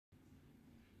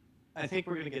I think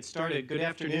we're going to get started. Good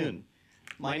afternoon.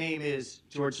 My name is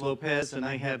George Lopez, and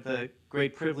I have the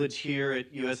great privilege here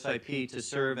at USIP to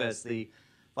serve as the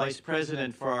Vice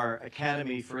President for our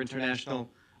Academy for International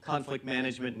Conflict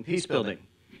Management and Peacebuilding,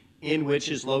 in which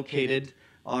is located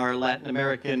our Latin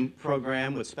American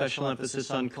program with special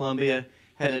emphasis on Colombia,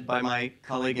 headed by my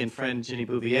colleague and friend Ginny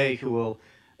Bouvier, who will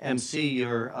MC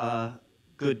your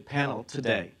good panel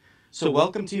today. So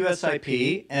welcome to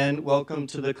USIP, and welcome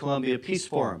to the Colombia Peace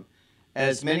Forum.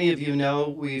 As many of you know,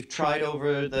 we've tried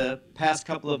over the past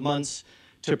couple of months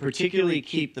to particularly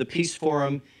keep the Peace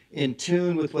Forum in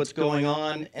tune with what's going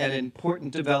on and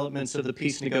important developments of the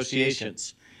peace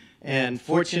negotiations. And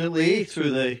fortunately, through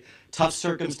the tough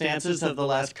circumstances of the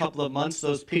last couple of months,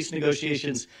 those peace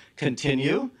negotiations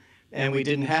continue. And we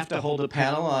didn't have to hold a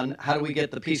panel on how do we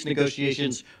get the peace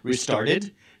negotiations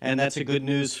restarted. And that's a good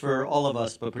news for all of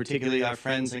us, but particularly our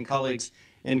friends and colleagues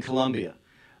in Colombia.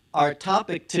 Our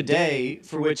topic today,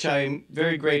 for which I'm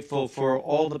very grateful for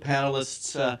all the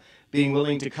panelists being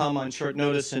willing to come on short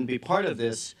notice and be part of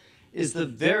this, is the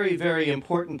very, very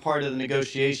important part of the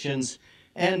negotiations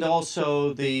and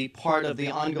also the part of the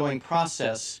ongoing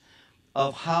process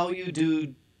of how you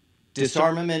do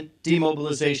disarmament,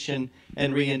 demobilization,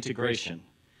 and reintegration.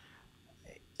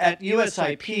 At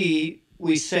USIP,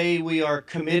 we say we are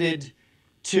committed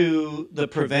to the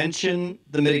prevention,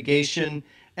 the mitigation,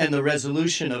 and the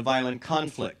resolution of violent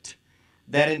conflict.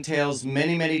 That entails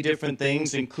many, many different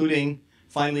things, including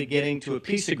finally getting to a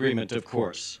peace agreement, of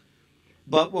course.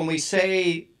 But when we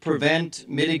say prevent,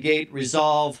 mitigate,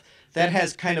 resolve, that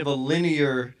has kind of a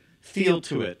linear feel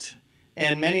to it.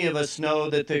 And many of us know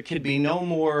that there could be no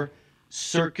more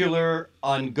circular,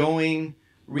 ongoing,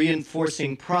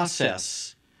 reinforcing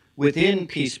process within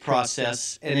peace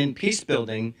process and in peace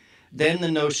building than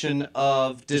the notion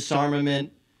of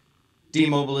disarmament,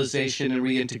 demobilization, and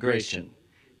reintegration.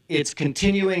 It's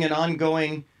continuing and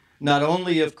ongoing, not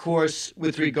only, of course,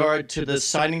 with regard to the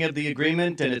signing of the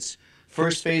agreement and its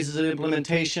first phases of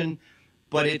implementation,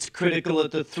 but it's critical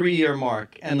at the 3-year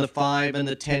mark and the 5 and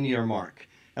the 10-year mark.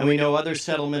 And we know other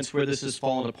settlements where this has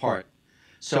fallen apart.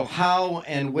 So how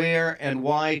and where and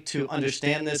why to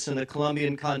understand this in the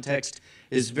Colombian context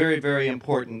is very, very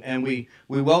important. And we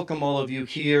welcome all of you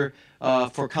here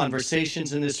for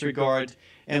conversations in this regard.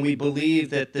 And we believe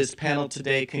that this panel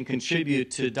today can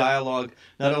contribute to dialogue,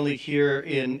 not only here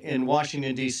in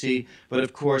Washington, D.C., but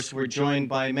of course we're joined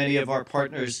by many of our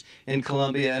partners in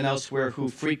Colombia and elsewhere who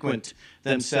frequent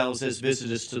themselves as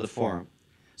visitors to the forum.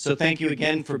 So thank you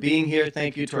again for being here.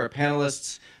 Thank you to our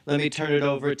panelists. Let me turn it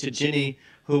over to Ginny,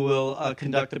 who will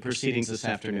conduct the proceedings this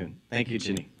afternoon. Thank you,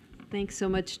 Ginny. Thanks so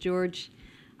much, George.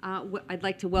 I'd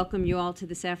like to welcome you all to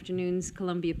this afternoon's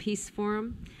Colombia Peace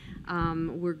Forum.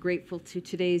 We're grateful to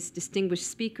today's distinguished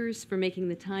speakers for making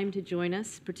the time to join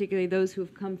us, particularly those who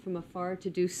have come from afar to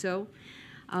do so.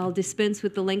 I'll dispense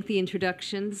with the lengthy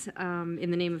introductions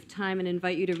in the name of time and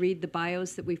invite you to read the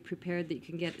bios that we've prepared that you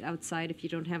can get outside if you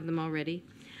don't have them already.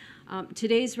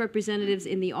 Today's representatives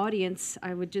in the audience,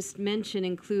 I would just mention,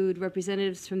 include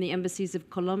representatives from the embassies of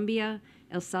Colombia,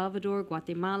 El Salvador,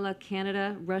 Guatemala,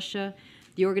 Canada, Russia,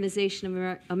 the Organization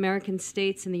of American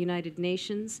States, and the United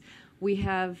Nations. We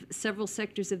have several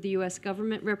sectors of the U.S.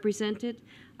 government represented.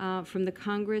 From the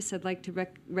Congress, I'd like to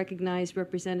recognize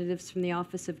representatives from the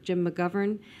Office of Jim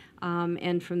McGovern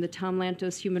and from the Tom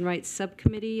Lantos Human Rights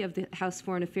Subcommittee of the House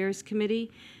Foreign Affairs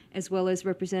Committee, as well as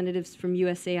representatives from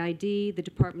USAID, the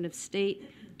Department of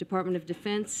State, Department of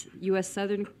Defense, U.S.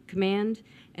 Southern Command,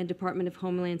 and Department of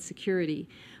Homeland Security.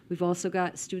 We've also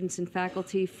got students and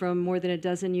faculty from more than a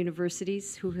dozen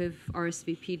universities who have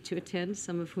RSVP'd to attend,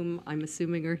 some of whom I'm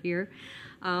assuming are here,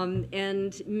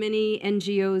 and many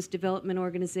NGOs, development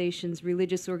organizations,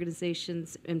 religious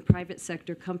organizations, and private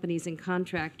sector companies and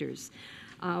contractors.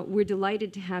 We're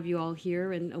delighted to have you all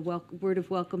here, and a word of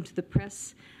welcome to the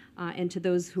press and to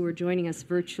those who are joining us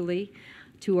virtually.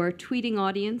 To our tweeting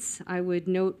audience, I would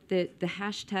note that the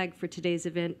hashtag for today's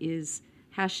event is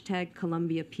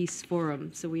 #Colombia Peace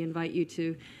Forum. So we invite you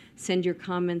to send your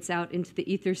comments out into the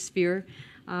ethersphere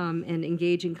and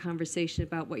engage in conversation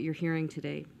about what you're hearing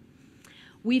today.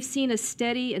 We've seen a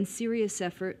steady and serious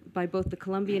effort by both the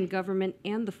Colombian government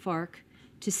and the FARC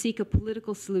to seek a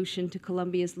political solution to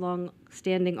Colombia's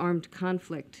long-standing armed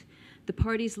conflict. The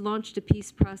parties launched a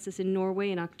peace process in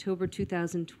Norway in October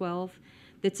 2012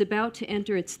 that's about to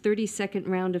enter its 32nd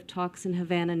round of talks in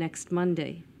Havana next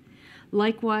Monday.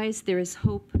 Likewise, there is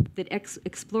hope that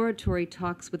exploratory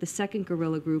talks with a second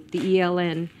guerrilla group, the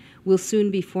ELN, will soon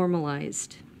be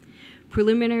formalized.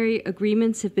 Preliminary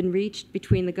agreements have been reached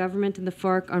between the government and the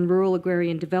FARC on rural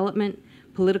agrarian development,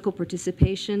 political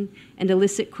participation, and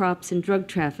illicit crops and drug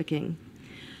trafficking.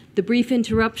 The brief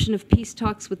interruption of peace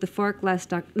talks with the FARC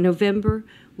last November,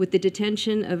 with the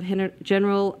detention of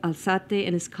General Alzate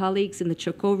and his colleagues in the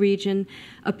Chocó region,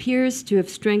 appears to have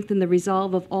strengthened the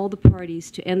resolve of all the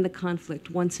parties to end the conflict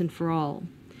once and for all.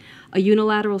 A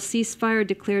unilateral ceasefire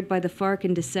declared by the FARC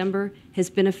in December has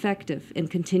been effective and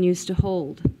continues to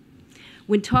hold.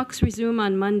 When talks resume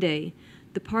on Monday,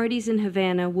 the parties in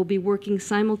Havana will be working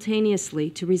simultaneously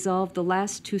to resolve the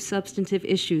last two substantive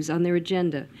issues on their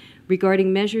agenda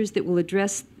regarding measures that will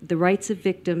address the rights of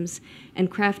victims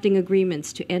and crafting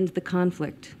agreements to end the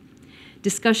conflict.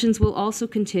 Discussions will also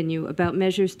continue about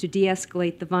measures to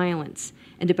de-escalate the violence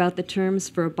and about the terms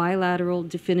for a bilateral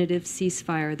definitive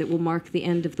ceasefire that will mark the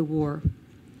end of the war.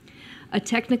 A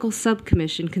technical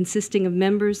subcommission consisting of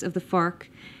members of the FARC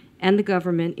and the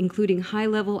government, including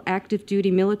high-level active-duty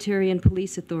military and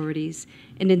police authorities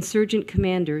and insurgent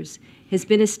commanders, has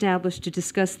been established to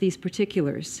discuss these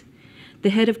particulars.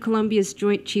 The head of Colombia's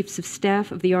Joint Chiefs of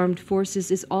Staff of the Armed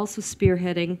Forces is also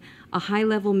spearheading a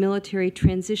high-level military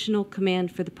transitional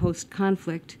command for the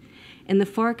post-conflict, and the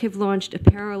FARC have launched a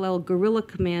parallel guerrilla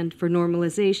command for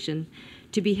normalization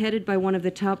to be headed by one of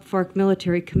the top FARC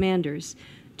military commanders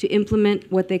to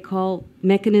implement what they call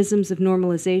mechanisms of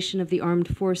normalization of the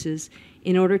armed forces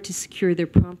in order to secure their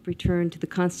prompt return to the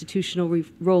constitutional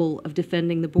role of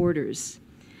defending the borders.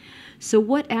 So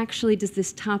what actually does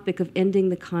this topic of ending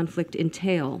the conflict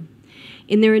entail?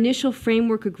 In their initial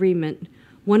framework agreement,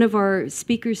 one of our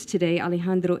speakers today,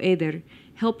 Alejandro Eder,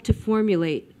 helped to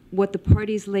formulate what the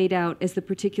parties laid out as the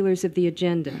particulars of the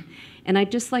agenda. And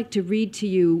I'd just like to read to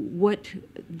you what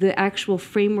the actual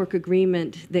framework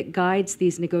agreement that guides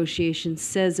these negotiations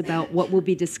says about what will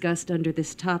be discussed under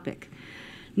this topic.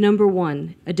 Number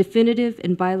one, a definitive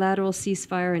and bilateral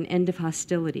ceasefire and end of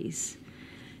hostilities.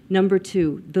 Number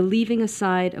two, the leaving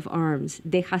aside of arms,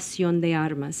 dejación de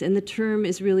armas, and the term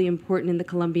is really important in the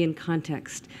Colombian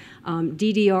context.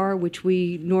 DDR, which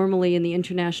we normally in the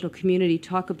international community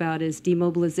talk about as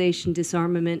demobilization,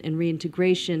 disarmament, and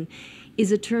reintegration,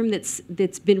 is a term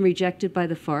that's been rejected by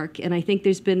the FARC, and I think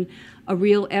there's been a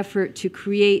real effort to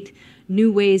create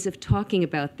new ways of talking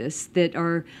about this that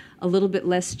are a little bit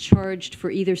less charged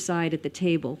for either side at the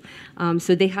table.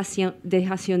 So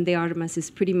dejación de armas is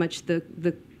pretty much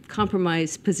the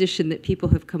compromise position that people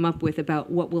have come up with about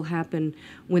what will happen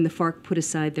when the FARC put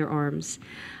aside their arms.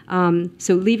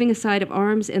 So leaving aside of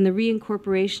arms and the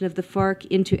reincorporation of the FARC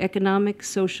into economic,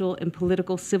 social, and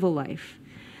political civil life.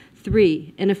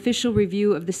 3, an official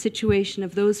review of the situation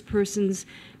of those persons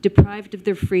deprived of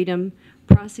their freedom,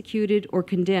 prosecuted, or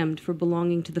condemned for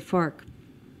belonging to the FARC.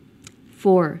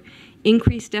 4,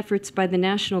 increased efforts by the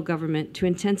national government to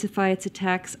intensify its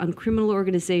attacks on criminal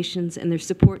organizations and their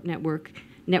support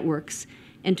networks,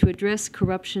 and to address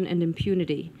corruption and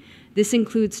impunity. This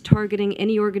includes targeting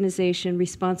any organization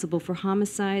responsible for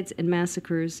homicides and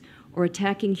massacres or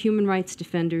attacking human rights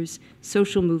defenders,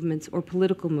 social movements, or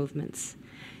political movements.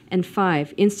 And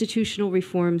 5, institutional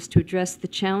reforms to address the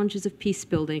challenges of peace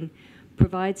building,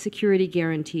 provide security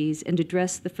guarantees, and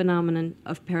address the phenomenon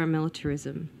of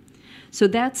paramilitarism. So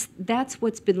that's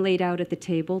what's been laid out at the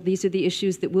table. These are the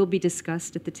issues that will be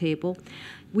discussed at the table.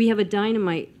 We have a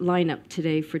dynamite lineup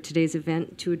today for today's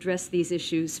event to address these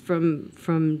issues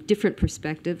from different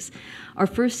perspectives. Our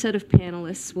first set of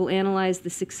panelists will analyze the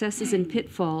successes and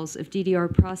pitfalls of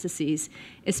DDR processes,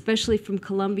 especially from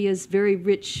Colombia's very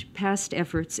rich past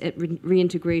efforts at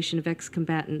reintegration of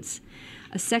ex-combatants.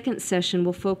 A second session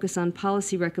will focus on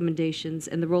policy recommendations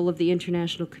and the role of the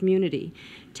international community,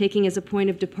 taking as a point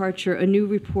of departure a new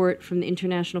report from the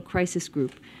International Crisis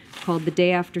Group called The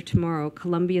Day After Tomorrow,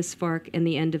 Colombia's FARC and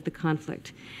the End of the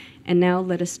Conflict. And now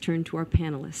let us turn to our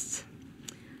panelists.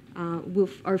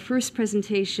 Our first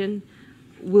presentation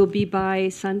will be by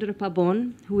Sandra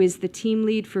Pabon, who is the team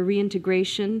lead for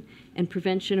reintegration and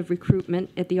prevention of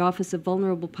recruitment at the Office of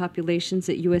Vulnerable Populations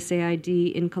at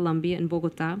USAID in Colombia in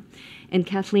Bogota, and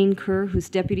Kathleen Kerr, who's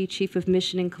Deputy Chief of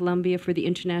Mission in Colombia for the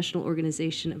International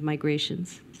Organization of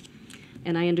Migrations.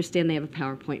 And I understand they have a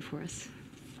PowerPoint for us.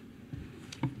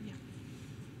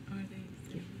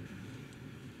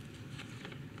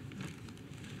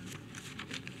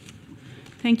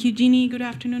 Thank you, Jeannie. Good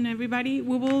afternoon, everybody.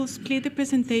 We will split the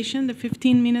presentation, the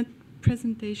 15-minute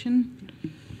presentation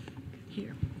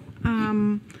here.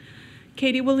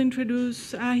 Katie will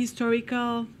introduce a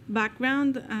historical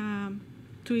background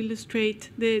to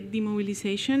illustrate the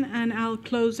demobilization, and I'll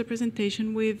close the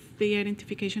presentation with the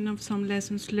identification of some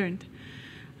lessons learned.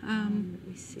 Let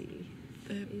me see.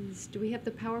 Do we have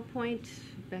the PowerPoint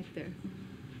back there?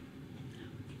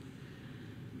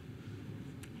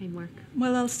 Hey, Mark.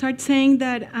 Well, I'll start saying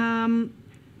that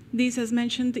this, as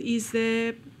mentioned, is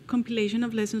the compilation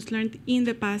of lessons learned in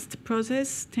the past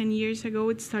process. 10 years ago,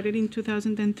 it started in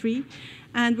 2003.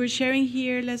 And we're sharing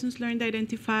here lessons learned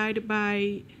identified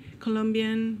by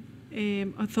Colombian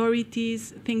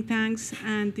authorities, think tanks,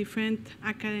 and different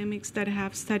academics that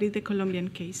have studied the Colombian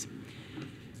case.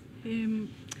 I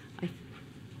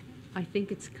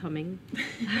think it's coming.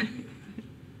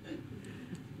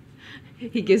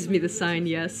 He gives me the sign,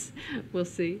 yes. We'll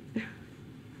see.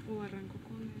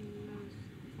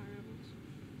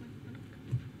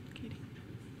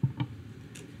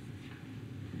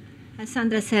 As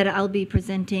Sandra said, I'll be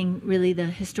presenting really the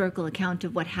historical account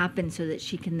of what happened so that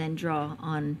she can then draw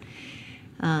on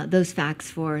those facts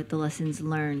for the lessons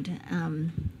learned.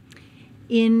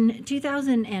 In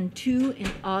 2002,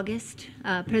 in August,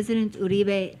 President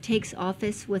Uribe takes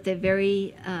office with a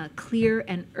very clear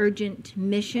and urgent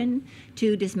mission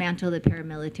to dismantle the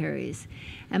paramilitaries.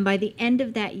 And by the end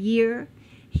of that year,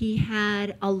 he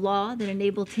had a law that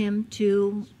enabled him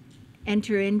to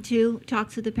enter into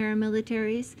talks with the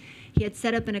paramilitaries. He had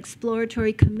set up an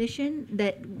exploratory commission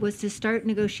that was to start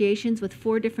negotiations with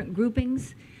 4 different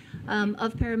groupings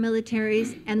of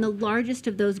paramilitaries, and the largest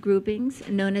of those groupings,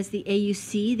 known as the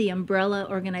AUC, the umbrella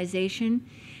organization,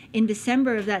 in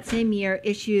December of that same year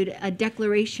issued a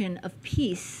declaration of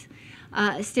peace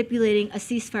stipulating a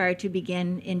ceasefire to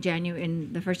begin in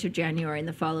the 1st of January in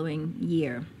the following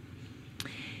year.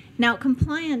 Now,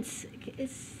 compliance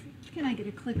is, can I get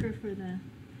a clicker for the?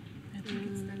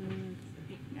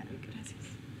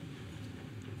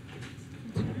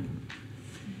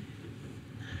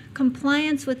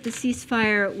 Compliance with the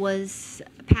ceasefire was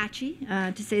patchy,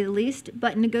 to say the least,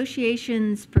 but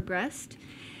negotiations progressed.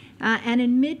 And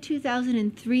in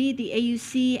mid-2003, the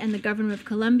AUC and the government of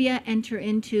Colombia enter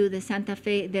into the Santa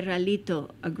Fe de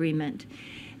Ralito agreement.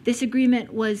 This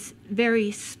agreement was very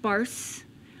sparse,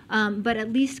 but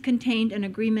at least contained an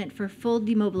agreement for full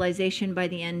demobilization by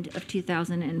the end of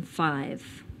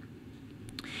 2005.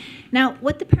 Now,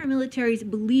 what the paramilitaries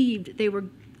believed they were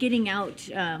getting out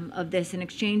of this in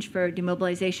exchange for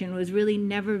demobilization was really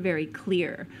never very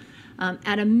clear.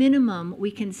 At a minimum,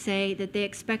 we can say that they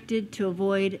expected to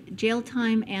avoid jail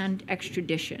time and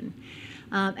extradition.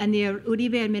 And the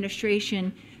Uribe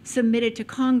administration submitted to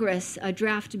Congress a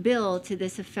draft bill to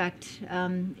this effect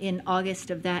in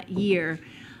August of that year,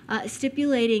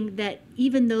 stipulating that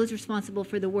even those responsible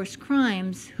for the worst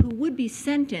crimes who would be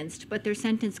sentenced, but their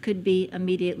sentence could be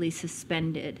immediately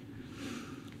suspended.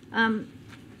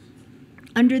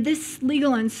 Under this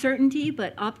legal uncertainty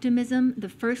but optimism, the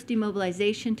first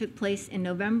demobilization took place in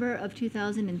November of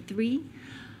 2003.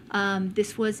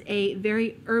 This was a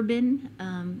very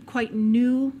urban, quite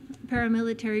new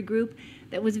paramilitary group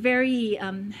that was very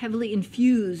heavily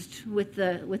infused with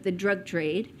the drug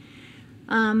trade.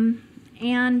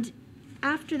 And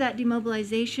after that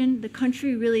demobilization, the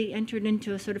country really entered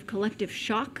into a sort of collective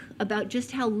shock about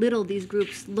just how little these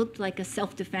groups looked like a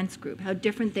self-defense group, how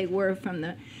different they were from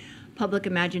the public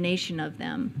imagination of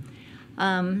them.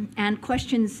 And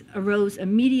questions arose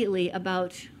immediately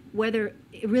about whether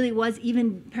it really was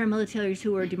even paramilitaries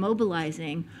who were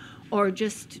demobilizing or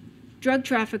just drug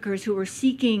traffickers who were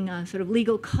seeking sort of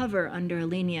legal cover under a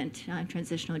lenient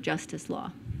transitional justice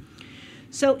law.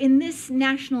 So in this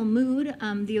national mood,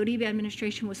 the Uribe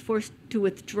administration was forced to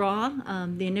withdraw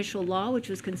the initial law, which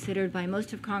was considered by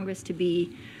most of Congress to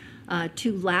be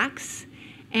too lax.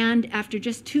 And after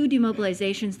just 2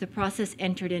 demobilizations, the process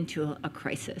entered into a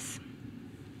crisis.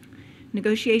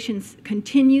 Negotiations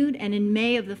continued, and in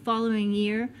May of the following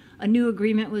year, a new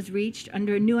agreement was reached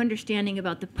under a new understanding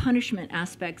about the punishment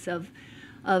aspects of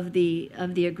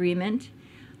the agreement.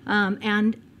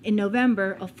 And in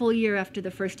November, a full year after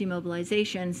the first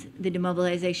demobilizations, the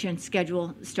demobilization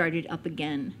schedule started up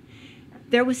again.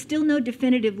 There was still no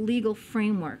definitive legal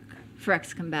framework for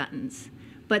ex-combatants,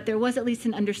 but there was at least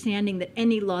an understanding that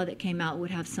any law that came out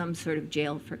would have some sort of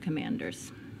jail for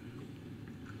commanders.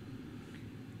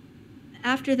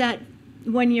 After that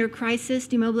one-year crisis,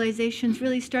 demobilizations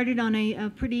really started on a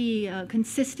pretty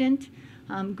consistent,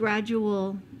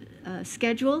 gradual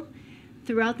schedule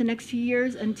throughout the next few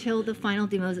years until the final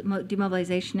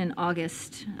demobilization in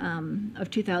August of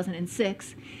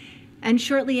 2006. And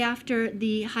shortly after,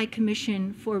 the High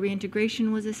Commission for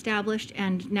Reintegration was established,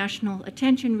 and national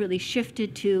attention really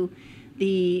shifted to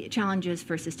the challenges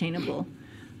for sustainable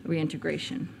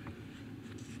reintegration.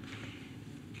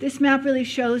 This map really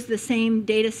shows the same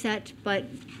data set, but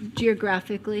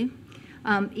geographically.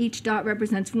 Each dot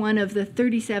represents one of the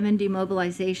 37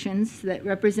 demobilizations that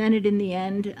represented in the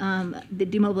end the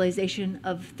demobilization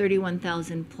of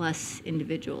 31,000 plus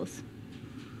individuals.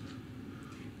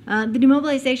 The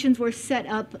demobilizations were set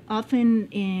up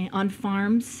often on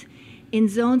farms in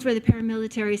zones where the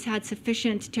paramilitaries had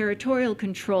sufficient territorial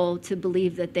control to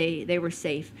believe that they were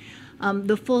safe.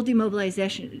 The full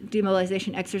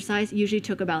demobilization exercise usually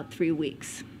took about 3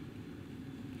 weeks.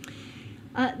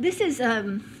 This is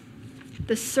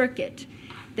the circuit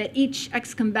that each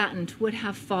ex-combatant would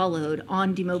have followed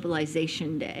on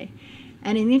demobilization day.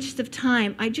 And in the interest of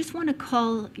time, I just want to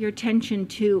call your attention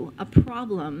to a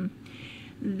problem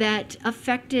that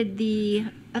affected the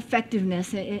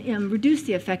effectiveness, reduced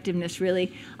the effectiveness,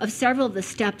 really, of several of the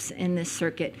steps in this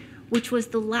circuit, which was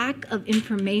the lack of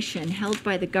information held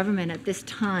by the government at this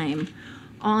time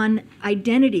on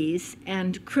identities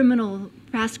and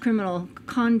past criminal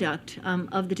conduct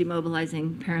of the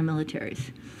demobilizing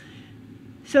paramilitaries.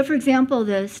 So, for example,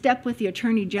 the step with the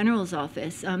Attorney General's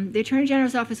office, the Attorney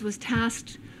General's office was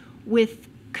tasked with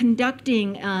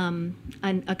conducting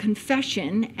a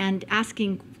confession and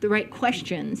asking the right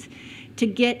questions to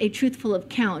get a truthful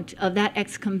account of that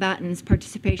ex-combatant's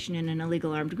participation in an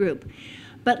illegal armed group.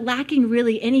 But lacking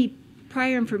really any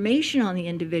prior information on the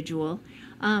individual,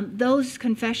 those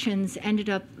confessions ended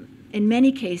up, in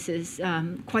many cases,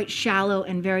 quite shallow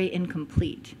and very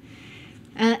incomplete.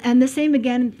 And the same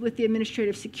again with the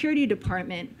Administrative Security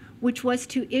Department, which was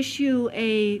to issue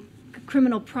a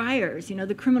criminal priors,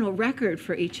 the criminal record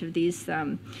for each of these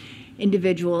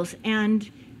individuals. And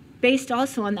based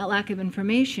also on that lack of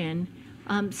information,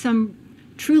 some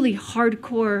truly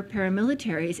hardcore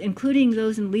paramilitaries, including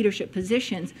those in leadership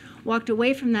positions, walked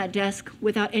away from that desk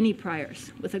without any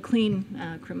priors, with a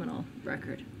clean criminal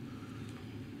record.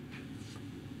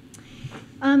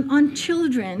 On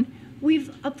children,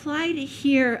 we've applied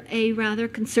here a rather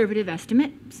conservative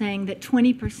estimate, saying that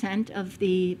 20% of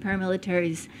the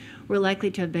paramilitaries were likely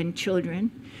to have been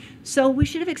children. So we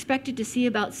should have expected to see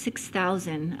about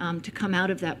 6,000 to come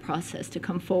out of that process, to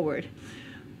come forward.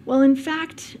 Well, in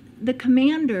fact, the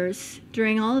commanders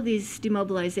during all of these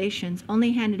demobilizations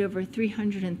only handed over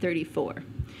 334.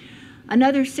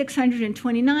 Another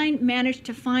 629 managed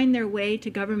to find their way to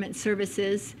government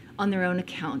services on their own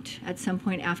account at some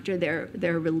point after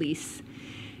their release.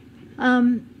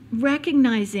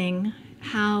 Recognizing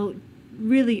how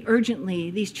really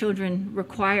urgently these children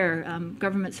require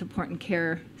government support and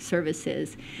care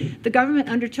services, the government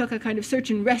undertook a kind of search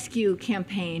and rescue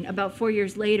campaign about 4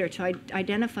 years later to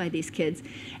identify these kids,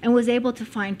 and was able to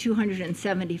find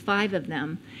 275 of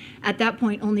them. At that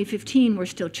point, only 15 were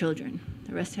still children.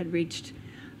 The rest had reached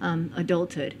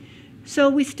adulthood.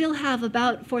 So we still have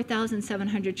about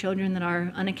 4,700 children that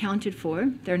are unaccounted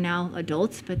for. They're now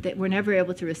adults, but they were never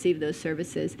able to receive those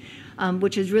services,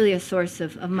 which is really a source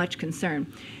of much concern.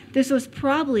 This was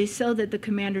probably so that the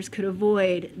commanders could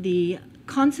avoid the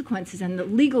consequences and the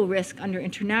legal risk under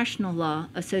international law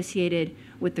associated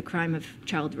with the crime of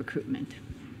child recruitment.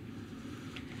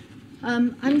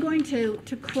 I'm going to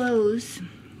close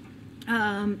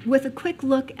with a quick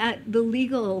look at the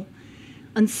legal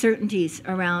uncertainties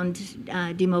around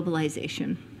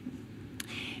demobilization.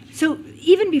 So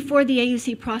even before the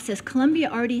AUC process, Colombia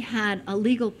already had a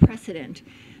legal precedent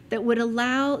that would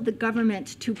allow the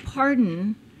government to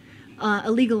pardon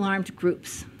illegal armed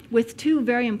groups, with two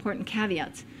very important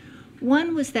caveats.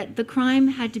 One was that the crime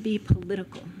had to be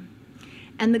political.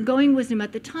 And the going wisdom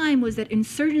at the time was that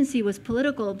insurgency was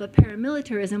political, but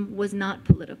paramilitarism was not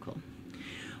political.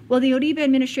 Well, the Uribe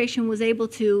administration was able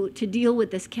to deal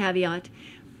with this caveat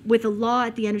with a law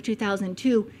at the end of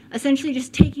 2002, essentially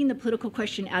just taking the political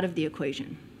question out of the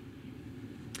equation.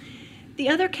 The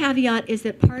other caveat is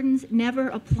that pardons never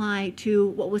apply to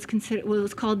what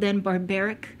was called then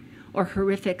barbaric or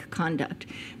horrific conduct.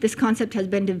 This concept has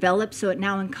been developed, so it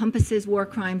now encompasses war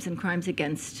crimes and crimes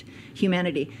against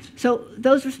humanity. So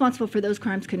those responsible for those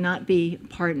crimes could not be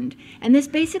pardoned. And this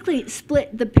basically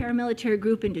split the paramilitary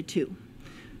group into two: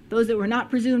 those that were not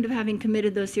presumed of having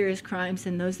committed those serious crimes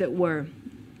and those that were.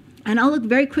 And I'll look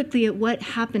very quickly at what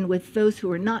happened with those who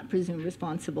were not presumed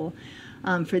responsible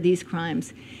for these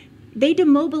crimes. They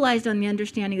demobilized on the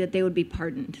understanding that they would be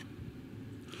pardoned,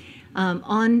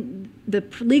 on the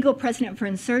legal precedent for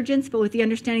insurgents, but with the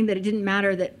understanding that it didn't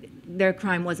matter, that their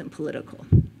crime wasn't political.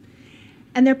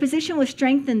 And their position was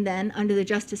strengthened then under the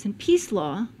Justice and Peace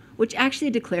Law, which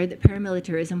actually declared that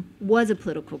paramilitarism was a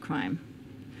political crime.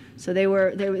 So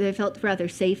they felt rather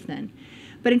safe then.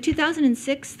 But in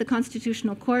 2006, the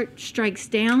Constitutional Court strikes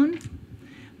down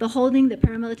the holding that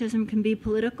paramilitarism can be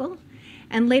political,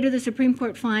 and later the Supreme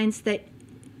Court finds that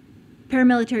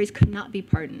paramilitaries could not be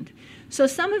pardoned. So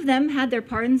some of them had their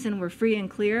pardons and were free and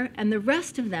clear, and the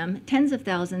rest of them, tens of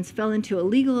thousands, fell into a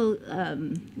legal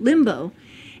limbo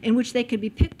in which they could be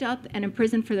picked up and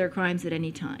imprisoned for their crimes at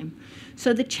any time.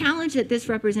 So the challenge that this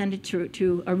represented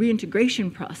to a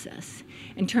reintegration process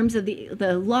in terms of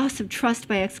the loss of trust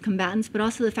by ex-combatants, but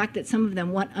also the fact that some of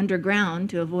them went underground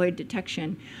to avoid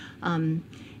detection,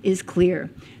 is clear.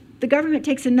 The government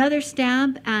takes another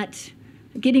stab at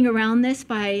getting around this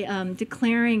by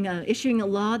issuing a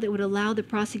law that would allow the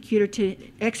prosecutor to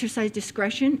exercise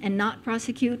discretion and not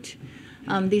prosecute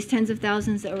these tens of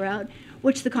thousands that were out,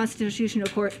 which the Constitutional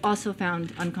Court also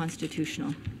found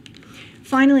unconstitutional.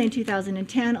 Finally, in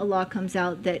 2010, a law comes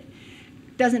out that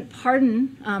doesn't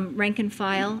pardon rank and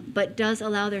file, but does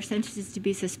allow their sentences to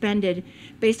be suspended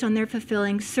based on their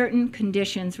fulfilling certain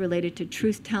conditions related to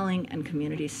truth-telling and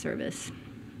community service.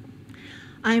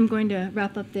 I am going to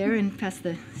wrap up there and pass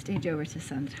the stage over to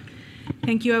Sandra.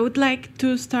 Thank you. I would like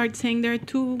to start saying there are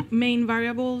two main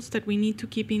variables that we need to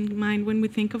keep in mind when we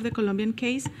think of the Colombian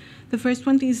case. The first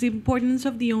one is the importance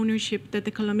of the ownership that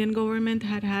the Colombian government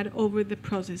had over the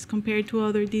process compared to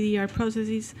other DDR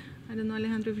processes. I don't know,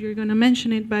 Alejandro, if you're going to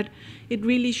mention it, but it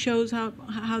really shows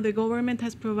how the government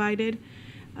has provided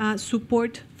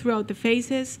support throughout the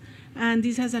phases, and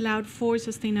this has allowed for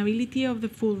sustainability of the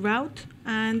full route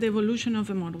and the evolution of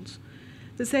the models.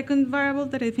 The second variable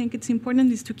that I think it's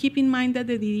important is to keep in mind that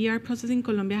the DDR process in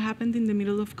Colombia happened in the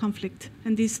middle of conflict,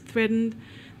 and this threatened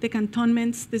the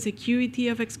cantonments, the security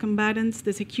of ex-combatants,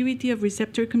 the security of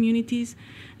receptor communities,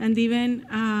 and even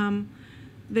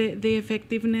the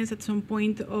effectiveness at some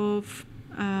point of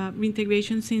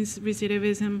reintegration, since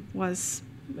recidivism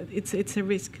it's a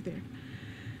risk there.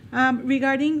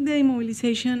 Regarding the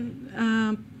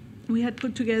immobilization, we had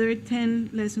put together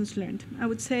 10 lessons learned. I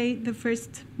would say the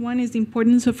first one is the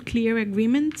importance of clear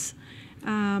agreements.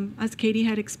 As Katie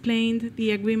had explained,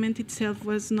 the agreement itself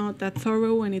was not that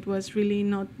thorough, and it was really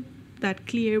not that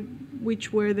clear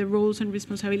which were the roles and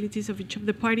responsibilities of each of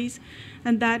the parties,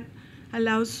 and that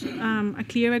allows, a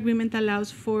clear agreement allows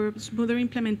for smoother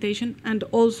implementation and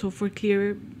also for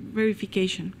clearer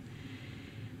verification.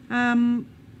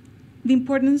 The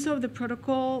importance of the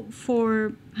protocol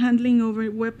for handling over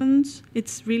weapons,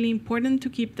 it's really important to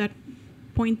keep that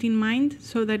point in mind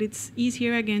so that it's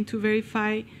easier again to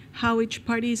verify how each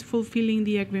party is fulfilling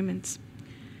the agreements.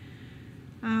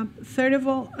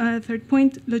 Third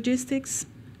point, logistics.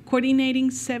 Coordinating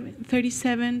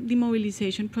 37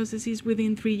 demobilization processes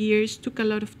within 3 years took a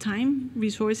lot of time,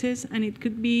 resources, and it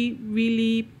could be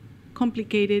really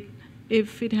complicated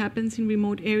if it happens in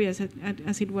remote areas,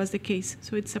 as it was the case.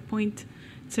 So it's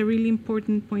a really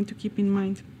important point to keep in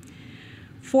mind.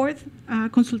 Fourth,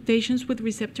 consultations with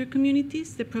receptor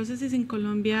communities. The processes in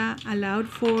Colombia allowed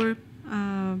for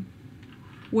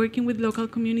working with local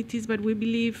communities, but we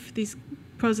believe this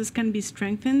process can be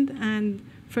strengthened and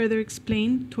further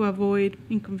explained to avoid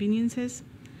inconveniences.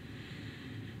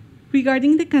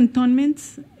 Regarding the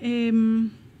cantonments,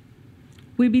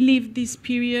 we believe this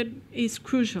period is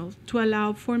crucial to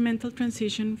allow for mental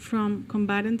transition from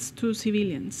combatants to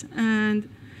civilians. And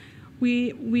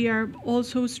we are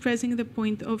also stressing the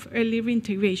point of early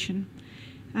reintegration.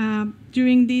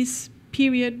 During this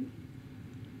period,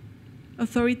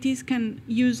 authorities can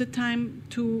use the time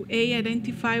to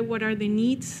identify what are the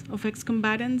needs of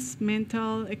ex-combatants,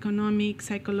 mental, economic,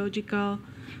 psychological,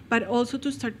 but also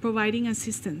to start providing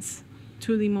assistance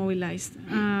to the immobilized.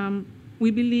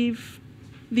 We believe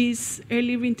these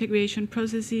early reintegration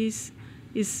processes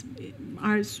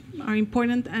are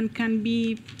important and can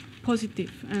be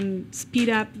positive and speed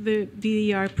up the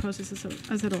DDR process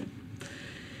as a whole.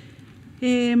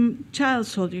 Child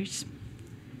soldiers.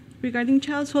 Regarding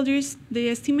child soldiers, the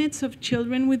estimates of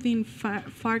children within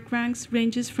FARC ranks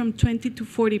ranges from 20 to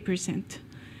 40%.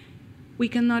 We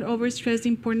cannot overstress the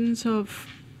importance of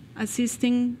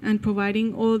assisting and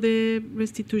providing all the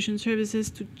restitution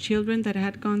services to children that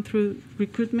had gone through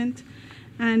recruitment.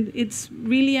 And it's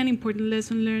really an important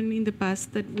lesson learned in the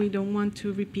past that we don't want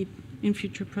to repeat in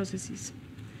future processes.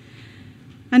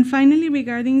 And finally,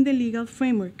 regarding the legal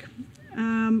framework,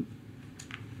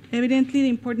 evidently, the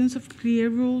importance of clear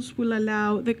rules will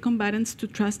allow the combatants to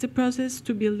trust the process,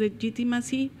 to build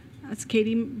legitimacy. As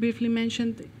Katie briefly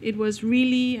mentioned, it was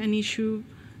really an issue,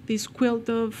 this quilt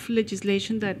of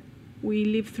legislation that we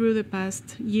lived through the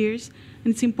past years.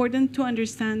 And it's important to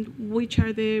understand which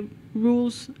are the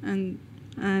rules and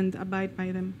abide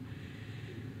by them.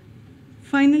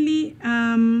 Finally,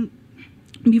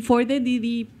 before the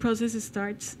DD process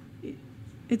starts,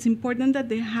 it's important that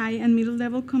the high and middle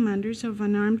level commanders of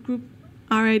an armed group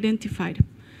are identified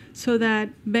so that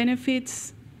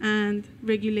benefits and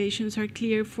regulations are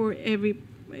clear for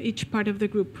each part of the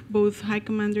group, both high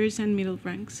commanders and middle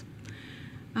ranks.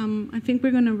 I think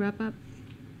we're going to wrap up.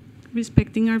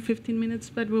 respecting our 15 minutes,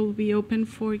 but we'll be open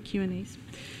for Q&As.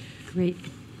 Great.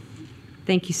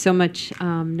 Thank you so much.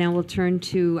 Now we'll turn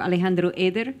to Alejandro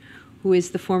Eder, who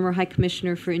is the former High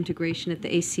Commissioner for Integration at the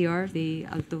ACR, the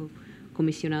Alto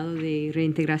Comisionado de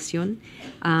Reintegración,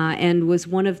 and was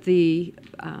one of the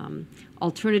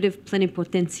alternative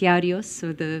plenipotenciarios.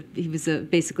 So he was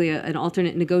basically an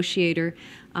alternate negotiator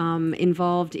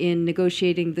involved in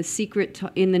negotiating the secret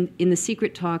in the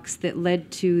secret talks that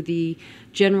led to the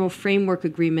general framework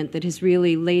agreement that has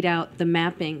really laid out the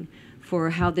mapping for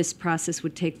how this process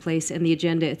would take place and the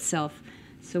agenda itself.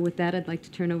 So with that, I'd like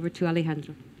to turn over to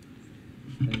Alejandro.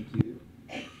 Thank you.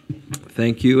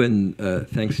 Thank you, and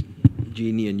thanks,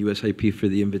 Jeannie and USIP, for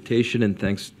the invitation, and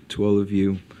thanks to all of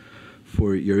you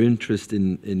for your interest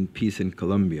in peace in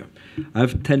Colombia. I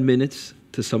have 10 minutes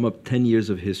to sum up 10 years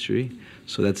of history,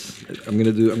 so I'm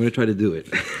gonna try to do it.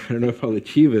 I don't know if I'll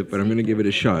achieve it, but I'm gonna give it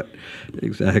a shot.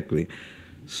 Exactly.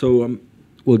 So,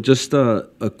 well, just a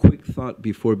quick thought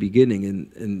before beginning,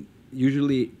 and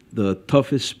usually the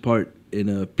toughest part in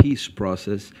a peace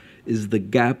process is the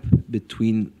gap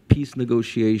between peace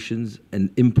negotiations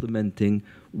and implementing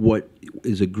what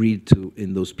is agreed to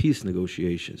in those peace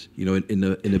negotiations. You know,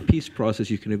 in a peace process,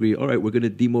 you can agree, all right, we're going to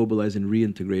demobilize and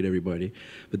reintegrate everybody,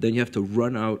 but then you have to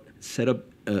run out, set up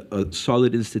a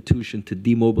solid institution to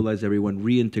demobilize everyone,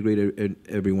 reintegrate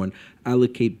everyone,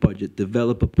 allocate budget,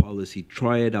 develop a policy,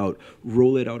 try it out,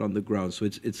 roll it out on the ground. So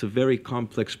it's a very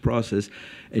complex process,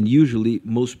 and usually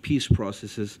most peace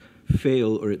processes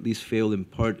fail, or at least fail in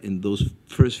part in those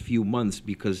first few months,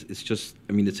 because it's just,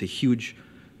 I mean, it's a huge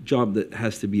job that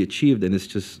has to be achieved, and it's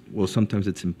just, well, sometimes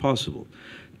it's impossible.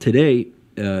 Today,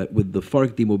 with the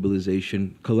FARC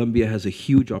demobilization, Colombia has a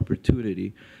huge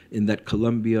opportunity in that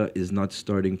Colombia is not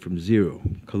starting from zero.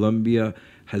 Colombia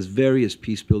has various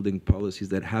peace-building policies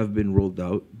that have been rolled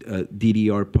out,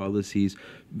 DDR policies,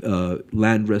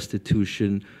 land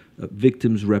restitution,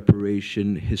 victims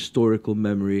reparation, historical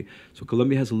memory. So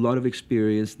Colombia has a lot of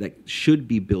experience that should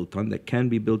be built on, that can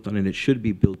be built on, and it should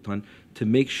be built on to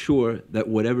make sure that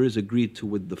whatever is agreed to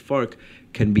with the FARC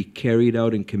can be carried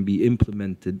out and can be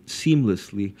implemented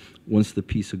seamlessly once the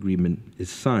peace agreement is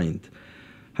signed.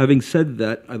 Having said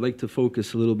that, I'd like to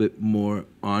focus a little bit more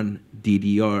on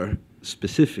DDR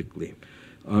specifically.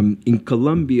 In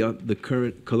Colombia,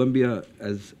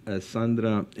 as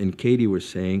Sandra and Katie were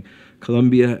saying,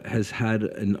 Colombia has had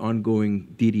an ongoing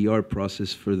DDR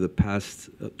process for the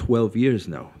past 12 years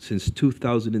now. Since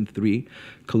 2003,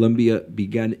 Colombia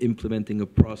began implementing a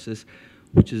process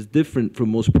which is different from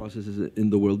most processes in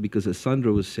the world, because as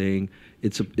Sandra was saying,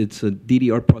 it's a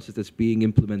DDR process that's being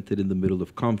implemented in the middle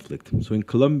of conflict. So in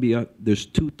Colombia, there's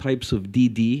two types of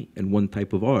DD and one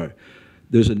type of R.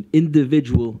 There's an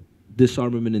individual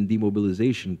disarmament and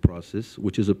demobilization process,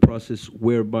 which is a process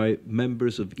whereby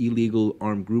members of illegal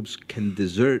armed groups can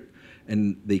desert,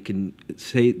 and they can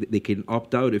say, they can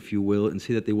opt out, if you will, and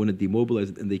say that they want to demobilize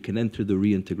it, and they can enter the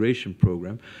reintegration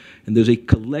program. And there's a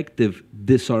collective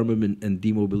disarmament and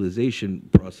demobilization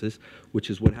process, which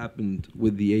is what happened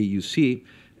with the AUC,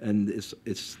 and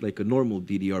it's like a normal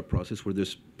DDR process where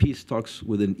there's peace talks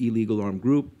with an illegal armed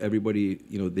group. Everybody,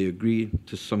 you know, they agree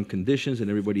to some conditions, and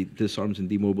everybody disarms and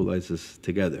demobilizes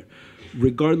together.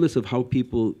 Regardless of how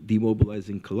people demobilize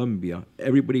in Colombia,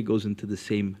 everybody goes into the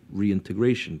same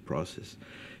reintegration process.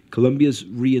 Colombia's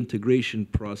reintegration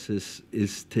process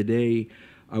is today,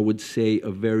 I would say, a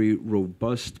very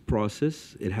robust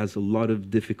process. It has a lot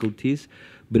of difficulties,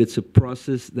 but it's a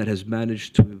process that has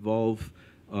managed to evolve,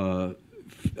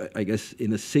 I guess,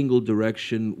 in a single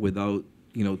direction without,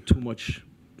 you know, too much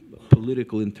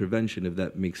political intervention, if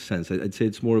that makes sense. I'd say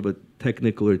it's more of a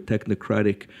technical or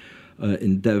technocratic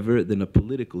endeavor than a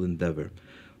political endeavor.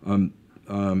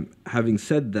 Having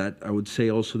said that, I would say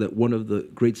also that one of the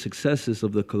great successes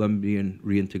of the Colombian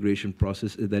reintegration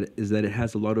process is that it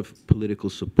has a lot of political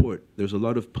support. There's a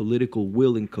lot of political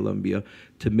will in Colombia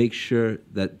to make sure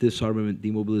that disarmament,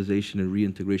 demobilization, and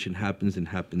reintegration happens, and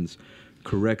happens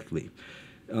correctly.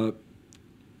 When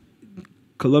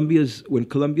Colombia's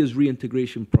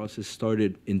reintegration process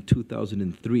started in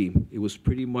 2003, it was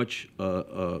pretty much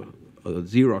a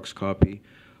Xerox copy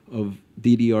of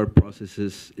DDR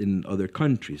processes in other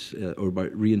countries, or by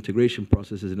reintegration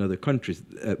processes in other countries.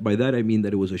 By that I mean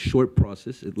that it was a short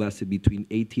process. It lasted between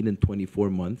 18 and 24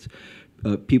 months.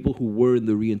 People who were in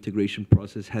the reintegration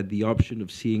process had the option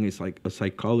of seeing a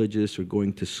psychologist, or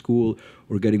going to school,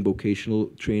 or getting vocational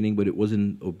training, but it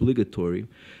wasn't obligatory.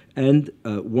 And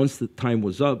once the time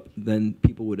was up, then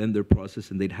people would end their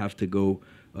process and they'd have to go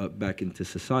back into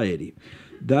society.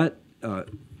 That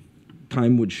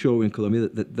time would show in Colombia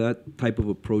that type of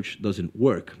approach doesn't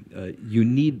work. You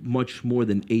need much more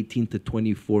than 18 to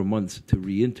 24 months to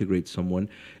reintegrate someone,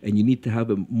 and you need to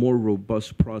have a more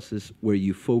robust process where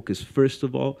you focus, first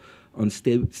of all, on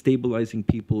stabilizing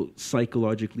people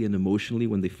psychologically and emotionally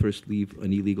when they first leave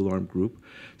an illegal armed group.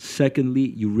 Secondly,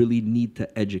 you really need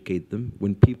to educate them.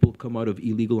 When people come out of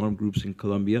illegal armed groups in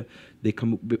Colombia, they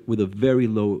come with a very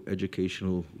low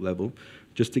educational level.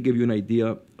 Just to give you an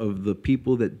idea of the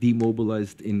people that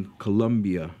demobilized in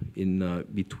Colombia in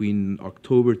between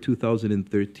October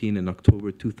 2013 and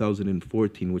October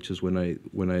 2014, which is when I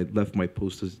left my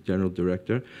post as general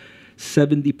director,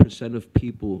 70% of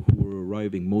people who were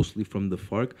arriving, mostly from the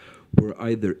FARC, were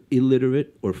either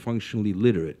illiterate or functionally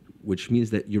literate, which means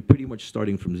that you're pretty much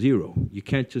starting from zero. You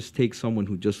can't just take someone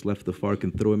who just left the FARC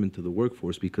and throw him into the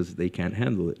workforce because they can't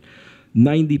handle it.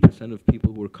 90% of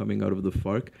people who were coming out of the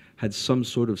FARC had some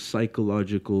sort of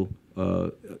psychological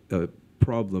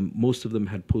problem. Most of them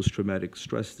had post-traumatic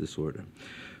stress disorder.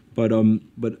 But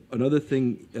another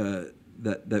thing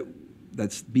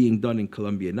that's being done in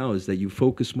Colombia now is that you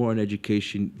focus more on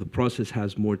education. The process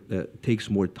has takes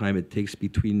more time. It takes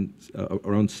between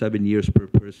around 7 years per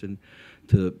person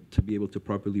to be able to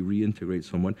properly reintegrate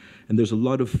someone. And there's a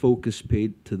lot of focus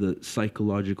paid to the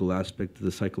psychological aspect, to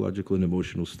the psychological and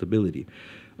emotional stability.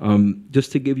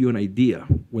 Just to give you an idea,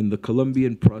 when the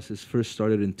Colombian process first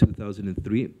started in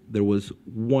 2003, there was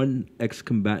one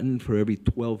ex-combatant for every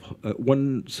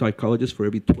one psychologist for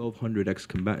every 1,200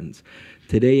 ex-combatants.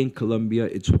 Today in Colombia,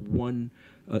 it's one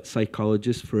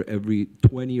psychologist for every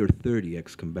 20 or 30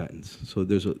 ex-combatants. So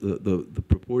there's the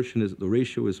proportion the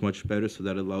ratio is much better, so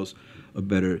that allows a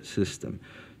better system.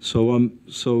 So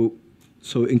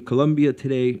in Colombia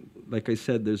today, like I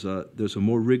said, there's a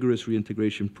more rigorous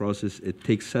reintegration process. It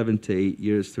takes 7 to 8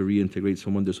 years to reintegrate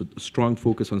someone. There's a strong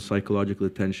focus on psychological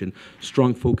attention,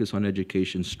 strong focus on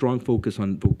education, strong focus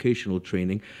on vocational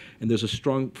training, and there's a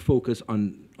strong focus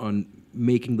on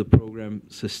making the program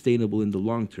sustainable in the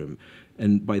long term.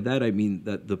 And by that I mean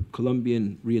that the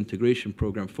Colombian reintegration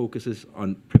program focuses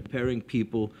on preparing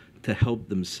people to help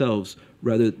themselves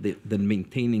rather than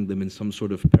maintaining them in some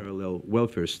sort of parallel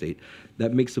welfare state.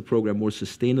 That makes the program more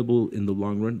sustainable in the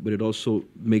long run, but it also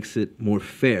makes it more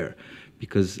fair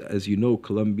because, as you know,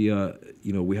 Colombia,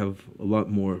 we have a lot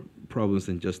more problems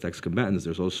than just ex-combatants.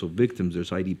 There's also victims, there's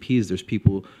IDPs, there's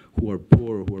people who are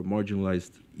poor, who are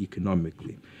marginalized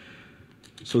economically.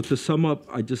 So to sum up,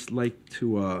 I just like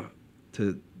I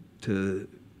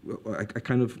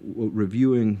kind of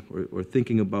reviewing or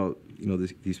thinking about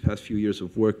these past few years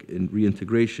of work in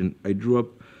reintegration. I drew up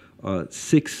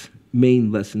 6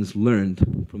 main lessons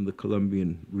learned from the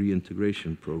Colombian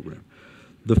reintegration program.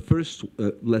 The first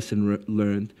lesson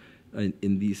learned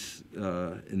in these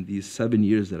 7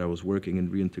 years that I was working in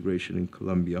reintegration in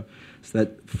Colombia is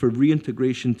that for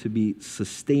reintegration to be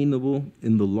sustainable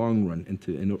in the long run and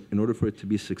in order for it to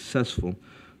be successful,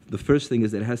 the first thing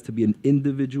is that it has to be an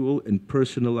individual and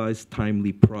personalized,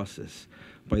 timely process.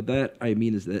 By that, I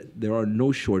mean is that there are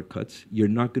no shortcuts. You're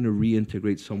not going to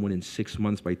reintegrate someone in 6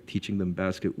 months by teaching them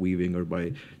basket weaving or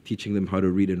by teaching them how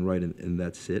to read and write, and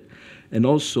that's it. And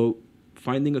also,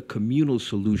 finding a communal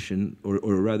solution,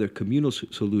 or rather communal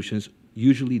solutions,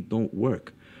 usually don't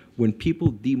work. When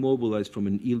people demobilize from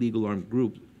an illegal armed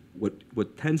group,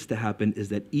 what tends to happen is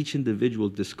that each individual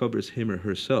discovers him or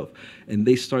herself, and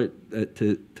they start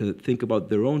to think about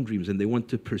their own dreams, and they want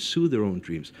to pursue their own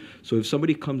dreams. So if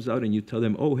somebody comes out and you tell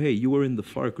them, oh, hey, you were in the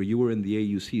FARC or you were in the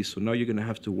AUC, so now you're going to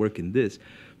have to work in this,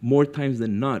 more times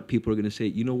than not, people are going to say,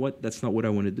 you know what, that's not what I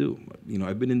want to do.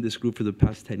 I've been in this group for the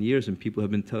past 10 years, and people have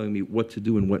been telling me what to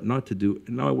do and what not to do,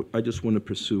 and now I just want to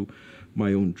pursue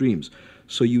my own dreams.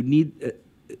 So you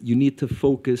need to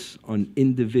focus on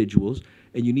individuals,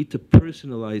 and you need to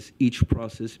personalize each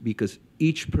process because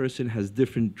each person has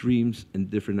different dreams and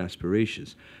different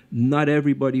aspirations. Not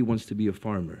everybody wants to be a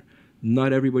farmer.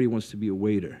 Not everybody wants to be a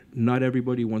waiter. Not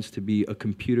everybody wants to be a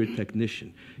computer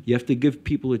technician. You have to give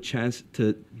people a chance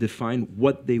to define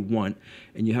what they want,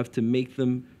 and you have to make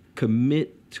them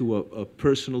commit to a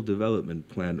personal development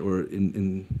plan, or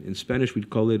in Spanish we'd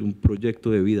call it un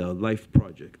proyecto de vida, a life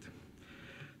project.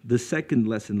 The second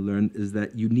lesson learned is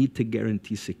that you need to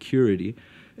guarantee security,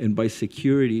 and by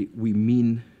security we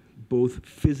mean both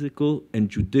physical and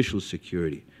judicial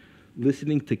security.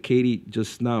 Listening to Katie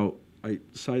just now, I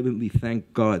silently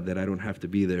thank God that I don't have to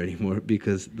be there anymore,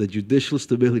 because the judicial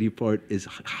stability part is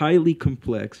highly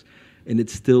complex and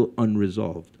it's still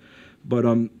unresolved. But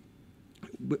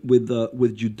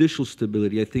with judicial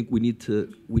stability, I think we need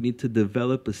to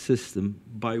develop a system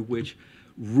by which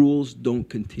rules don't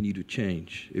continue to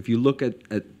change. If you look at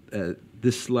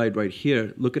this slide right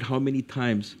here, look at how many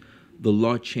times the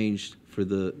law changed for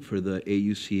the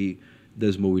AUC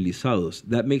desmovilizados.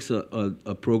 That makes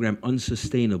a program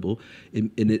unsustainable,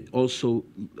 and it also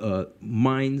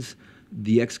mines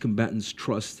the ex-combatants'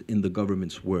 trust in the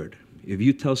government's word. If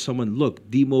you tell someone, look,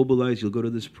 demobilize, you'll go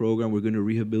to this program, we're going to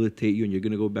rehabilitate you, and you're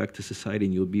going to go back to society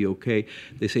and you'll be okay.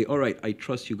 They say, all right, I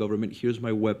trust you, government. Here's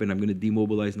my weapon. I'm going to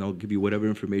demobilize, and I'll give you whatever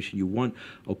information you want.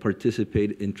 I'll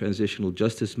participate in transitional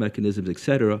justice mechanisms,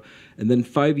 etc. And then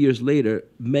 5 years later,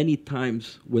 many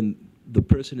times when the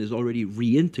person is already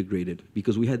reintegrated,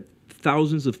 because we had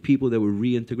thousands of people that were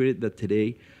reintegrated that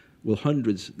today, well,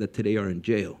 hundreds that today are in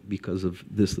jail because of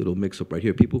this little mix-up right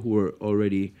here. People who are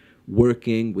already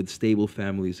working with stable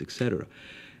families, etc.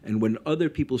 And when other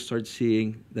people start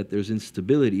seeing that there's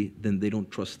instability, then they don't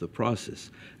trust the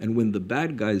process. And when the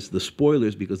bad guys, the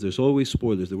spoilers, because there's always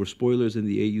spoilers, there were spoilers in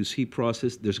the AUC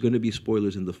process, there's going to be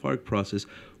spoilers in the FARC process,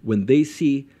 when they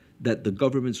see that the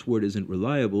government's word isn't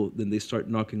reliable, then they start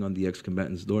knocking on the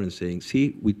ex-combatants' door and saying,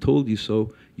 see, we told you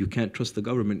so, you can't trust the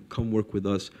government, come work with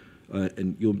us,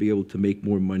 and you'll be able to make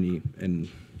more money, and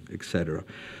etc.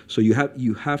 So you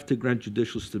have to grant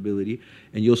judicial stability,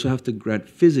 and you also have to grant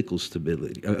physical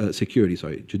stability,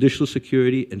 judicial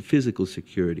security and physical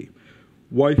security.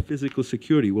 Why physical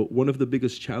security? Well, one of the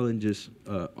biggest challenges,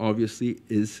 obviously,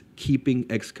 is keeping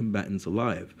ex-combatants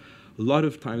alive. A lot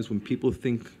of times when people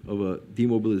think of a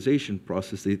demobilization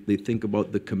process, they think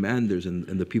about the commanders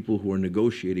and the people who are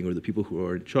negotiating or the people who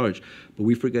are in charge, but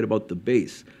we forget about the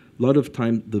base. A lot of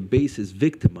time, the base is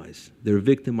victimized. They're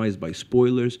victimized by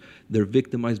spoilers. They're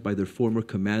victimized by their former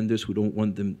commanders who don't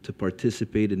want them to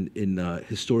participate in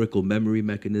historical memory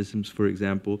mechanisms, for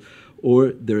example.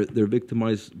 Or they're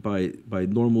victimized by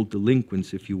normal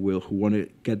delinquents, if you will, who want to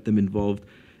get them involved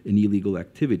in illegal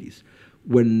activities.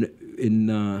 When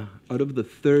out of the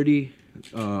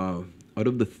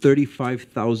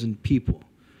 35,000 people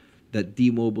that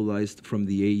demobilized from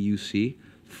the AUC,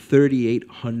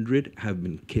 3,800 have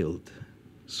been killed.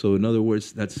 So in other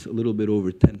words, that's a little bit over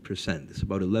 10%. It's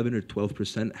about 11 or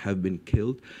 12% have been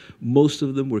killed. Most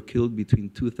of them were killed between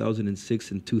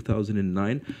 2006 and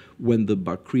 2009 when the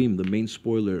BACRIM, the main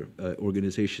spoiler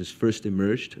organizations, first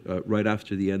emerged right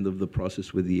after the end of the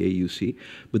process with the AUC.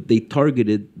 But they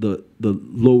targeted the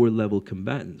lower level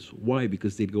combatants. Why?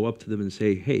 Because they'd go up to them and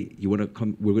say, hey, you want to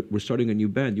come? We're starting a new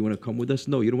band. You want to come with us?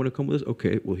 No, you don't want to come with us?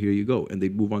 Okay, well, here you go. And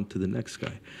they'd move on to the next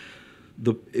guy.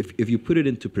 If you put it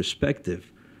into perspective,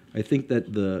 I think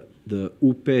that the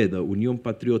UP, the Unión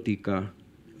Patriótica,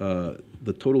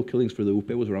 the total killings for the UP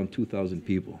was around 2,000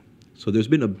 people. So there's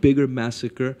been a bigger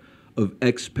massacre of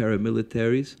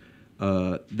ex-paramilitaries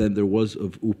than there was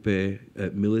of UP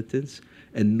militants,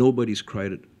 and nobody's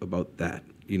cried about that.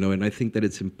 You know, and I think that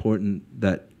it's important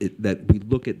that we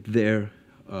look at their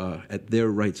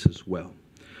rights as well.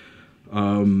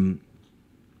 The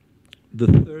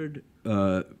third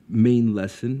main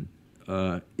lesson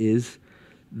is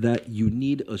that you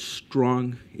need a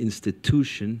strong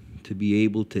institution to be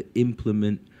able to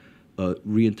implement a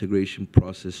reintegration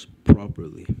process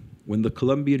properly. When the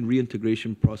Colombian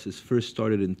reintegration process first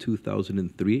started in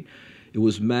 2003, it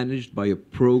was managed by a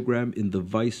program in the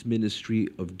Vice Ministry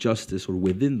of Justice, or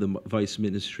within the Vice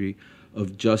Ministry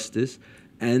of Justice,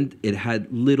 and it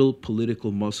had little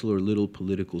political muscle or little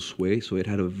political sway, so it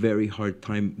had a very hard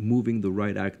time moving the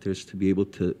right actors to be able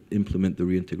to implement the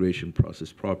reintegration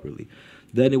process properly.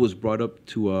 Then it was brought up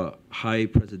to a high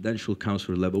presidential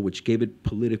counselor level, which gave it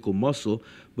political muscle,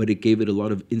 but it gave it a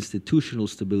lot of institutional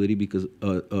stability because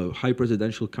a high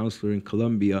presidential counselor in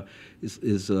Colombia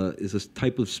is a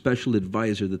type of special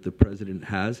advisor that the president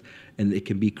has, and it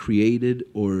can be created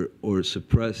or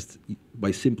suppressed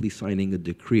by simply signing a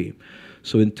decree.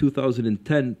 So in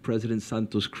 2010, President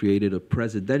Santos created a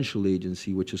presidential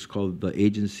agency, which is called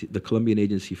the Colombian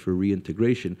Agency for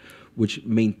Reintegration, which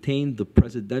maintained the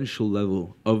presidential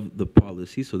level of the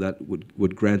policy, so that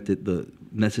would grant it the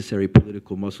necessary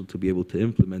political muscle to be able to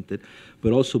implement it,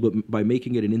 but also by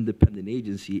making it an independent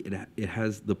agency, it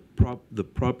has the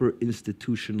proper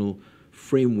institutional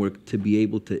framework to be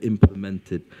able to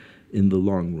implement it in the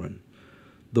long run.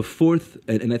 The fourth,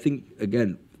 and I think,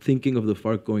 again, thinking of the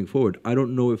FARC going forward, I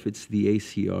don't know if it's the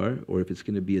ACR or if it's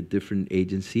going to be a different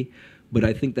agency, but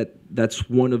I think that that's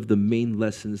one of the main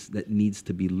lessons that needs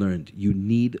to be learned. You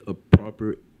need a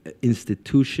proper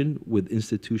institution with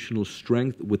institutional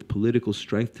strength, with political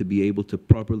strength, to be able to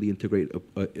properly integrate,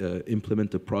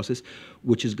 implement a process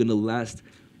which is going to last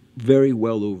very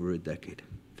well over a decade.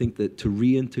 I think that to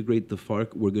reintegrate the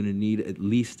FARC, we're going to need at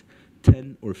least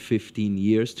 10 or 15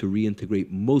 years to reintegrate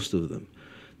most of them.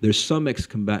 There's some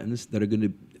ex-combatants that are going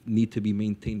to need to be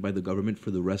maintained by the government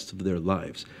for the rest of their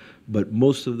lives. But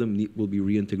most of them will be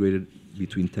reintegrated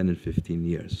between 10 and 15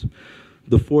 years.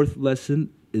 The fourth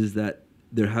lesson is that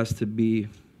there has to be,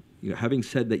 having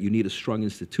said that you need a strong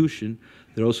institution,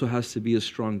 there also has to be a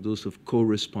strong dose of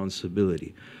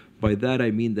co-responsibility. By that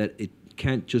I mean that it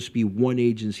can't just be one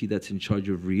agency that's in charge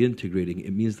of reintegrating.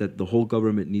 It means that the whole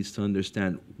government needs to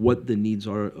understand what the needs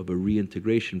are of a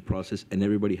reintegration process, and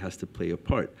everybody has to play a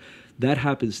part. That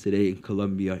happens today in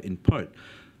Colombia in part.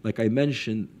 Like I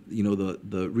mentioned,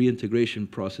 the reintegration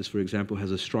process, for example, has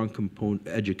a strong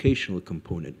educational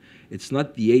component. It's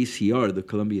not the ACR, the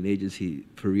Colombian Agency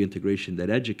for Reintegration, that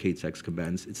educates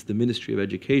ex-combats. It's the Ministry of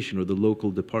Education or the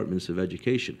local departments of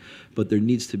education. But there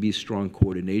needs to be strong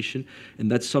coordination,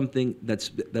 and that's something that's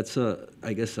an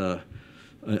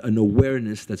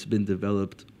awareness that's been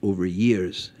developed over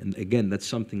years. And again, that's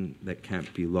something that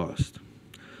can't be lost.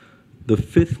 The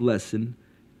fifth lesson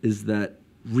is that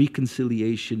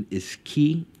reconciliation is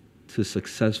key to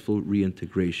successful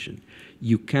reintegration.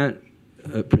 You can't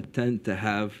pretend to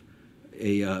have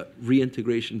a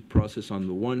reintegration process on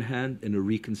the one hand and a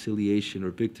reconciliation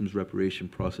or victims reparation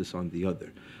process on the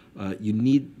other.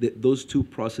 Those two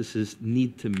processes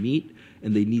need to meet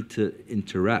and they need to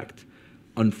interact.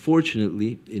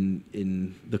 Unfortunately,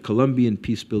 in the Colombian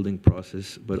peace-building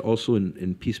process, but also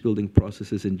in peace-building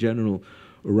processes in general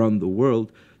around the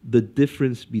world, the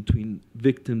difference between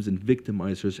victims and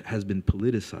victimizers has been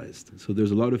politicized. So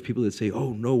there's a lot of people that say,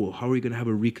 oh no, well, how are we going to have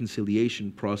a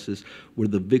reconciliation process where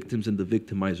the victims and the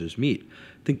victimizers meet?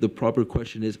 I think the proper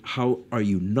question is, how are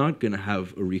you not going to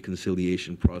have a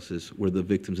reconciliation process where the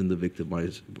victims and the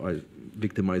victimizers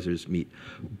meet?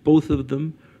 Both of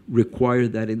them require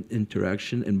that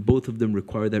interaction, and both of them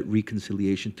require that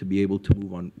reconciliation to be able to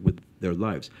move on with their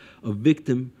lives. A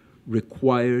victim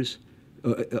requires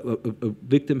a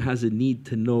victim has a need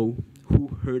to know who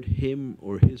hurt him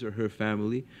or his or her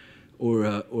family, or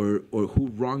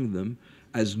who wronged them,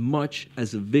 as much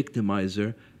as a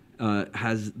victimizer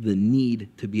has the need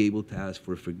to be able to ask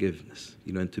for forgiveness,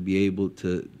 and to be able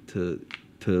to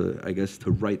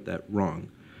right that wrong.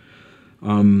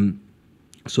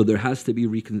 So there have to be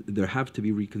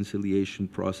reconciliation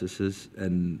processes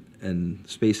and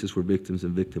spaces where victims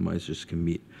and victimizers can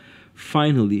meet.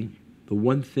 Finally, the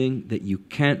one thing that you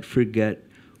can't forget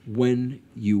when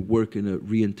you work in a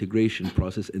reintegration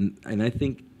process, and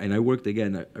I worked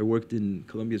in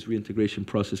Colombia's reintegration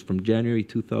process from January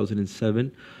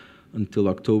 2007 until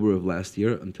October of last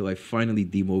year, until I finally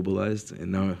demobilized,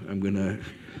 and now I'm gonna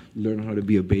learn how to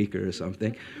be a baker or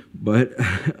something. But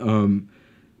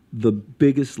the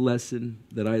biggest lesson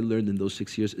that I learned in those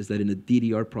 6 years is that in a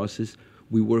DDR process,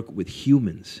 we work with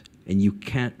humans, and you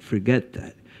can't forget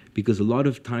that. Because a lot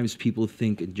of times people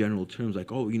think in general terms like,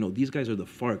 oh, these guys are the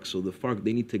FARC, so the FARC,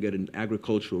 they need to get an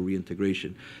agricultural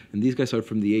reintegration. And these guys are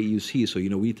from the AUC, so, we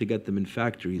need to get them in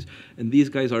factories. And these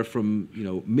guys are from,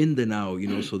 Mindanao,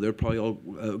 so they're probably all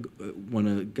want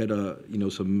to get a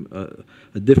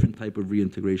different type of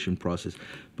reintegration process.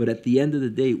 But at the end of the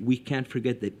day, we can't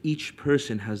forget that each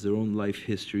person has their own life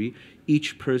history,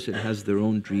 each person has their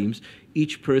own dreams,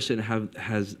 each person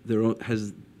has their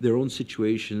own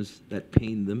situations that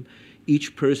pain them.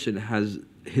 Each person has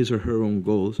his or her own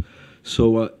goals.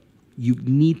 So you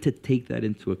need to take that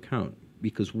into account,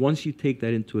 because once you take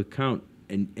that into account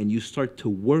and you start to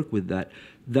work with that,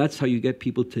 that's how you get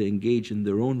people to engage in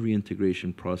their own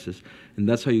reintegration process, and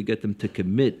that's how you get them to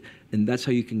commit, and that's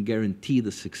how you can guarantee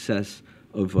the success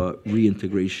of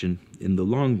reintegration in the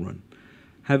long run.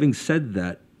 Having said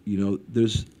that,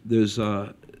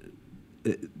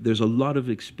 there's a lot of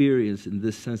experience in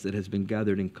this sense that has been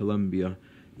gathered in Colombia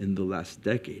in the last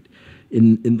decade.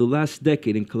 In the last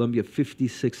decade in Colombia,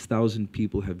 56,000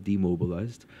 people have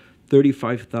demobilized,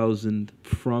 35,000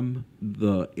 from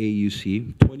the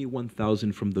AUC,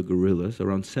 21,000 from the guerrillas,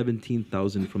 around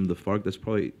 17,000 from the FARC.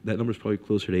 That number is probably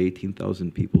closer to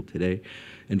 18,000 people today,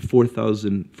 and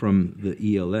 4,000 from the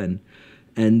ELN.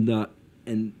 And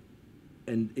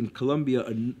in Colombia,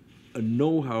 a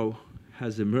know-how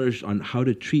has emerged on how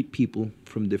to treat people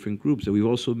from different groups. And we've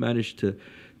also managed to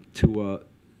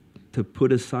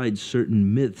put aside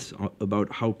certain myths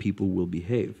about how people will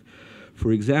behave.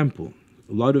 For example,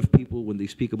 a lot of people, when they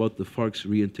speak about the FARC's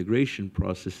reintegration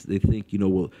process, they think,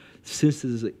 well, since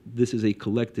this is a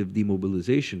collective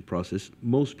demobilization process,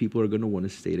 most people are going to want to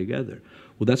stay together.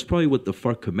 Well, that's probably what the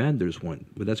FARC commanders want,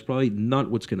 but that's probably not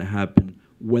what's going to happen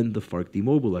when the FARC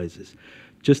demobilizes.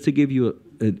 Just to give you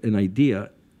an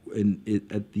idea,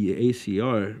 at the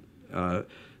ACR,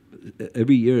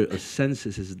 every year a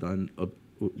census is done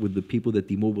with the people that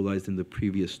demobilized in the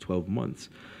previous 12 months.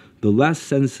 The last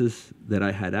census that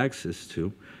I had access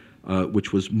to,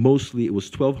 which was mostly, it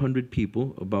was 1,200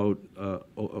 people, about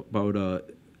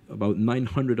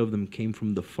 900 of them came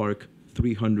from the FARC,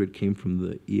 300 came from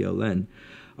the ELN.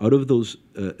 Out of those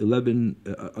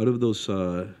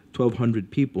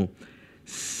 1,200 people,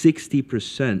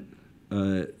 60%,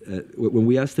 when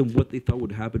we asked them what they thought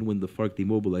would happen when the FARC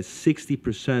demobilized,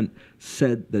 60%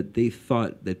 said that they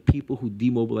thought that people who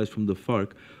demobilized from the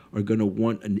FARC are going to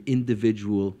want an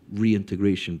individual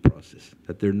reintegration process,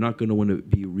 that they're not going to want to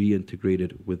be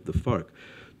reintegrated with the FARC.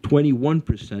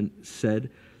 21% said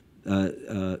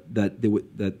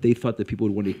that they thought that people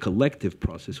would want a collective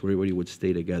process where everybody would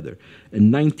stay together.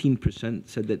 And 19%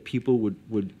 said that people would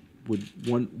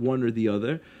want one or the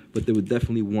other, but they would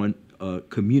definitely want a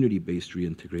community-based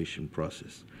reintegration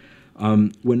process.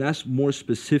 When asked more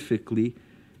specifically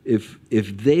if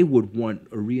they would want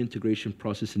a reintegration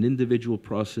process, an individual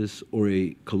process or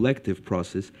a collective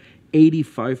process,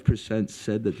 85%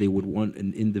 said that they would want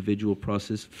an individual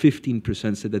process.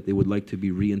 15% said that they would like to be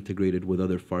reintegrated with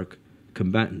other FARC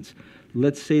combatants.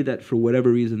 Let's say that for whatever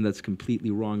reason that's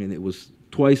completely wrong and it was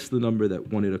twice the number that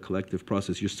wanted a collective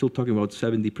process. You're still talking about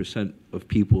 70% of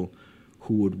people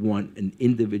who would want an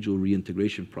individual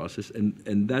reintegration process.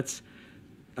 And that's,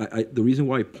 the reason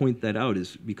why I point that out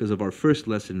is because of our first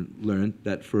lesson learned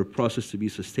that for a process to be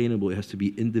sustainable, it has to be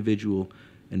individual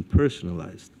and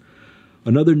personalized.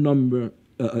 Another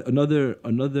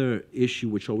issue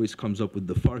which always comes up with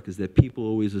the FARC is that people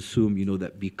always assume, you know,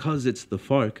 that because it's the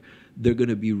FARC, they're going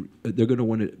to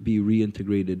want to be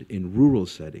reintegrated in rural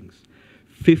settings.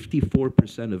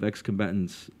 54% of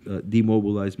ex-combatants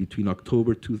demobilized between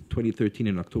October 2013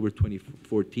 and October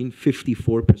 2014.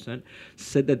 54%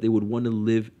 said that they would want to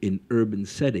live in urban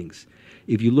settings.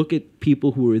 If you look at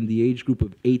people who are in the age group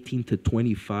of 18 to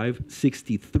 25,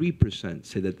 63%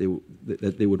 say that they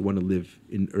would want to live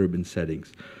in urban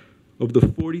settings. Of the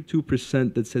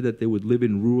 42% that said that they would live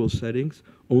in rural settings,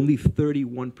 only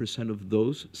 31% of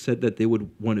those said that they would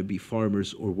want to be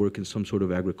farmers or work in some sort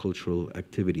of agricultural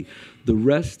activity. The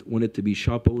rest wanted to be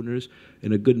shop owners,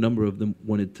 and a good number of them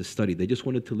wanted to study. They just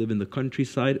wanted to live in the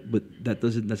countryside, but that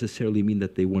doesn't necessarily mean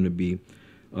that they want to be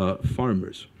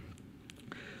farmers.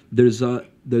 There's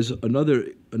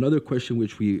another question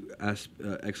which we ask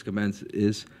ex-combatants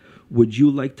is, would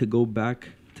you like to go back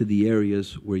to the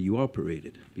areas where you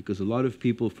operated? Because a lot of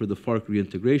people for the FARC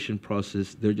reintegration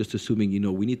process, they're just assuming, you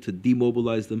know, we need to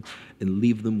demobilize them and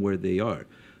leave them where they are.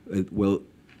 Well,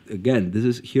 again,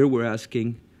 here we're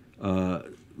asking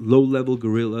low-level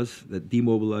guerrillas that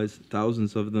demobilized,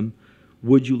 thousands of them,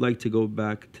 would you like to go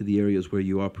back to the areas where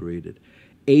you operated?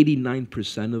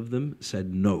 89% of them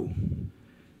said no.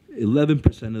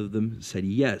 11% of them said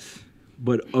yes.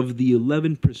 But of the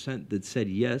 11% that said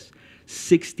yes,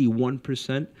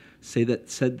 61%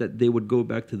 said that they would go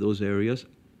back to those areas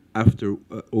after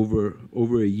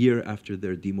over a year after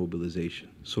their demobilization.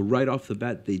 So right off the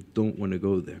bat, they don't want to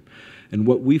go there. And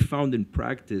what we found in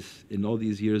practice in all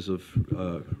these years of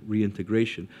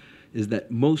reintegration is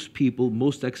that most people,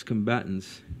 most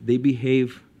ex-combatants, they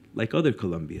behave like other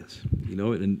Colombians, you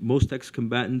know, and most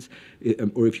ex-combatants,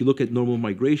 or if you look at normal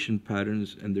migration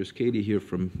patterns, and there's Katie here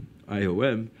from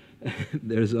IOM,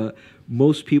 there's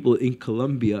most people in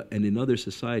Colombia and in other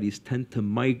societies tend to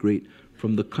migrate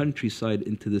from the countryside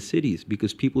into the cities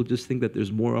because people just think that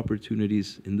there's more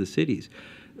opportunities in the cities.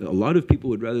 A lot of people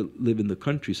would rather live in the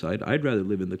countryside. I'd rather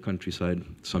live in the countryside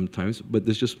sometimes, but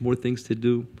there's just more things to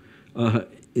do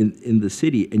in the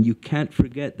city. And you can't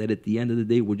forget that at the end of the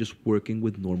day, we're just working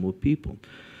with normal people.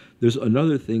 There's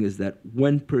another thing is that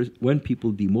when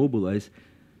people demobilize,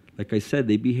 like I said,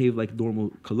 they behave like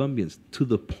normal Colombians to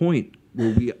the point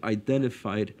where we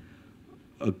identified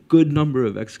a good number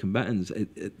of ex-combatants,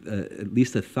 at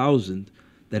least 1,000,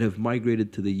 that have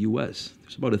migrated to the U.S.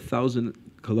 There's about 1,000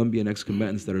 Colombian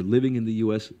ex-combatants that are living in the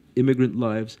U.S., immigrant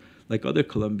lives, like other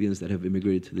Colombians that have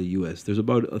immigrated to the U.S. There's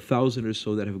about 1,000 or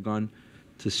so that have gone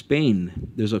to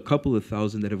Spain. There's a couple of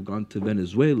thousand that have gone to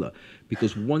Venezuela,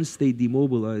 because once they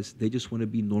demobilize, they just want to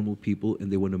be normal people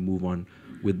and they want to move on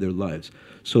with their lives.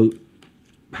 So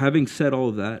having said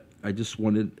all that, I just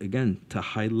wanted, again, to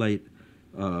highlight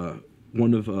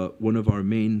one of our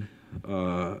main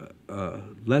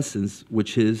lessons,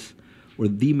 which is, or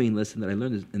the main lesson that I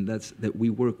learned is, and that's that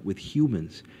we work with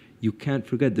humans. You can't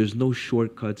forget, there's no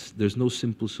shortcuts, there's no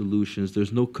simple solutions,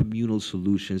 there's no communal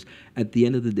solutions. At the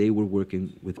end of the day, we're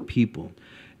working with people.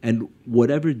 And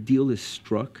whatever deal is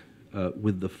struck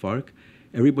with the FARC,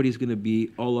 everybody's going to be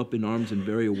all up in arms and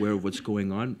very aware of what's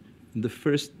going on. In the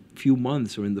first few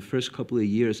months or in the first couple of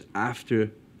years after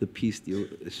the peace deal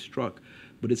is struck,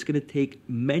 but it's going to take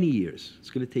many years. It's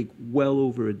going to take well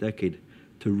over a decade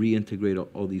to reintegrate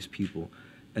all these people,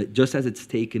 just as it's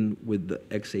taken with the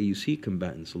ex-AUC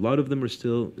combatants. A lot of them are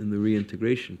still in the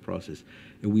reintegration process,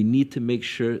 and we need to make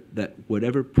sure that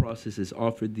whatever process is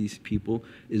offered these people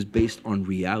is based on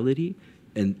reality,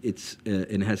 and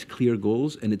and has clear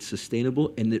goals, and it's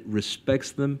sustainable, and it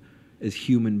respects them as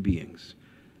human beings.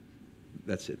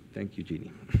 That's it. Thank you,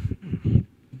 Jeannie.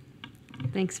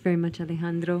 Thanks very much,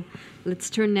 Alejandro. Let's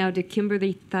turn now to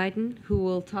Kimberly Thyden, who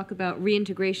will talk about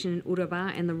reintegration in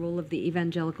Urabá and the role of the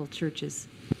evangelical churches.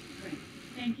 Great.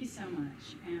 Thank you so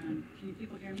much. And can you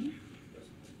people hear me?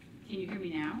 Can you hear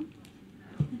me now?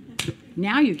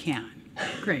 Now you can.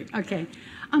 Great. Okay.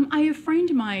 I have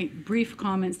framed my brief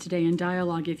comments today in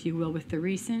dialogue, if you will, with the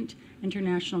recent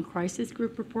International Crisis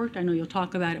Group report. I know you'll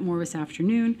talk about it more this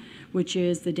afternoon, which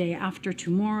is the day after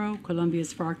tomorrow,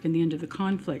 Colombia's FARC and the end of the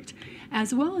conflict,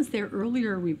 as well as their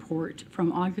earlier report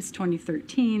from August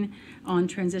 2013 on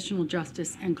transitional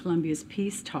justice and Colombia's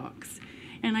peace talks.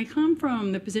 And I come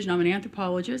from the position, I'm an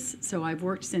anthropologist, so I've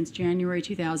worked since January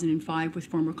 2005 with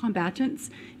former combatants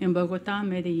in Bogota,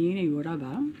 Medellin, and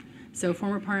Urabá. So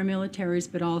former paramilitaries,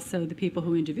 but also the people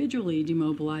who individually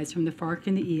demobilized from the FARC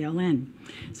and the ELN.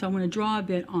 So I want to draw a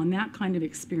bit on that kind of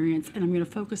experience, and I'm going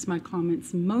to focus my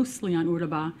comments mostly on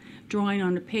Urabá, drawing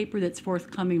on a paper that's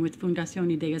forthcoming with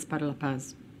Fundación Ideas para la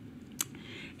Paz.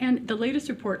 And the latest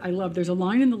report I love, there's a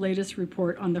line in the latest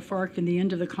report on the FARC and the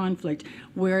end of the conflict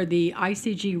where the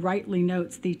ICG rightly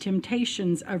notes the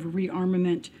temptations of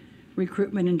rearmament,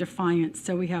 recruitment, and defiance.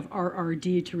 So we have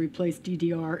RRD to replace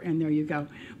DDR, and there you go.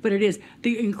 But it is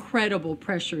the incredible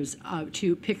pressures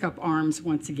to pick up arms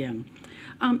once again.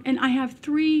 And I have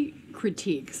three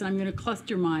critiques, and I'm going to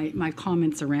cluster my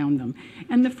comments around them.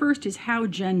 And the first is how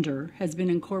gender has been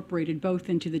incorporated both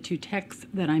into the two texts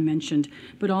that I mentioned,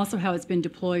 but also how it's been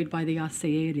deployed by the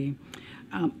ACERI.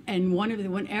 And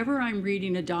whenever I'm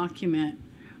reading a document,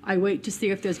 I wait to see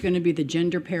if there's going to be the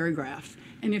gender paragraph.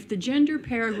 And if the gender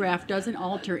paragraph doesn't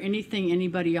alter anything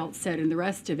anybody else said in the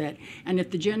rest of it, and if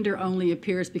the gender only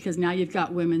appears because now you've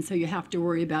got women, so you have to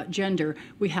worry about gender,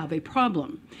 we have a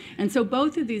problem. And so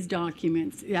both of these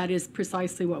documents, that is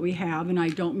precisely what we have, and I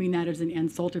don't mean that as an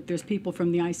insult if there's people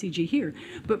from the ICG here.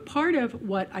 But part of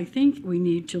what I think we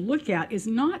need to look at is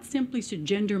not simply should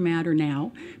gender matter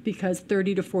now, because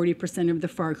 30 to 40% of the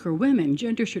FARC are women.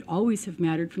 Gender should always have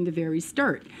mattered from the very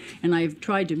start. And I've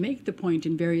tried to make the point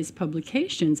in various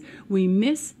publications, we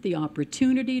miss the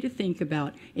opportunity to think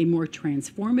about a more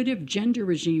transformative gender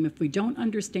regime if we don't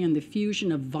understand the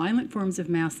fusion of violent forms of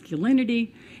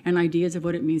masculinity and ideas of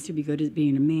what it means to be good at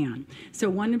being a man. So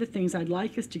one of the things I'd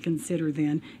like us to consider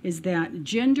then is that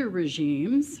gender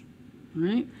regimes,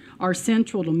 right, are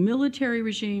central to military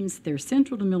regimes. They're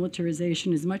central to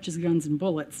militarization as much as guns and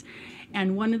bullets.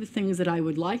 And one of the things that I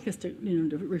would like us to,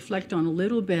 to reflect on a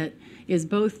little bit is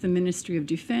both the Ministry of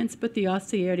Defense, but the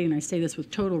ACERI, and I say this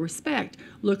with total respect,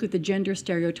 look at the gender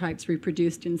stereotypes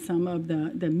reproduced in some of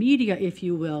the media, if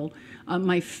you will.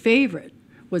 My favorite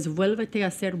was Vuélvete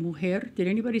a ser mujer. Did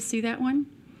anybody see that one?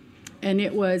 And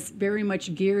it was very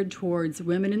much geared towards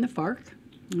women in the FARC,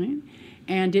 right?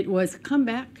 And it was come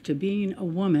back to being a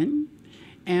woman.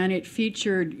 And it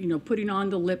featured, putting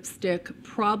on the lipstick,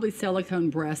 probably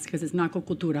silicone breasts because it's not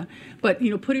cultura, but,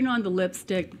 putting on the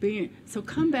lipstick, so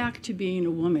come back to being a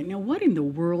woman. Now, what in the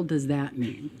world does that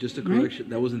mean? Just a correction,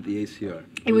 that wasn't the ACR.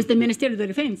 It was the Ministerio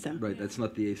de Defensa. Right, that's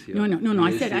not the ACR. No,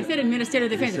 I said it Ministerio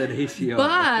de Defensa. You said ACR.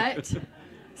 But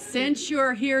since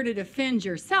you're here to defend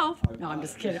yourself, no, I'm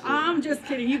just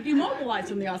kidding. You demobilized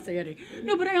from the ACERI.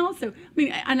 No, but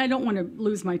and I don't want to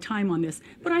lose my time on this,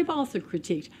 but I've also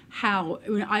critiqued how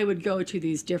I would go to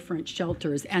these different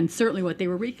shelters, and certainly what they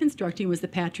were reconstructing was the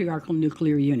patriarchal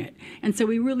nuclear unit. And so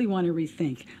we really want to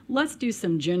rethink. Let's do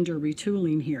some gender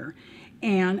retooling here.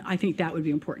 And I think that would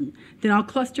be important. Then I'll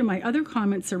cluster my other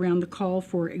comments around the call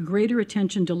for greater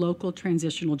attention to local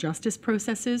transitional justice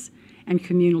processes and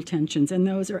communal tensions, and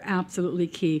those are absolutely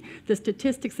key. The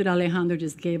statistics that Alejandro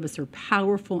just gave us are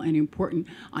powerful and important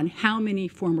on how many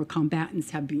former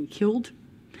combatants have been killed,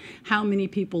 how many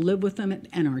people live with them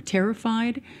and are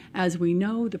terrified. As we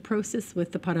know, the process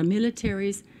with the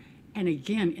paramilitaries, and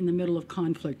again, in the middle of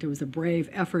conflict, it was a brave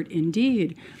effort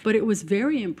indeed, but it was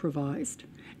very improvised.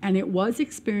 And it was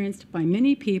experienced by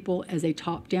many people as a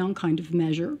top-down kind of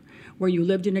measure, where you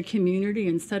lived in a community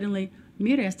and suddenly,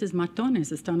 mira, estos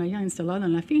matones están allá instalados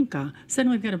en la finca.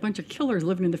 Suddenly we've got a bunch of killers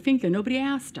living in the finca. Nobody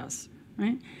asked us,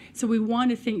 right? So we want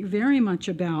to think very much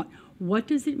about what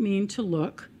does it mean to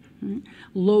look, right,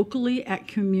 locally at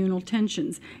communal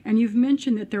tensions. And you've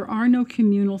mentioned that there are no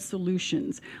communal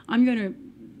solutions. I'm going to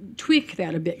tweak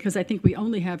that a bit, because I think we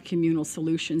only have communal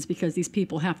solutions because these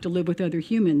people have to live with other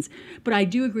humans. But I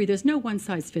do agree there's no one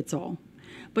size fits all.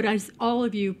 But as all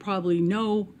of you probably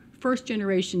know, first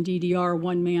generation DDR,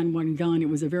 one man, one gun, it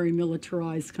was a very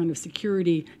militarized kind of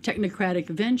security technocratic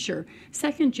venture.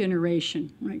 Second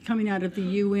generation, right, coming out of the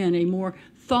UN, a more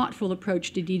thoughtful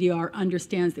approach to DDR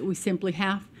understands that we simply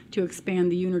have to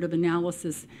expand the unit of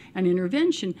analysis and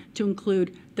intervention to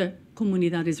include the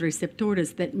comunidades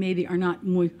receptoras that maybe are not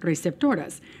muy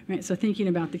receptoras, right? So thinking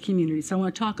about the community. So I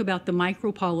want to talk about the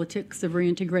micropolitics of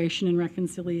reintegration and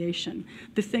reconciliation,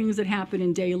 the things that happen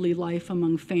in daily life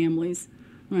among families,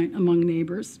 right, among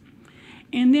neighbors.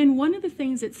 And then one of the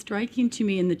things that's striking to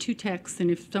me in the two texts, and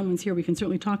if someone's here, we can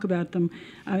certainly talk about them,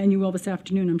 and you will this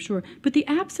afternoon, I'm sure, but the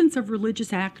absence of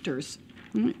religious actors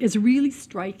is really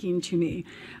striking to me.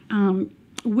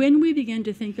 When we begin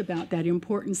to think about that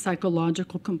important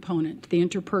psychological component, the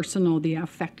interpersonal, the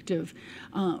affective,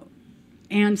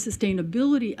 and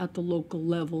sustainability at the local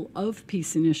level of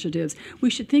peace initiatives, we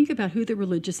should think about who the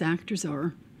religious actors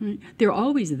are. Right? They're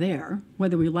always there,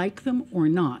 whether we like them or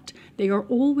not. They are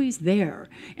always there.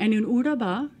 And in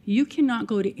Urabá, you cannot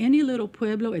go to any little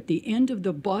pueblo at the end of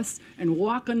the bus and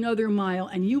walk another mile,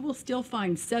 and you will still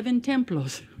find 7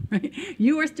 templos. Right?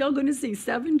 You are still going to see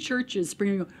 7 churches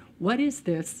springing up. What is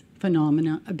this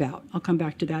phenomena about? I'll come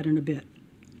back to that in a bit.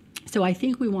 So I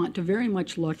think we want to very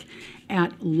much look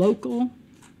at local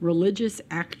religious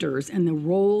actors and the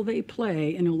role they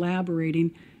play in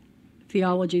elaborating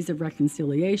theologies of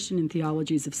reconciliation and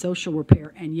theologies of social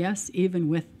repair, and yes, even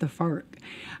with the FARC.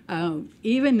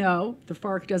 Even though the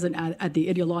FARC doesn't, at the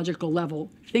ideological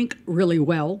level, think really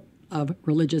well of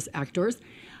religious actors,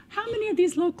 how many of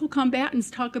these local combatants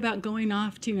talk about going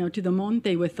off to, to the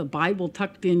monte with the Bible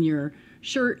tucked in your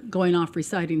shirt, going off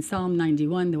reciting Psalm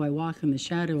 91, though I walk in the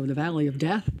shadow of the valley of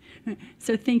death?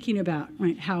 So thinking about,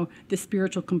 right, how the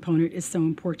spiritual component is so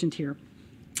important here.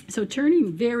 So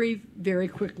turning very, very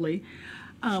quickly,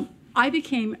 I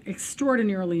became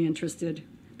extraordinarily interested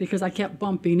because I kept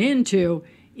bumping into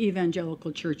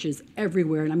evangelical churches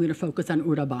everywhere, and I'm going to focus on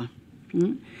Urabá.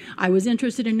 I was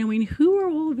interested in knowing who are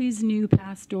all these new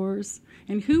pastors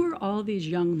and who are all these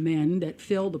young men that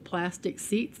fill the plastic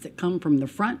seats that come from the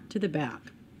front to the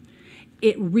back.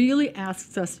 It really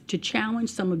asks us to challenge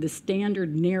some of the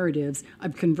standard narratives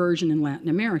of conversion in Latin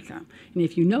America. And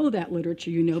if you know that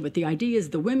literature, you know, but the idea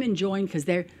is the women join because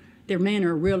their men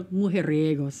are real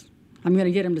mujeriegos. I'm going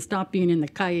to get him to stop being in the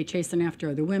calle chasing after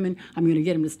other women. I'm going to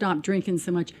get him to stop drinking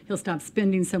so much. He'll stop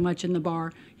spending so much in the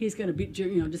bar. He's going to be,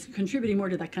 just contributing more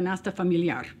to the canasta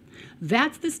familiar.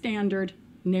 That's the standard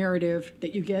narrative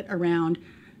that you get around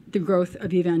the growth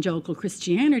of evangelical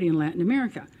Christianity in Latin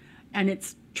America. And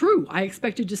it's true. I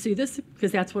expected to see this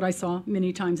because that's what I saw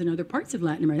many times in other parts of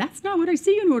Latin America. That's not what I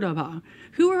see in Urabá.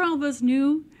 Who are all those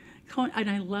new? And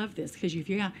I love this because if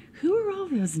you ask, who are all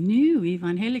those new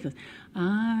evangelicals?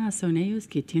 Son ellos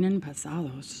que tienen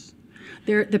pasados.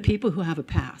 They're the people who have a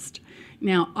past.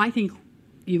 Now, I think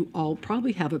you all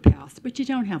probably have a past, but you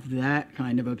don't have that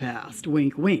kind of a past.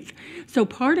 Wink, wink. So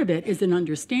part of it is an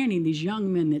understanding these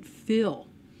young men that fill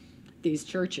these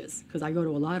churches, because I go to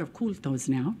a lot of cultos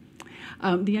now.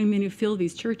 The young men who fill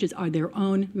these churches are their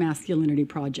own masculinity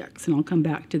projects, and I'll come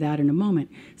back to that in a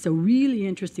moment. So really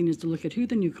interesting is to look at who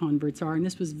the new converts are, and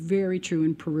this was very true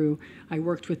in Peru. I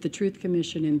worked with the Truth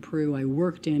Commission in Peru. I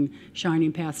worked in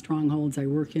Shining Path Strongholds. I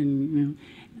work in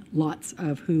lots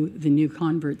of who the new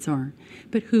converts are.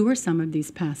 But who are some of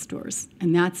these pastors?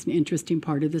 And that's an interesting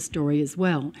part of the story as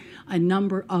well. A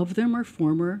number of them are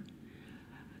former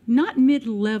not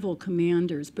mid-level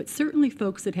commanders, but certainly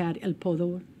folks that had el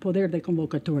poder de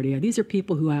convocatoria. These are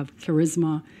people who have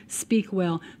charisma, speak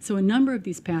well. So a number of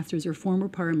these pastors are former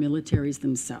paramilitaries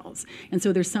themselves. And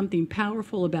so there's something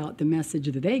powerful about the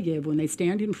message that they give when they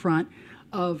stand in front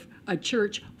of a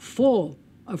church full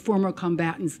of former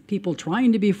combatants, people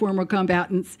trying to be former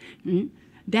combatants.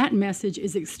 That message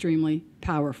is extremely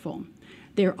powerful.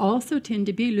 They also tend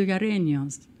to be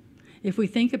lugareños. If we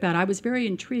think about it, I was very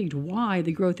intrigued why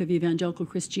the growth of evangelical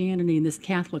Christianity in this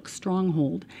Catholic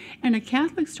stronghold, and a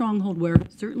Catholic stronghold where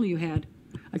certainly you had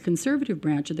a conservative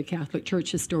branch of the Catholic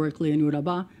Church historically in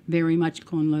Urabá, very much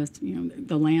con los,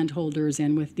 the landholders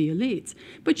and with the elites.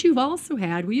 But you've also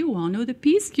had, well, you all know, the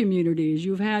peace communities.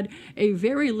 You've had a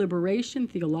very liberation,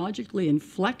 theologically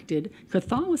inflected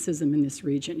Catholicism in this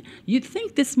region. You'd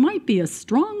think this might be a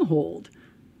stronghold.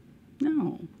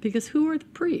 No, because who are the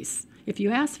priests? If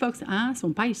you ask folks, son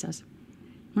paisas,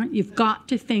 right? You've got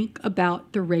to think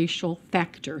about the racial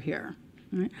factor here.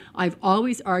 Right? I've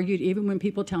always argued, even when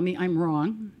people tell me I'm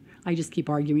wrong, I just keep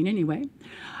arguing anyway,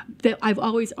 that I've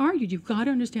always argued you've got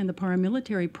to understand the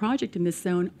paramilitary project in this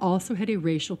zone also had a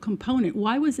racial component.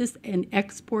 Why was this an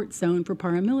export zone for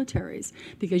paramilitaries?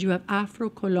 Because you have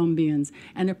Afro-Colombians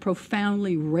and a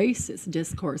profoundly racist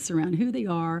discourse around who they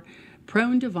are,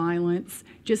 prone to violence,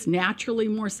 just naturally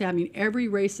more sad. I mean, every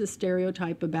racist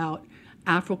stereotype about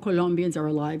Afro-Colombians are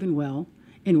alive and well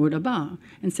in Urabá.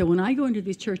 And so when I go into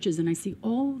these churches and I see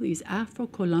all these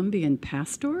Afro-Colombian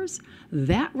pastors,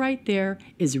 that right there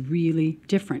is really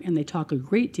different. And they talk a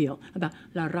great deal about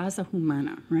la raza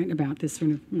humana, right? About this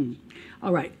sort of,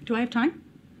 All right, do I have time?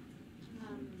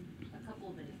 A couple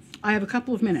of minutes. I have a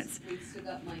couple of minutes. We've still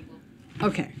got Michael.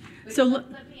 Okay, But so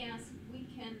let me ask, we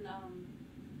can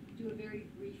do a very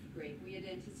brief break. We had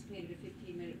anticipated a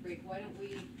 15-minute break. Why don't we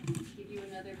give you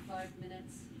another 5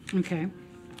 minutes? okay,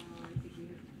 I think we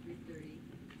have 3:30.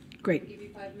 great. We'll give you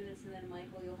 5 minutes, and then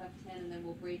Michael, you'll have 10, and then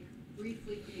we'll break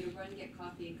briefly for you to run, get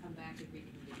coffee, and come back and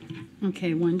reconvene.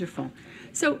 Okay, wonderful.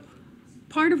 So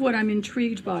part of what I'm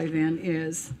intrigued by then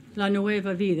is La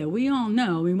Nueva Vida. We all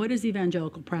know, I mean, what is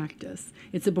evangelical practice?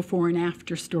 It's a before and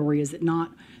after story, is it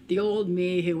not? The old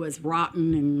me who was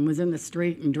rotten and was in the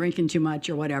street and drinking too much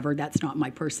or whatever, that's not my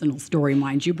personal story,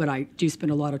 mind you, but I do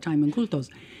spend a lot of time in cultos.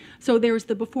 So there's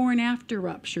the before and after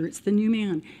rupture. It's the new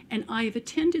man. And I've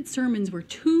attended sermons where,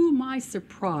 to my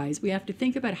surprise, we have to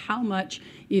think about how much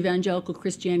evangelical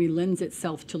Christianity lends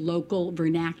itself to local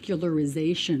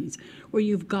vernacularizations, where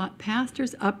you've got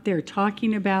pastors up there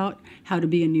talking about how to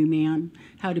be a new man,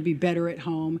 how to be better at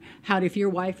home, how to, if your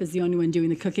wife is the only one doing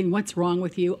the cooking, what's wrong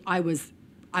with you? I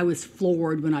was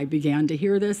floored when I began to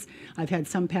hear this. I've had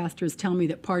some pastors tell me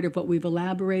that part of what we've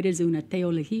elaborated is una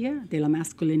teología de la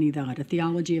masculinidad, a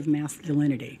theology of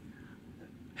masculinity.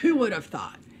 Who would have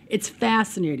thought? It's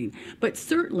fascinating. But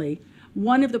certainly,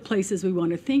 one of the places we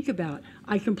want to think about,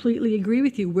 I completely agree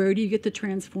with you, where do you get the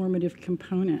transformative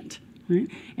component? Right?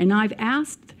 And I've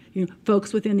asked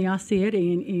folks within the ACR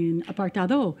in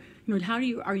Apartado,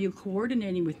 are you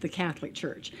coordinating with the Catholic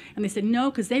Church? And they said, no,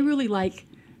 because they really like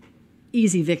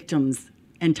easy victims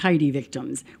and tidy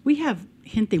victims. We have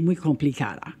gente muy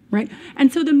complicada, right?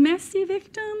 And so the messy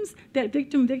victims, that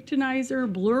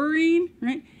victim-victimizer blurring,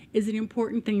 right, is an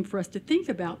important thing for us to think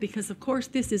about, because, of course,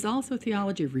 this is also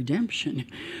theology of redemption,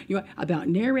 about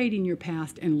narrating your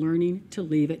past and learning to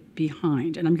leave it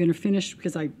behind. And I'm going to finish,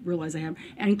 because I realize I have,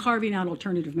 and carving out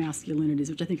alternative masculinities,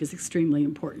 which I think is extremely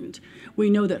important. We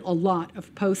know that a lot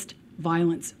of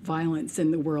violence in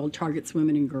the world targets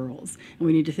women and girls, and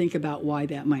we need to think about why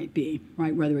that might be,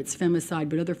 right? Whether it's femicide,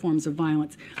 but other forms of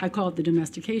violence. I call it the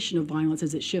domestication of violence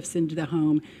as it shifts into the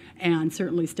home, and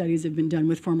certainly studies have been done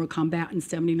with former combatants.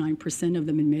 79% of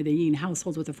them in Medellin,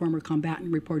 households with a former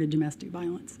combatant, reported domestic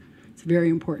violence. It's very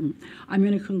important. I'm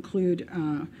going to conclude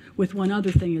with one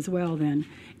other thing as well then,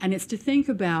 and it's to think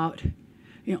about,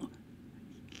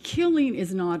 killing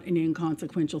is not an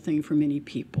inconsequential thing for many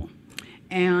people.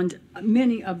 And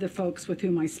many of the folks with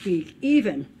whom I speak,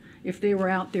 even if they were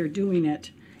out there doing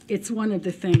it, it's one of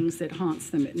the things that haunts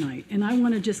them at night. And I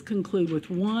want to just conclude with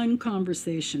one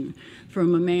conversation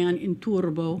from a man in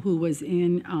Turbo who was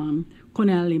in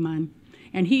Conaliman.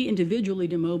 And he individually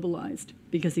demobilized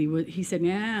because he said,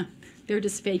 nah, they're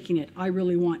just faking it. I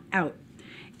really want out.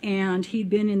 And he'd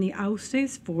been in the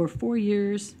Auces for 4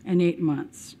 years and 8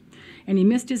 months. And he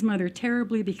missed his mother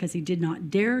terribly because he did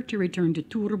not dare to return to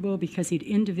Turbo because he'd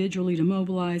individually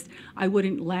demobilized. I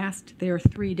wouldn't last there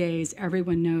 3 days.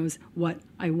 Everyone knows what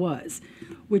I was,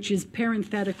 which is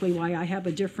parenthetically why I have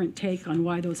a different take on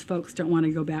why those folks don't want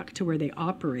to go back to where they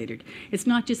operated. It's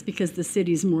not just because the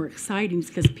city's more exciting, it's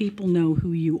because people know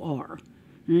who you are.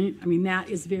 Right? I mean, that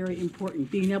is very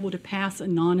important, being able to pass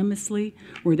anonymously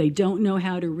where they don't know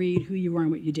how to read who you are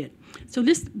and what you did. So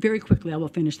this, very quickly, I will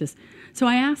finish this. So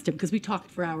I asked him, because we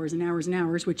talked for hours and hours and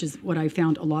hours, which is what I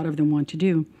found a lot of them want to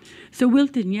do. So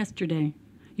Wilton, yesterday,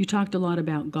 you talked a lot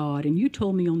about God, and you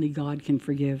told me only God can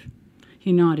forgive.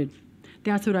 He nodded.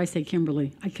 That's what I say,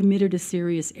 Kimberly. I committed a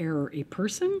serious error. A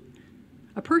person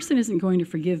isn't going to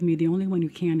forgive me. The only one who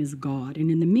can is God. And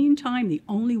in the meantime, the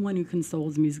only one who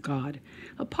consoles me is God.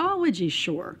 Apology,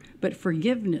 sure, but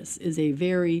forgiveness is a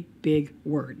very big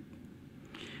word.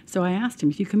 So I asked him,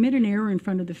 if you commit an error in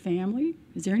front of the family,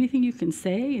 is there anything you can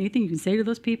say, anything you can say to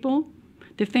those people?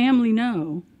 The family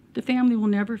know. The family will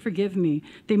never forgive me.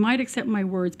 They might accept my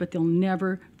words, but they'll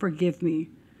never forgive me.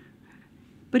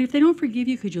 But if they don't forgive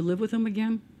you, could you live with them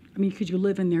again? I mean, could you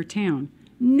live in their town?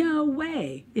 No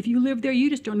way. If you live there, you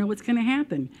just don't know what's going to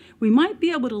happen. We might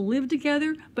be able to live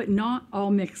together, but not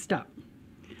all mixed up.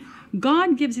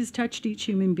 God gives his touch to each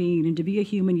human being, and to be a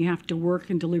human, you have to work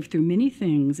and to live through many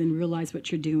things and realize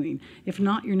what you're doing. If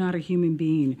not, you're not a human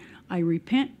being. I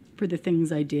repent for the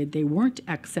things I did. They weren't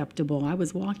acceptable. I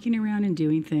was walking around and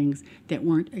doing things that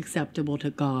weren't acceptable to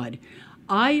God.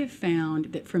 I have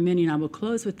found that for many, and I will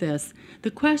close with this,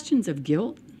 the questions of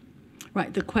guilt,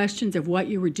 right, the questions of what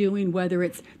you were doing, whether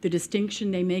it's the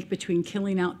distinction they make between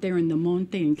killing out there in the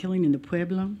monte and killing in the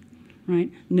pueblo,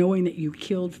 right, knowing that you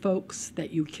killed folks,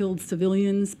 that you killed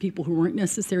civilians, people who weren't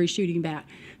necessarily shooting back.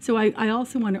 So I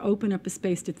also want to open up a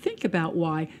space to think about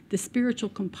why the spiritual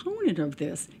component of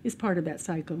this is part of that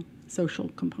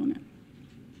psychosocial component.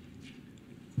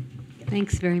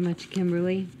 Thanks very much,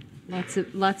 Kimberly.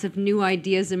 Lots of new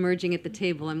ideas emerging at the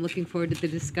table. I'm looking forward to the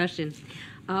discussion.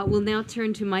 We'll now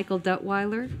turn to Michael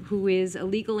Duttweiler, who is a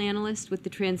legal analyst with the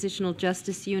Transitional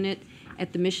Justice Unit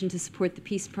at the Mission to Support the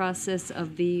Peace Process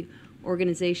of the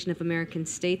Organization of American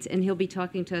States, and he'll be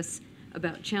talking to us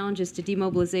about challenges to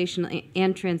demobilization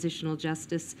and transitional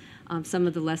justice, some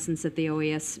of the lessons that the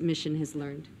OAS mission has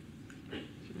learned.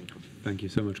 Michael. Thank you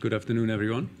so much. Good afternoon,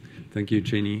 everyone. Thank you,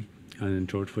 Jeannie and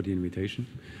George, for the invitation.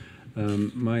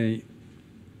 My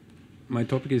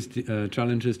topic is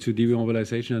challenges to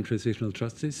demobilization and transitional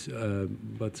justice,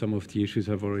 but some of the issues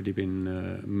have already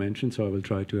been mentioned, so I will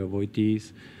try to avoid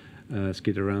these,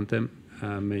 skid around them,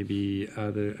 maybe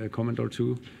add a comment or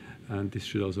two, and this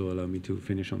should also allow me to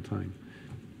finish on time.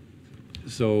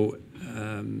 So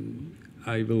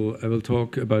I will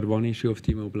talk about one issue of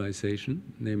demobilization,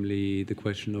 namely the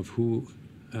question of who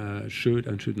should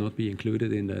and should not be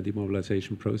included in the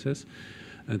demobilization process.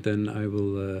 And then I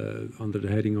will, under the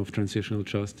heading of transitional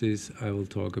justice, I will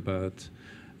talk about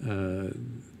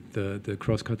the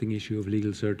cross-cutting issue of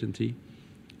legal certainty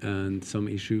and some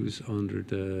issues under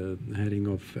the heading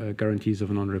of guarantees of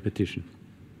non-repetition.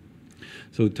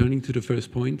 So turning to the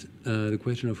first point, the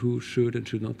question of who should and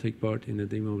should not take part in the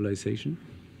demobilization.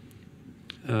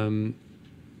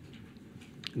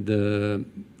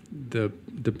 The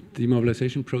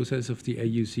demobilization process of the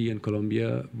AUC in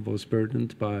Colombia was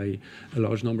burdened by a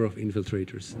large number of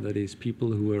infiltrators. That is,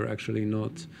 people who were actually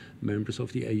not members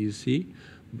of the AUC,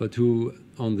 but who,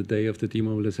 on the day of the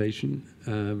demobilization,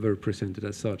 were presented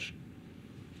as such.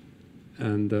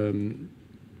 And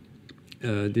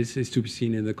this is to be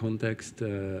seen in the context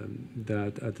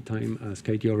that at the time, as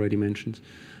Katie already mentioned,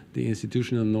 the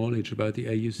institutional knowledge about the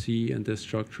AUC and their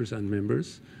structures and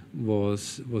members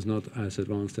was not as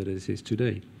advanced as it is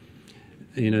today.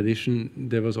 In addition,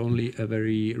 there was only a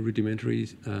very rudimentary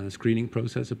screening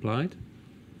process applied,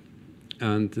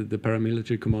 and the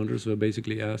paramilitary commanders were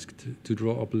basically asked to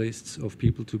draw up lists of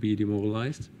people to be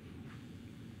demobilized,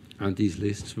 and these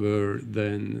lists were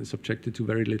then subjected to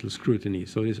very little scrutiny,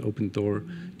 so this opened door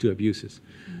to abuses.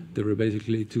 There were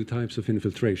basically two types of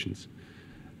infiltrations.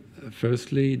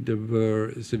 Firstly, there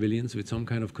were civilians with some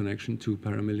kind of connection to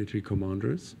paramilitary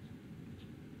commanders,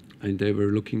 and they were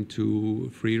looking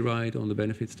to free ride on the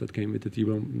benefits that came with the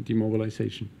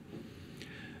demobilization.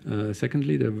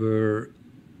 Secondly, there were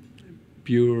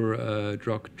pure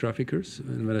drug traffickers,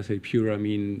 and when I say pure, I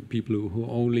mean people who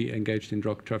only engaged in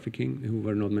drug trafficking, who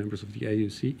were not members of the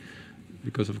AUC,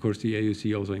 because of course the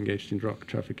AUC also engaged in drug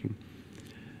trafficking.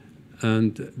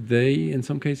 And they, in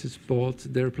some cases, bought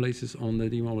their places on the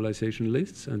demobilization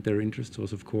lists, and their interest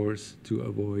was, of course, to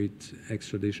avoid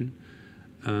extradition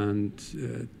and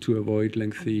to avoid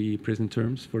lengthy prison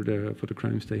terms for the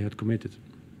crimes they had committed.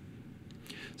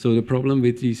 So the problem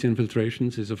with these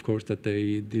infiltrations is, of course, that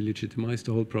they delegitimize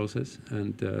the whole process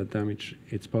and damage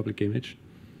its public image.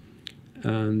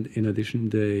 And in addition,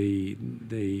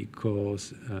 they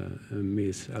cause a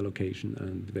misallocation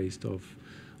and waste of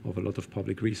a lot of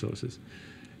public resources.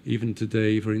 Even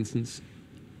today, for instance,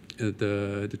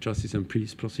 the justice and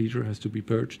peace procedure has to be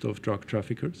purged of drug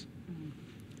traffickers.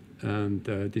 And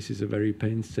this is a very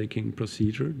painstaking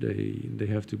procedure. They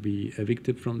have to be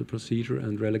evicted from the procedure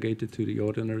and relegated to the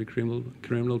ordinary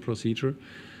criminal procedure,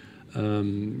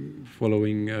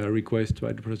 following a request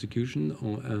by the prosecution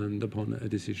and upon a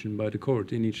decision by the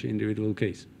court in each individual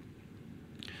case.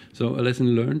 So a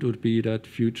lesson learned would be that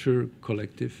future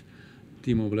collective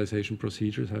demobilization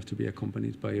procedures have to be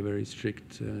accompanied by a very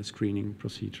strict screening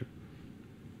procedure.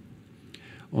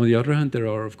 On the other hand, there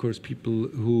are, of course, people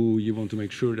who you want to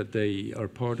make sure that they are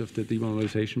part of the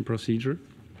demobilization procedure.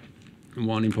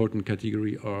 One important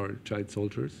category are child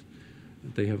soldiers.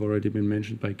 They have already been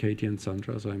mentioned by Katie and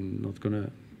Sandra, so I'm not going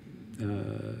to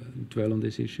dwell on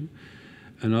this issue.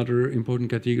 Another important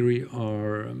category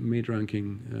are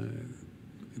mid-ranking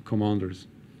commanders.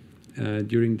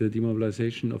 During the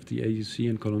demobilization of the AUC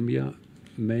in Colombia,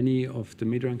 many of the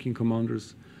mid-ranking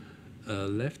commanders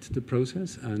left the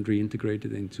process and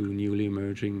reintegrated into newly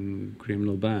emerging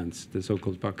criminal bands, the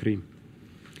so-called PACRIM.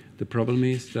 The problem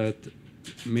is that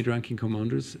mid-ranking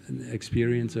commanders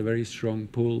experience a very strong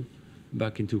pull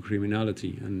back into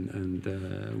criminality, and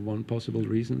one possible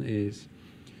reason is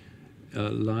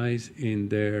lies in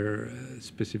their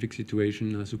specific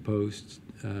situation as opposed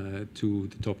to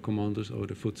the top commanders or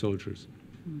the foot soldiers.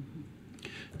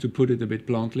 Mm-hmm. To put it a bit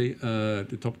bluntly,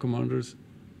 the top commanders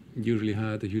usually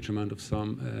had a huge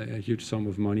sum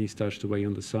of money stashed away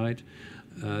on the side,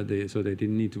 so they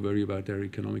didn't need to worry about their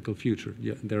economical future.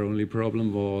 Their only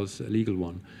problem was a legal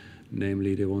one,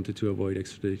 namely they wanted to avoid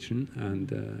extradition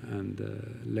and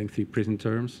lengthy prison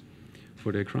terms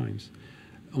for their crimes.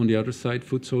 On the other side,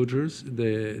 foot soldiers,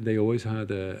 they always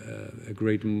had a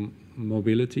great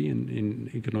mobility in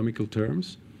economical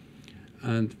terms,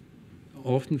 and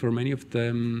often for many of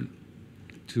them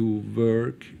to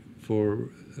work for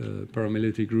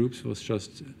paramilitary groups was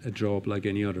just a job like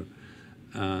any other.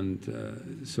 And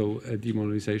so a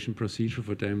demobilization procedure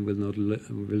for them will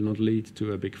not lead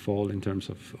to a big fall in terms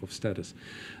of status.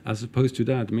 As opposed to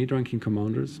that, mid-ranking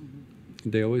commanders,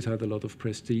 they always had a lot of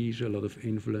prestige, a lot of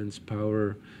influence,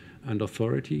 power, and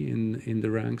authority in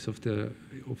the ranks of the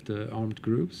armed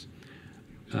groups,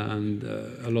 and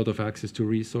a lot of access to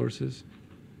resources.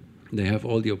 They have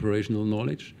all the operational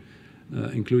knowledge,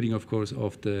 including, of course,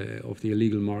 of the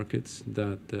illegal markets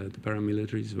that the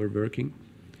paramilitaries were working.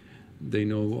 They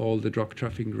know all the drug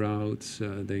trafficking routes.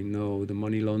 They know the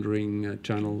money laundering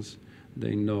channels.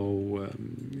 They know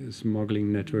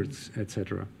smuggling networks,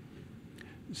 etc.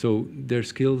 So their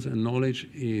skills and knowledge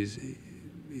is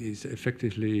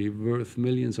effectively worth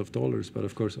millions of dollars, but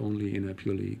of course only in a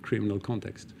purely criminal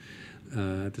context.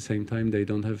 At the same time, they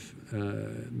don't have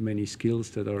many skills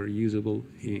that are usable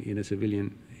in a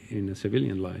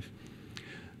civilian life.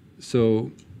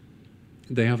 So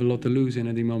they have a lot to lose in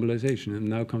a demobilization, and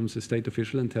now comes a state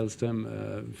official and tells them,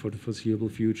 for the foreseeable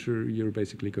future, you're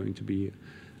basically going to be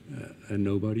a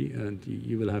nobody, and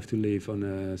you will have to live on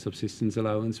a subsistence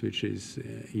allowance, which is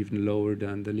even lower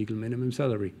than the legal minimum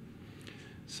salary.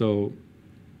 So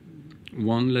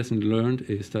one lesson learned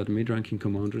is that mid-ranking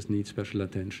commanders need special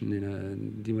attention in a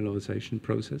demobilization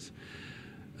process.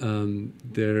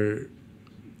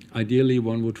 Ideally,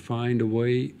 one would find a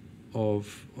way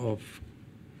of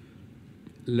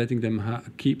letting them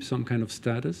keep some kind of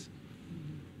status.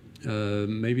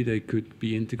 Maybe they could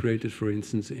be integrated, for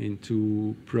instance,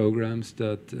 into programs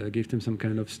that give them some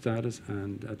kind of status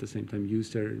and at the same time use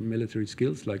their military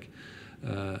skills, like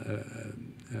a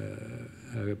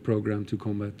program to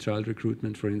combat child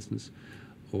recruitment, for instance,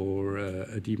 or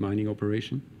a demining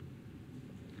operation.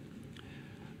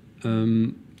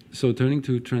 So turning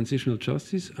to transitional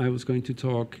justice, I was going to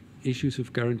talk issues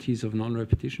of guarantees of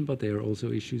non-repetition, but there are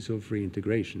also issues of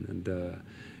reintegration. And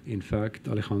in fact,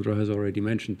 Alejandro has already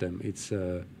mentioned them. It's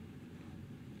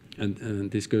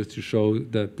and this goes to show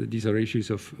that these are issues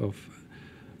of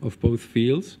both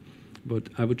fields. But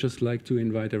I would just like to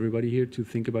invite everybody here to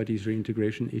think about these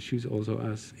reintegration issues also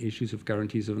as issues of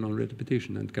guarantees of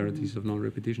non-repetition. And guarantees of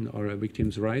non-repetition are a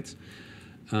victim's rights.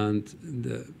 And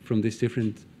from this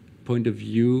different point of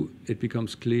view, it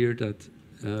becomes clear that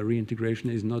reintegration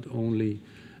is not only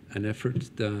an effort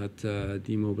that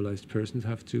demobilized persons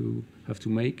have to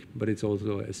make, but it's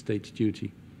also a state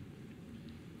duty.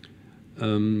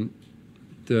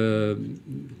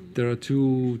 There are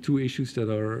two issues that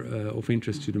are of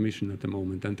interest to the mission at the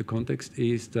moment, and the context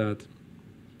is that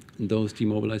those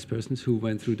demobilized persons who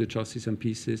went through the justice and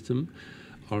peace system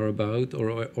are about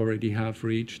or already have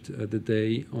reached the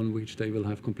day on which they will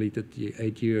have completed the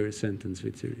 8-year sentence,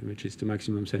 which is the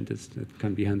maximum sentence that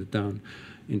can be handed down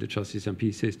in the justice and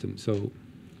peace system. So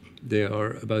they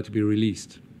are about to be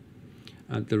released.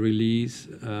 And the release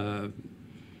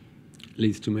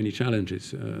leads to many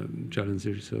challenges,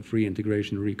 challenges of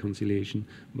reintegration, reconciliation,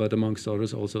 but amongst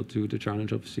others also to the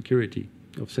challenge of security,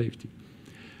 of safety.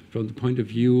 From the point of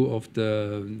view of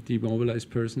the demobilized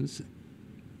persons,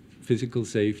 physical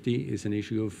safety is an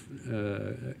issue of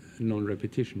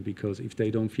non-repetition, because if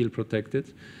they don't feel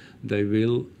protected, they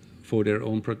will, for their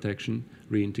own protection,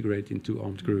 reintegrate into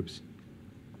armed groups.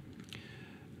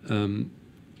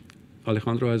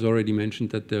 Alejandro has already mentioned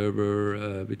that there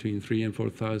were between 3,000 and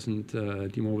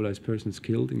 4,000 demobilized persons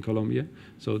killed in Colombia,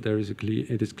 so it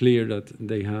is clear that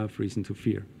they have reason to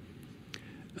fear.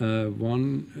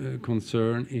 One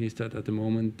concern is that at the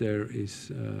moment there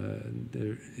is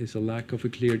a lack of a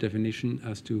clear definition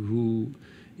as to who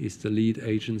is the lead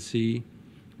agency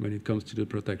when it comes to the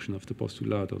protection of the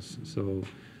postulados. So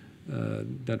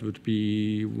that would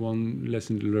be one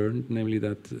lesson learned, namely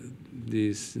that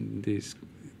this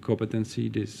competency,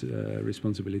 this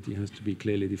responsibility has to be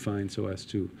clearly defined so as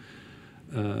to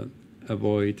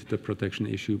avoid the protection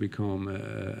issue become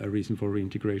a reason for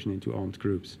reintegration into armed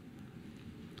groups.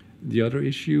 The other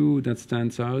issue that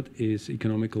stands out is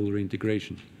economical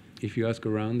reintegration. If you ask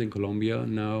around in Colombia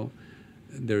now,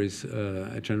 there is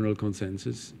a general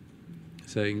consensus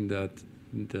saying that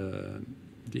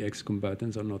the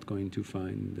ex-combatants are not going to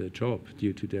find a job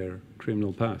due to their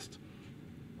criminal past.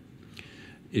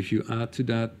 If you add to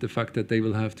that the fact that they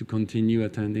will have to continue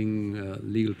attending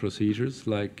legal procedures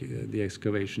like the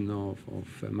excavation of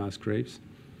mass graves,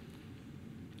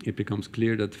 it becomes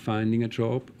clear that finding a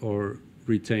job or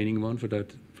retaining one for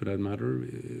that matter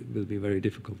will be very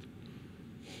difficult.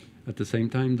 At the same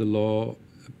time, the law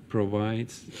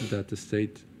provides that the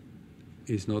state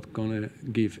is not going to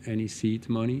give any seed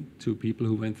money to people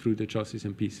who went through the justice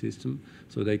and peace system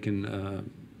so they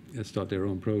can start their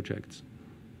own projects.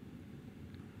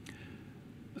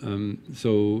 And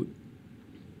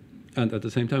at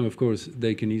the same time, of course,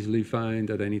 they can easily find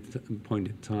at any point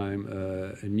in time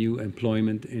a new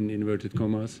employment, in inverted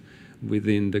commas,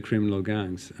 within the criminal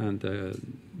gangs, and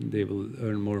they will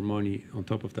earn more money on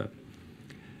top of that.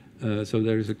 So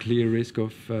there is a clear risk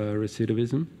of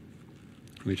recidivism,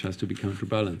 which has to be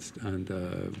counterbalanced. And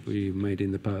we made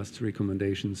in the past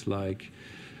recommendations like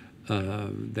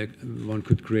that one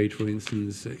could create, for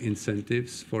instance,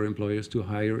 incentives for employers to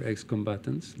hire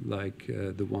ex-combatants, like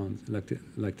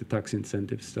the tax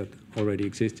incentives that already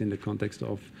exist in the context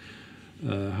of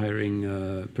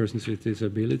hiring persons with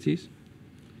disabilities.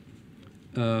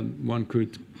 One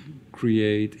could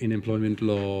create in employment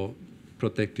law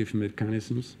protective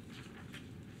mechanisms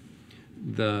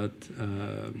that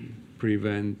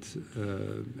prevent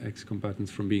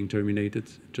ex-combatants from being terminated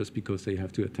just because they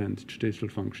have to attend judicial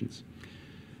functions.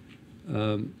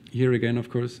 Here again, of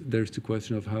course, there's the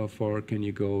question of how far can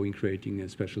you go in creating a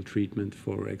special treatment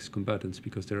for ex-combatants,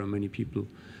 because there are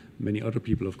many other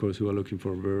people, of course, who are looking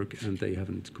for work and they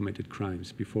haven't committed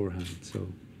crimes beforehand. So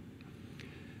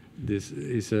this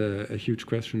is a huge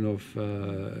question of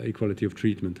equality of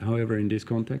treatment. However, in this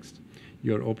context,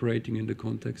 you're operating in the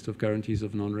context of guarantees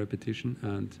of non-repetition,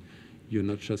 and you're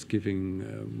not just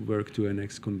giving work to an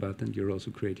ex-combatant, you're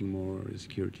also creating more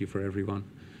security for everyone,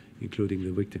 including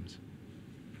the victims.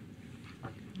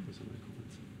 Those are my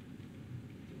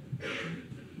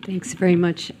comments. Thanks very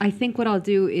much. I think what I'll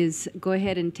do is go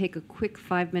ahead and take a quick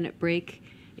 5-minute break.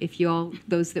 If you all,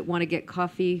 those that want to get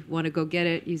coffee, want to go get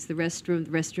it, use the restroom.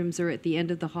 The restrooms are at the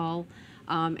end of the hall.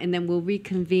 And then we'll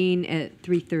reconvene at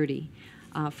 3:30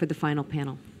 for the final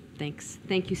panel. Thanks.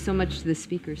 Thank you so much to the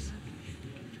speakers.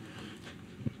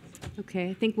 Okay,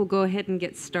 I think we'll go ahead and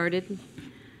get started.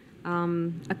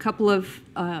 A couple of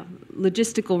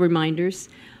logistical reminders.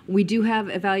 We do have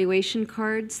evaluation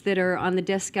cards that are on the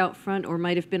desk out front or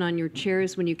might have been on your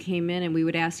chairs when you came in, and we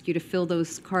would ask you to fill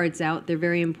those cards out. They're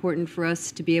very important for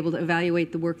us to be able to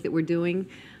evaluate the work that we're doing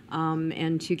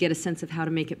and to get a sense of how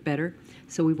to make it better.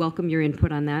 So we welcome your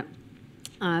input on that.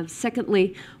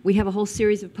 Secondly, we have a whole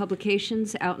series of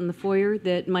publications out in the foyer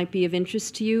that might be of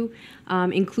interest to you,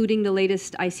 including the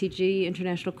latest ICG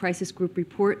International Crisis Group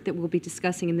report that we'll be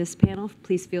discussing in this panel.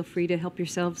 Please feel free to help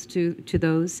yourselves to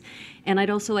those. And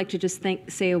I'd also like to just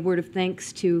say a word of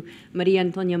thanks to Maria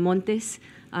Antonia Montes,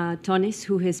 Tonis,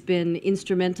 who has been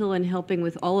instrumental in helping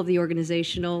with all of the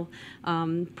organizational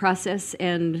process,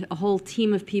 and a whole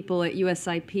team of people at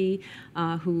USIP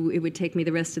who it would take me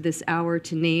the rest of this hour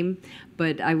to name,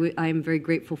 but I am very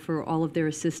grateful for all of their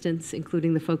assistance,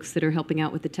 including the folks that are helping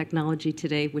out with the technology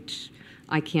today, which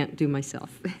I can't do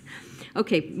myself.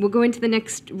 Okay, we'll go into the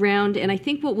next round, and I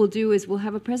think what we'll do is we'll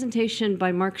have a presentation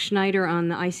by Mark Schneider on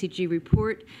the ICG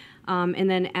report. And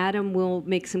then Adam will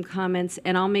make some comments,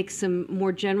 and I'll make some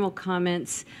more general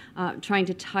comments, trying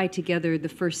to tie together the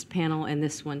first panel and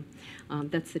this one.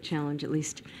 That's the challenge, at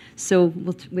least. So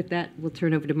with that, we'll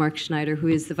turn over to Mark Schneider, who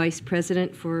is the Vice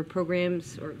President for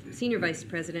Programs, or Senior Vice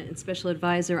President and Special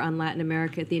Advisor on Latin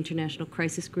America at the International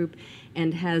Crisis Group,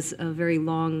 and has a very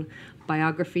long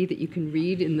biography that you can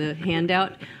read in the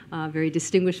handout, very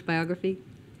distinguished biography.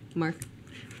 Mark.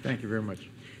 Thank you very much.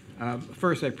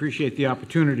 First, I appreciate the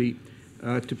opportunity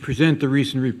to present the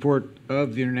recent report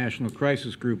of the International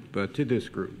Crisis Group to this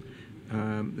group.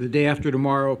 The day after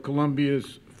tomorrow,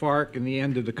 Colombia's FARC and the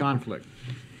end of the conflict.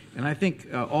 And I think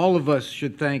all of us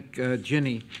should thank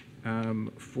Ginny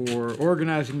for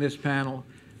organizing this panel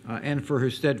and for her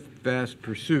steadfast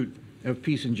pursuit of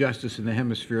peace and justice in the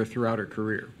hemisphere throughout her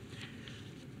career.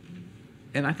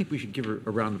 And I think we should give her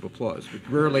a round of applause, which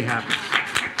rarely happens.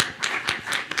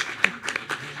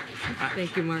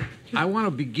 Thank you, Mark. I want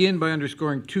to begin by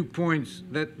underscoring 2 points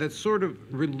that sort of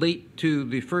relate to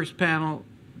the first panel,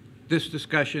 this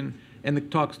discussion, and the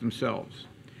talks themselves.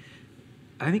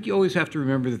 I think you always have to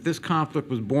remember that this conflict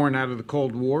was born out of the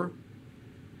Cold War,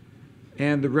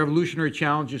 and the revolutionary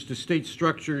challenges to state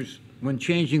structures when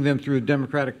changing them through a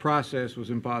democratic process was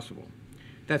impossible.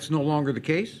 That's no longer the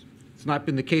case. It's not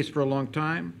been the case for a long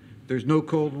time. There's no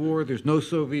Cold War, there's no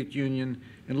Soviet Union,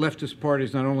 and leftist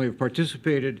parties not only have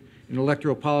participated in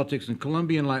electoral politics in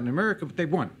Colombia and Latin America, but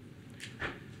they've won.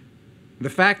 The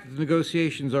fact that the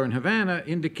negotiations are in Havana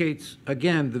indicates,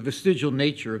 again, the vestigial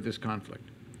nature of this conflict.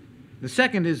 The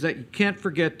second is that you can't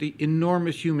forget the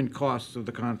enormous human costs of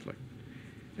the conflict.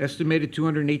 Estimated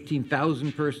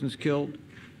 218,000 persons killed,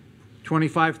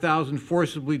 25,000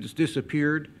 forcibly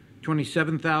disappeared,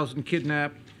 27,000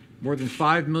 kidnapped, more than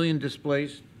 5 million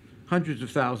displaced, hundreds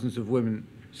of thousands of women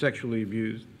sexually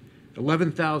abused,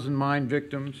 11,000 mine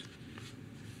victims.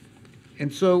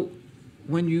 And so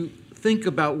when you think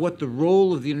about what the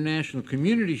role of the international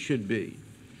community should be,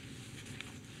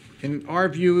 in our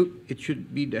view, it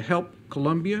should be to help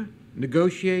Colombia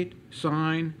negotiate,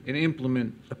 sign, and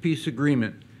implement a peace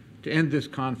agreement to end this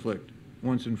conflict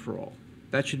once and for all.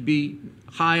 That should be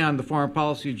high on the foreign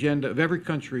policy agenda of every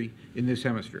country in this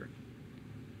hemisphere.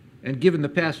 And given the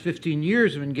past 15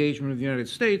 years of engagement of the United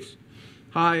States,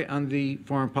 high on the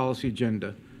foreign policy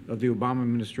agenda of the Obama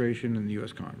administration and the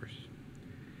U.S. Congress.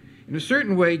 In a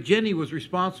certain way, Jenny was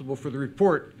responsible for the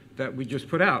report that we just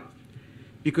put out,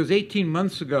 because 18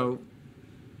 months ago,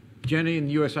 Jenny and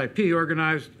the USIP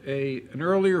organized an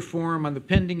earlier forum on the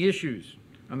pending issues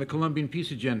on the Colombian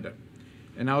peace agenda,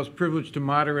 and I was privileged to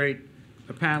moderate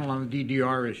a panel on the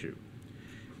DDR issue.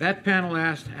 That panel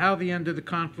asked how the end of the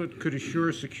conflict could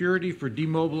assure security for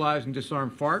demobilized and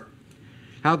disarmed FARC,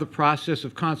 how the process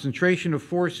of concentration of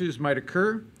forces might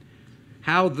occur,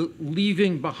 how the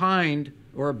leaving behind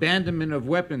or abandonment of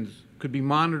weapons could be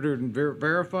monitored and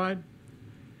verified,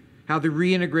 how the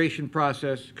reintegration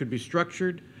process could be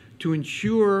structured to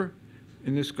ensure,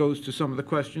 and this goes to some of the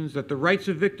questions, that the rights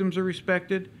of victims are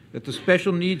respected, that the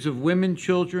special needs of women,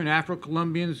 children,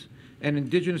 Afro-Colombians, and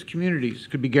indigenous communities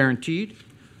could be guaranteed,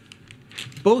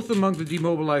 both among the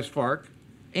demobilized FARC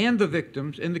and the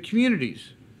victims and the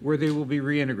communities where they will be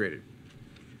reintegrated.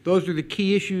 Those are the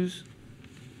key issues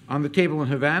on the table in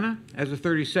Havana as the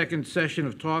 32nd session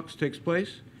of talks takes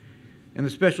place, and the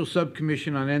Special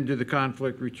Subcommission on End to the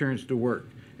Conflict returns to work.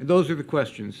 And those are the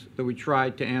questions that we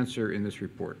tried to answer in this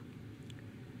report.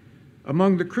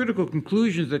 Among the critical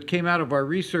conclusions that came out of our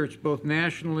research, both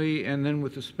nationally and then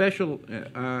with the special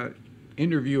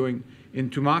interviewing in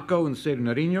Tumaco in the state of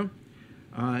Nariño,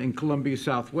 in Colombia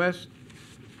Southwest,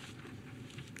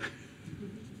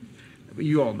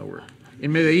 you all know where,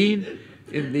 in Medellin,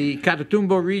 in the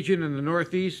Catatumbo region in the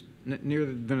northeast, near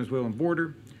the Venezuelan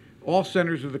border, all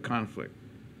centers of the conflict.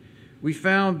 We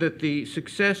found that the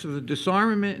success of the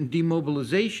disarmament and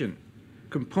demobilization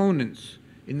components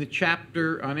in the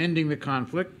chapter on ending the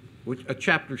conflict, which a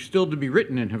chapter still to be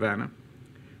written in Havana,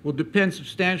 will depend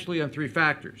substantially on 3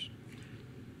 factors.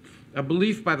 A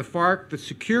belief by the FARC that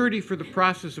security for the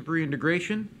process of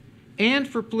reintegration and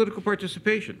for political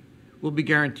participation will be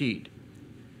guaranteed.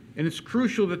 And it's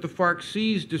crucial that the FARC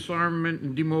sees disarmament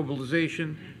and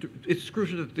demobilization. It's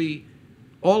crucial that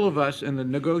all of us and the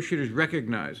negotiators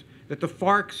recognize that the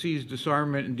FARC sees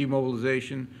disarmament and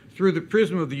demobilization through the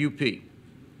prism of the UP.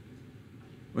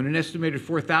 When an estimated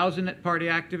 4,000 party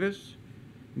activists,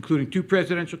 including 2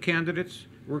 presidential candidates,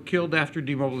 were killed after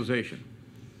demobilization.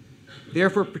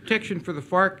 Therefore, protection for the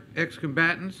FARC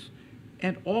ex-combatants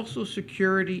and also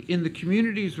security in the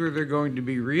communities where they're going to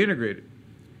be reintegrated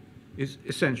is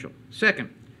essential. Second,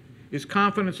 is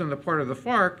confidence on the part of the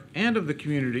FARC and of the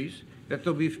communities that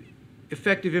there'll be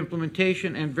effective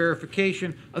implementation and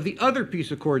verification of the other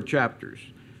peace accord chapters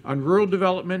on rural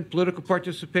development, political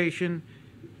participation,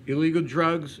 illegal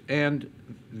drugs, and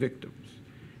victims.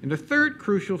 And the third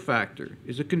crucial factor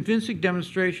is a convincing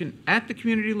demonstration at the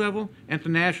community level and at the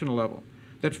national level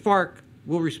that FARC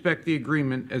will respect the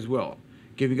agreement as well,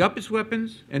 giving up its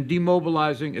weapons and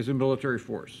demobilizing as a military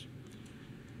force.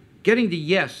 Getting to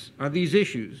yes on these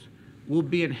issues will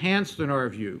be enhanced, in our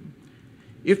view,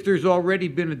 if there's already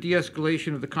been a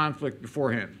de-escalation of the conflict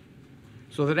beforehand,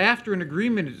 so that after an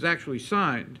agreement is actually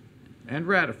signed and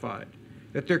ratified,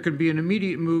 that there could be an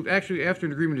immediate move. Actually, after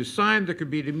an agreement is signed, there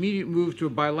could be an immediate move to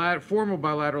a formal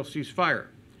bilateral ceasefire.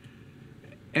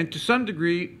 And to some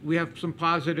degree, we have some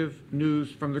positive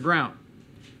news from the ground.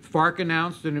 FARC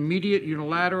announced an immediate,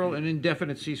 unilateral, and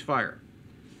indefinite ceasefire.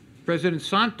 President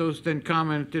Santos then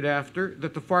commented after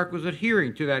that the FARC was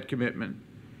adhering to that commitment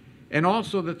and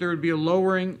also that there would be a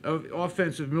lowering of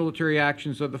offensive military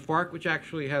actions of the FARC, which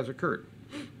actually has occurred.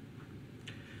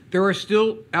 There are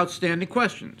still outstanding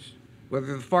questions.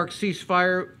 Whether the FARC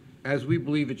ceasefire, as we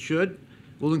believe it should,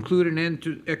 will include an end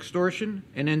to extortion,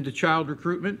 an end to child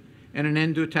recruitment, and an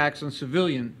end to attacks on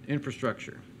civilian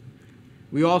infrastructure.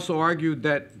 We also argued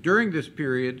that during this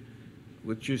period,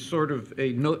 which is sort of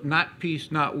a not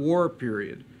peace, not war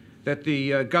period, that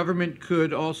the government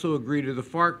could also agree to the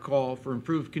FARC call for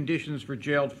improved conditions for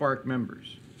jailed FARC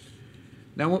members.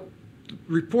 Now, the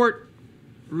report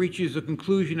reaches a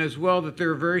conclusion as well that there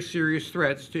are very serious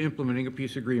threats to implementing a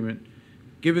peace agreement,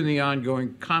 given the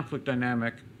ongoing conflict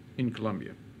dynamic in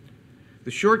Colombia.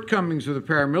 The shortcomings of the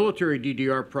paramilitary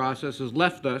DDR process has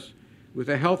left us with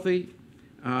a healthy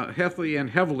and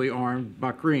heavily armed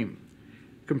Bakrim,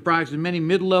 comprised of many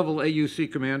mid-level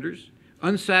AUC commanders,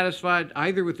 unsatisfied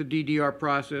either with the DDR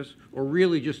process or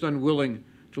really just unwilling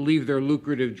to leave their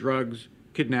lucrative drugs,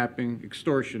 kidnapping,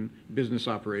 extortion, business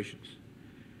operations.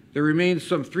 There remains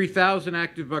some 3,000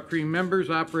 active Bakrim members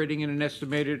operating in an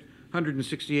estimated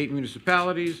 168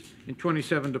 municipalities in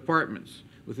 27 departments,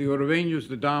 with the Orobeños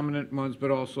the dominant ones,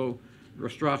 but also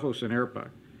Rastrajos and Arepac.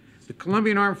 The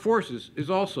Colombian Armed Forces is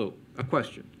also a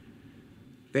question.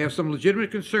 They have some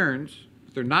legitimate concerns,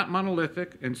 but they're not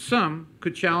monolithic, and some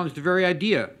could challenge the very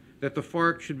idea that the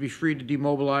FARC should be free to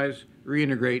demobilize,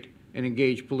 reintegrate, and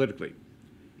engage politically,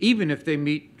 even if they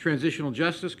meet transitional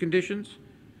justice conditions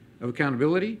of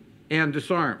accountability and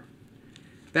disarm.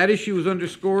 That issue was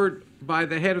underscored by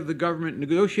the head of the government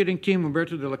negotiating team,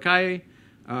 Humberto de la Calle,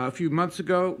 a few months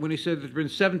ago when he said there's been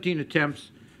 17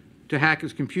 attempts to hack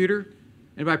his computer,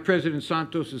 and by President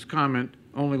Santos's comment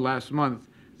only last month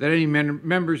that any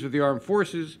members of the armed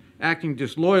forces acting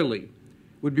disloyally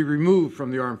would be removed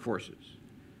from the armed forces.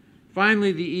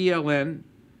 Finally, the ELN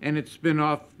and its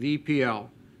spin-off, the EPL,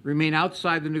 remain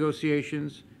outside the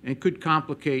negotiations and could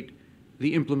complicate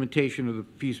the implementation of the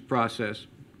peace process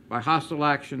by hostile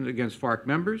action against FARC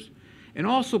members, and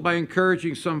also by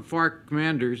encouraging some FARC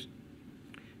commanders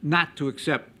not to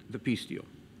accept the peace deal.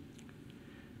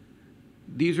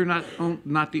 These are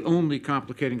not the only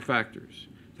complicating factors.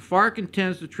 The FARC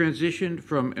intends to transition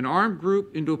from an armed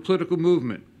group into a political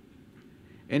movement.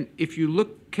 And if you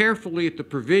look carefully at the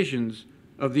provisions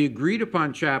of the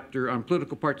agreed-upon chapter on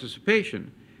political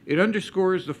participation, it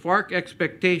underscores the FARC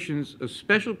expectations of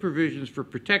special provisions for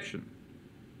protection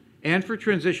and for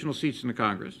transitional seats in the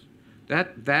Congress.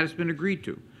 That has been agreed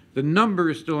to. The number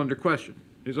is still under question,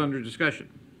 is under discussion.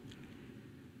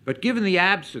 But given the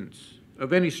absence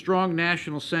of any strong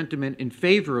national sentiment in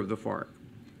favor of the FARC,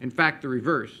 in fact the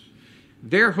reverse,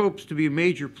 their hopes to be a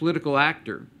major political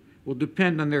actor will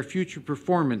depend on their future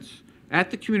performance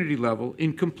at the community level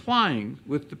in complying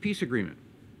with the peace agreement.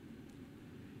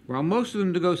 While most of the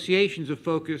negotiations have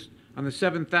focused on the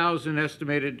 7,000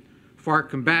 estimated FARC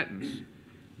combatants,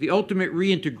 the ultimate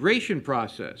reintegration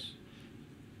process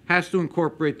has to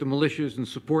incorporate the militias and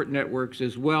support networks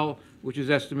as well, which is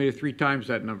estimated 3 times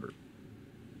that number.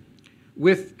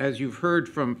 With, as you've heard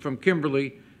from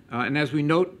Kimberly, and as we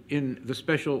note in the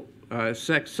special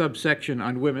subsection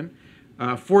on women,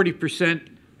 40%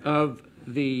 of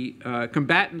the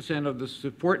combatants and of the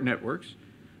support networks,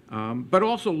 but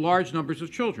also large numbers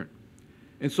of children.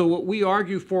 And so what we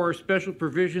argue for are special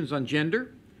provisions on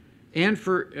gender and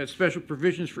for special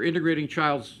provisions for integrating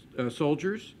child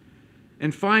soldiers.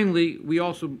 And finally, we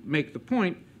also make the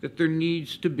point that there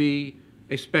needs to be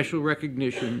a special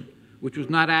recognition, which was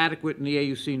not adequate in the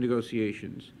AUC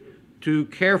negotiations, to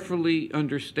carefully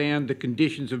understand the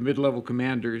conditions of mid-level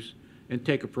commanders and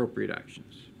take appropriate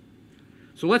actions.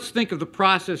 So let's think of the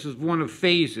process as one of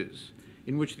phases,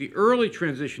 in which the early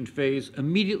transition phase,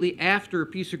 immediately after a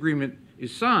peace agreement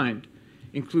is signed,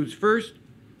 includes first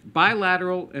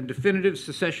bilateral and definitive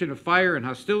cessation of fire and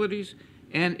hostilities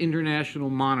and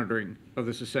international monitoring of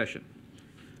the cessation.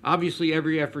 Obviously,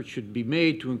 every effort should be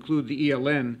made to include the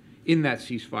ELN in that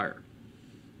ceasefire.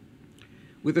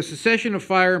 With a cessation of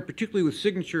fire, and particularly with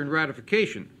signature and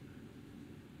ratification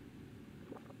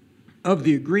of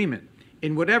the agreement,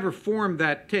 in whatever form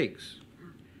that takes,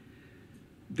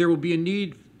 there will be a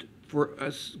need for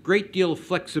a great deal of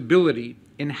flexibility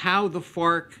in how the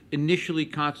FARC initially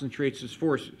concentrates its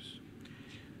forces.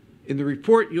 In the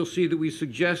report, you'll see that we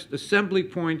suggest assembly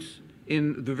points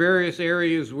in the various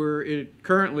areas where it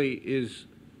currently is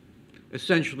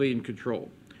essentially in control,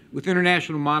 with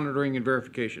international monitoring and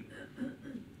verification.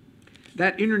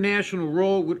 That international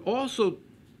role would also,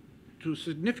 to a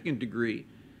significant degree,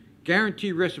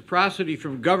 guarantee reciprocity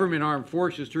from government armed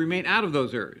forces to remain out of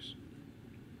those areas.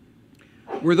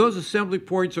 Where those assembly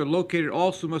points are located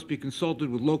also must be consulted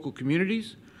with local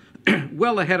communities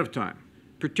well ahead of time,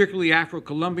 particularly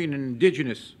Afro-Colombian and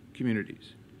indigenous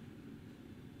communities.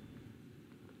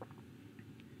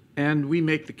 And we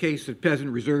make the case that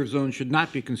peasant reserve zones should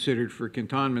not be considered for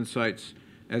cantonment sites,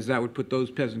 as that would put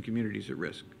those peasant communities at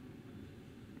risk.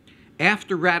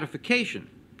 After ratification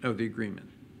of the agreement,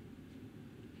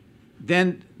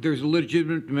 then there's a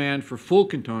legitimate demand for full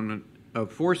cantonment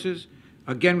of forces,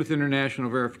 again with international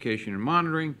verification and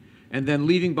monitoring, and then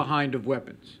leaving behind of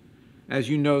weapons. As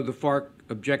you know, the FARC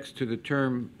objects to the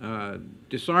term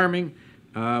disarming,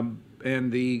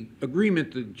 and the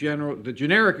agreement, the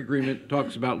generic agreement,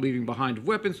 talks about leaving behind of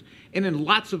weapons, and in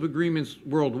lots of agreements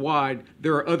worldwide,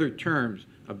 there are other terms,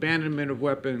 abandonment of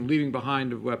weapon, leaving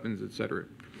behind of weapons, etc.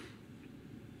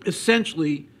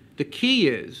 Essentially, the key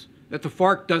is that the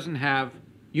FARC doesn't have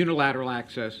unilateral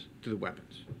access to the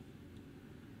weapons.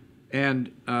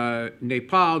 And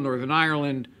Nepal, Northern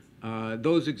Ireland,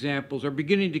 those examples are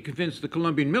beginning to convince the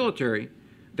Colombian military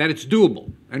that it's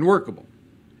doable and workable.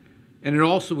 And it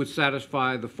also would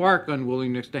satisfy the FARC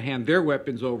unwillingness to hand their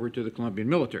weapons over to the Colombian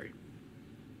military.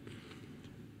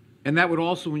 And that would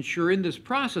also ensure in this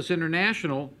process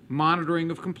international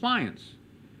monitoring of compliance.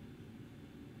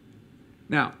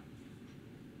 Now,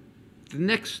 the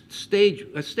next stage,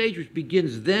 a stage which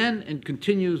begins then and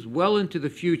continues well into the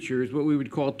future, is what we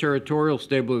would call territorial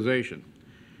stabilization.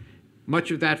 Much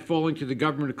of that falling to the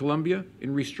government of Colombia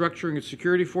in restructuring its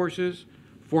security forces,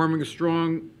 forming a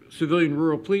strong civilian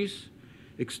rural police,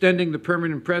 extending the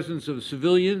permanent presence of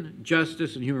civilian,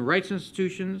 justice, and human rights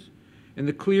institutions, and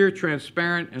the clear,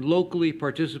 transparent, and locally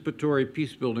participatory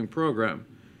peace-building program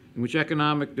in which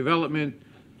economic development,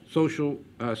 social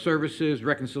services,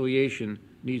 reconciliation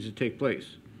needs to take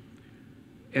place.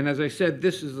 And as I said,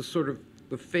 this is the sort of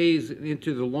the phase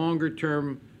into the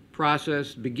longer-term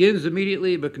process, begins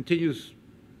immediately but continues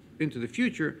into the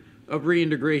future, of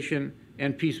reintegration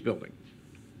and peace-building.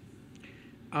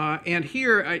 And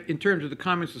here, in terms of the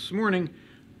comments this morning,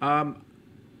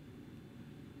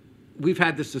 we've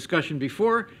had this discussion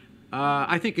before.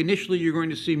 I think initially you're going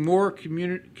to see more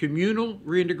communal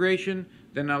reintegration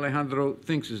than Alejandro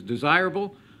thinks is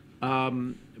desirable.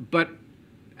 But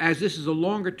as this is a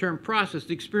longer-term process,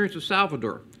 the experience of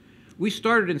Salvador. We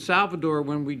started in Salvador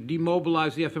when we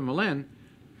demobilized the FMLN,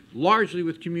 largely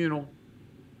with communal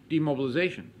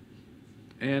demobilization.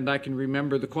 And I can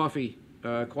remember the coffee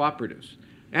cooperatives.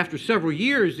 After several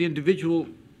years, the individual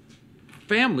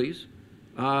families,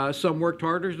 some worked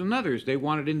harder than others. They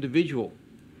wanted individual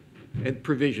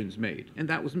provisions made, and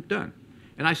that wasn't done.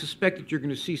 And I suspect that you're going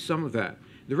to see some of that.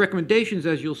 The recommendations,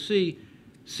 as you'll see,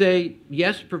 say,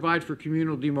 yes, provide for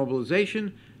communal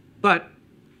demobilization, but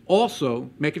also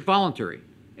make it voluntary,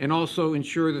 and also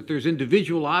ensure that there's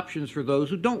individual options for those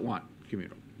who don't want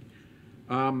communal.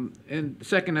 And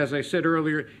second, as I said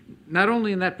earlier, not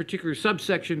only in that particular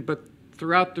subsection, but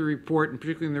throughout the report, and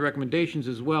particularly in the recommendations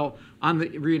as well, on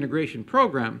the reintegration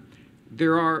program,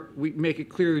 we make it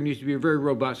clear there needs to be a very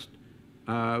robust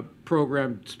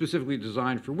program specifically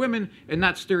designed for women, and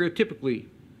not stereotypically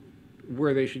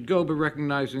where they should go, but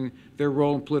recognizing their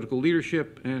role in political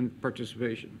leadership and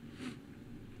participation.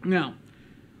 Now,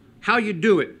 how you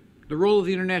do it. The role of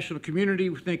the international community,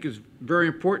 we think, is very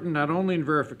important, not only in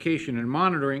verification and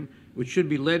monitoring, which should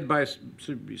be led by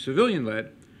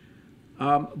civilian-led,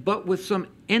 but with some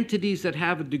entities that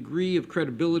have a degree of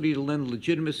credibility to lend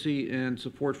legitimacy and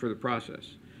support for the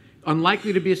process.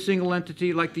 Unlikely to be a single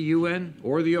entity like the UN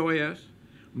or the OAS,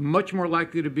 much more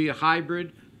likely to be a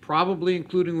hybrid, probably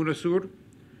including UNASUR.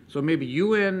 So maybe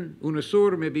UN,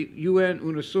 UNASUR, maybe UN,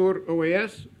 UNASUR,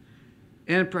 OAS,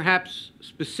 and perhaps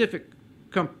specific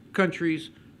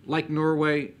countries like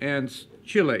Norway and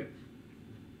Chile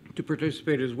to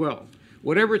participate as well.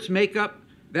 Whatever its makeup,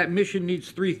 that mission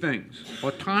needs three things: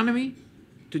 autonomy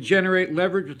to generate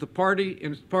leverage with the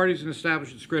parties and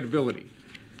establish its credibility.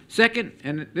 Second,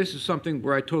 and this is something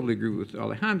where I totally agree with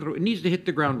Alejandro, it needs to hit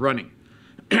the ground running.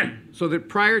 So that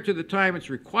prior to the time it's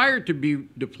required to be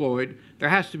deployed, there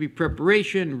has to be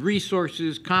preparation,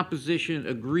 resources, composition,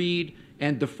 agreed,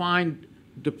 and defined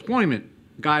deployment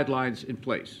guidelines in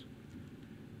place.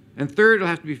 And third, it'll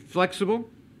have to be flexible,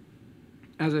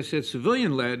 as I said,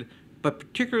 civilian-led, but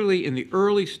particularly in the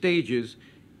early stages,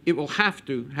 it will have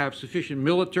to have sufficient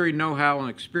military know-how and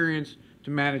experience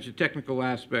to manage the technical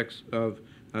aspects of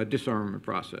disarmament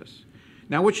process.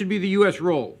 Now, what should be the U.S.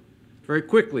 role? Very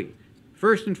quickly,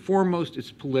 first and foremost,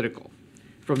 it's political.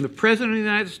 From the President of the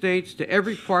United States to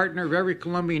every partner of every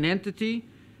Colombian entity,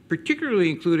 particularly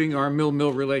including our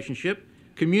mill-mill relationship,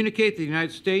 communicate that the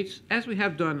United States, as we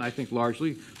have done, I think,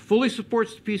 largely, fully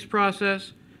supports the peace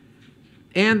process,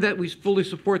 and that we fully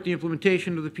support the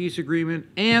implementation of the peace agreement,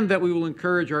 and that we will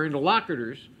encourage our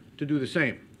interlocutors to do the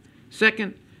same.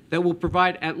 Second, that we'll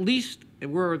provide at least,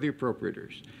 and where are the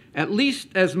appropriators, at least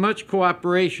as much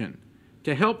cooperation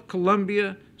to help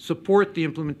Colombia support the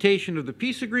implementation of the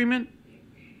peace agreement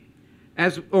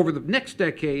as over the next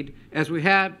decade as we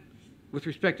had with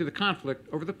respect to the conflict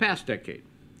over the past decade.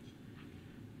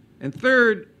 And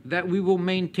third, that we will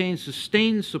maintain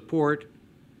sustained support,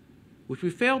 which we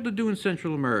failed to do in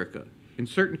Central America, in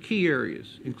certain key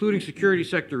areas, including security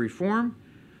sector reform,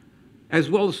 as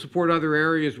well as support other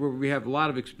areas where we have a lot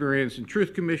of experience in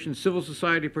truth commissions, civil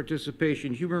society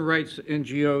participation, human rights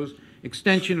NGOs,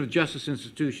 extension of justice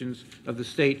institutions of the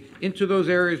state into those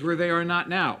areas where they are not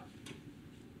now.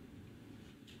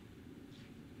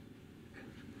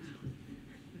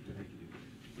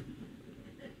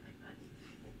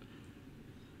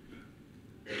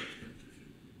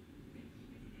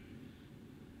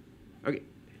 Okay,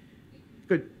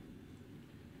 good.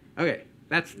 Okay,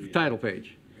 that's the title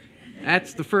page.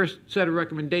 That's the first set of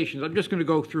recommendations. I'm just going to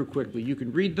go through quickly. You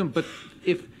can read them, but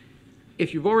if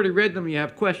you've already read them and you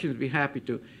have questions, I'd be happy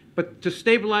to. But to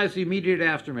stabilize the immediate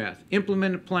aftermath,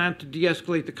 implement a plan to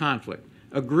de-escalate the conflict,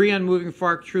 agree on moving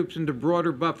FARC troops into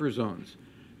broader buffer zones,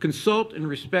 consult and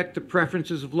respect the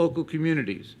preferences of local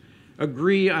communities,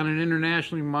 agree on an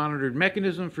internationally monitored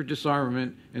mechanism for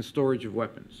disarmament and storage of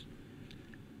weapons,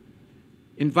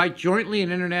 invite jointly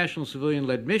an international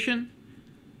civilian-led mission,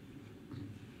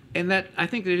 and that I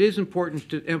think that it is important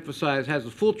to emphasize has the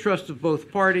full trust of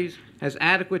both parties, has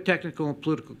adequate technical and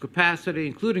political capacity,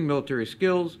 including military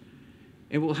skills,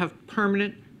 and will have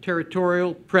permanent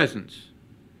territorial presence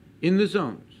in the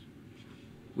zones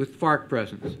with FARC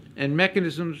presence, and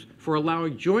mechanisms for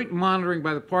allowing joint monitoring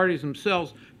by the parties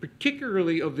themselves,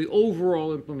 particularly of the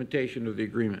overall implementation of the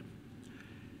agreement.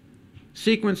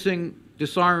 Sequencing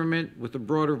disarmament with the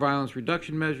broader violence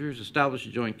reduction measures, establish a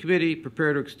joint committee,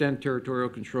 prepare to extend territorial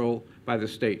control by the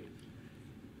state.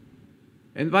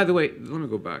 And by the way, let me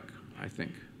go back, I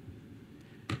think.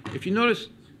 If you notice,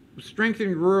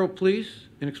 strengthening rural police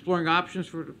and exploring options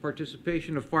for the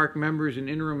participation of FARC members in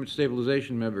interim and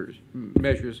stabilization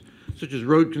measures, such as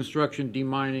road construction,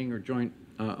 demining, or joint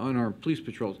unarmed police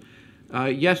patrols.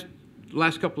 Yes, the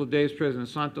last couple of days, President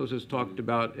Santos has talked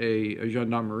about a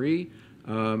gendarmerie.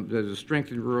 There's a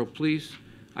strengthened rural police.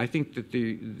 I think that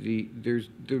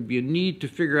there'd be a need to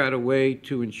figure out a way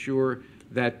to ensure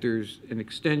that there's an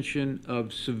extension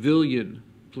of civilian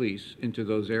police into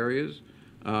those areas,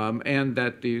 and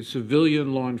that the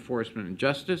civilian law enforcement and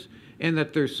justice, and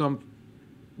that there's some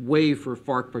way for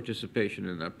FARC participation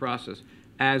in that process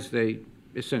as they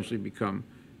essentially become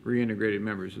reintegrated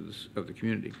members of the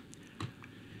community.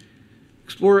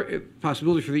 Explore a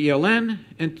possibility for the ELN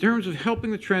in terms of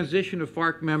helping the transition of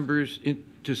FARC members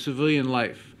into civilian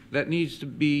life. There needs to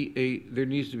be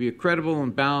a credible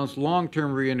and balanced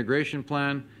long-term reintegration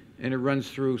plan, and it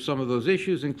runs through some of those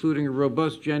issues, including a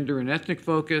robust gender and ethnic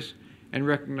focus, and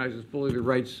recognizes fully the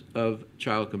rights of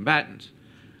child combatants,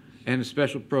 and a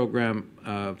special program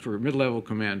for mid-level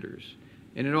commanders.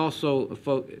 And it also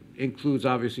includes,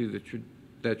 obviously,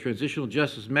 that transitional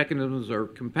justice mechanisms are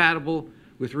compatible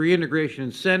with reintegration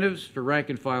incentives for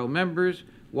rank-and-file members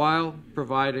while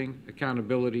providing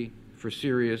accountability for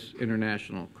serious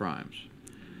international crimes.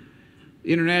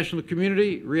 The international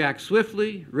community reacts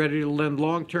swiftly, ready to lend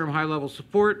long-term high-level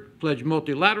support, pledge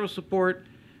multilateral support,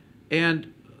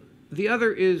 and the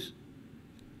other is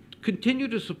continue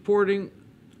to supporting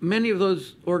many of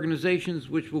those organizations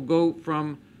which will go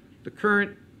from the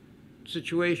current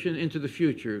situation into the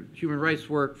future. Human rights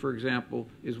work, for example,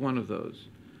 is one of those.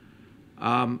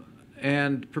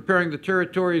 And preparing the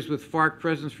territories with FARC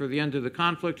presence for the end of the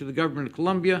conflict to the government of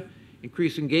Colombia,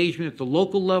 increase engagement at the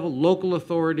local level, local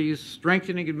authorities,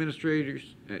 strengthening administrative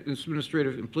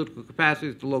and political capacity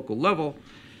at the local level.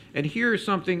 And here is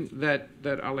something that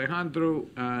Alejandro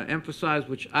emphasized,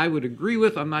 which I would agree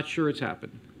with. I'm not sure it's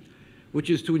happened, which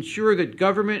is to ensure that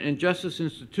government and justice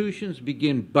institutions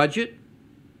begin budget,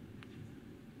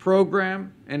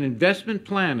 program, and investment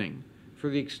planning for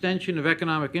the extension of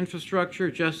economic infrastructure,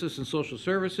 justice, and social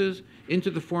services into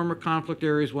the former conflict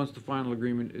areas once the final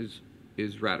agreement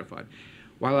is ratified.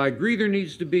 While I agree there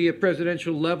needs to be a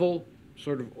presidential level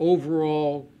sort of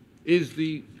overall, is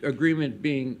the agreement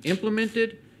being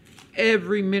implemented,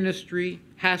 every ministry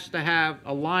has to have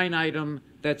a line item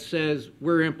that says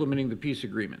we're implementing the peace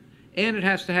agreement. And it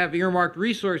has to have earmarked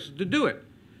resources to do it.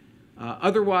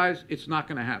 Otherwise, it's not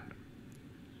going to happen.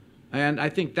 And I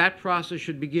think that process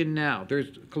should begin now.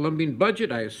 There's a Colombian budget,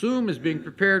 I assume, is being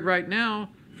prepared right now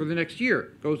for the next year.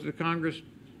 It goes to the Congress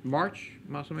March,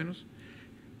 más o menos.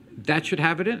 That should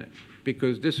have it in it.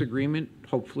 because this agreement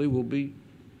hopefully will be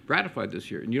ratified this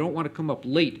year. And you don't want to come up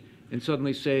late and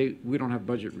suddenly say, we don't have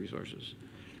budget resources.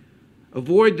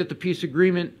 Avoid that the peace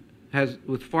agreement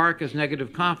with FARC has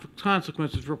negative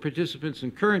consequences for participants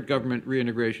in current government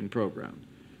reintegration programs.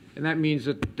 And that means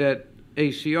that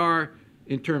ACR,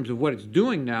 in terms of what it's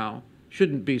doing now,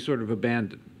 shouldn't be sort of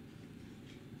abandoned.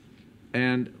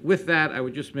 And with that, I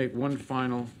would just make one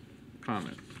final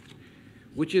comment,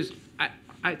 which is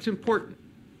it's important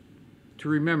to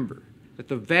remember that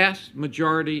the vast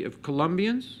majority of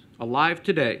Colombians alive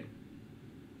today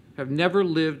have never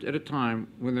lived at a time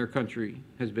when their country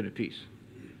has been at peace.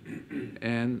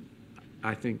 And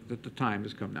I think that the time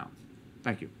has come now.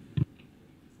 Thank you.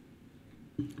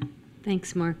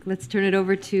 Thanks, Mark. Let's turn it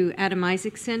over to Adam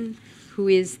Isaacson, who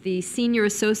is the Senior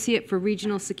Associate for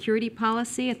Regional Security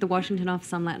Policy at the Washington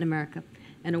Office on Latin America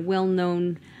and a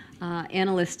well-known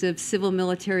analyst of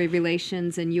civil-military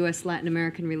relations and U.S.-Latin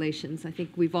American relations. I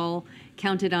think we've all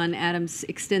counted on Adam's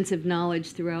extensive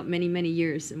knowledge throughout many, many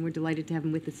years, and we're delighted to have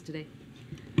him with us today.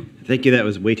 Thank you. That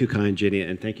was way too kind, Ginny,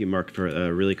 and thank you, Mark, for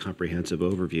a really comprehensive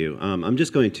overview. I'm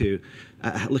just going to,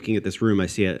 looking at this room, I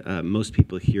see most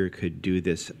people here could do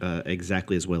this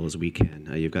exactly as well as we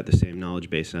can. You've got the same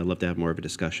knowledge base, and I'd love to have more of a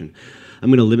discussion. I'm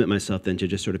going to limit myself then to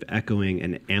just sort of echoing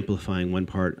and amplifying one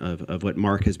part of what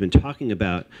Mark has been talking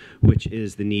about, which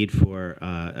is the need for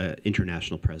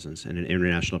international presence and an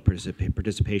international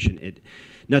participation,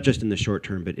 not just in the short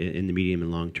term, but in the medium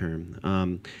and long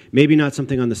term. Maybe not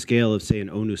something on the scale of, say, an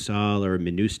ONUSAL or a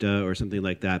MINUSTA or something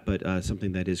like that, but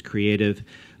something that is creative,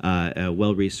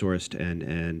 well-resourced,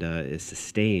 and is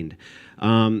sustained.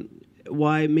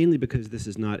 Why? Mainly because this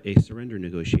is not a surrender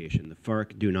negotiation. The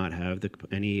FARC do not have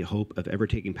any hope of ever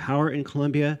taking power in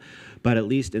Colombia, but at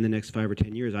least in the next 5 or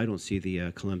 10 years, I don't see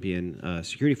the Colombian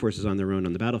security forces on their own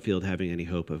on the battlefield having any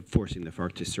hope of forcing the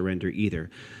FARC to surrender either.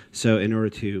 So in order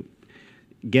to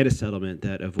get a settlement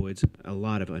that avoids a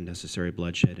lot of unnecessary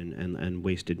bloodshed and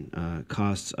wasted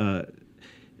costs,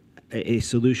 a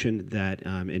solution that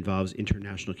involves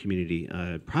international community,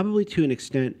 probably to an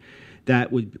extent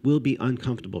that will be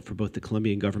uncomfortable for both the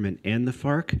Colombian government and the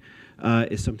FARC,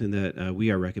 is something that we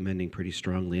are recommending pretty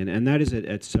strongly, and that is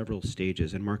at several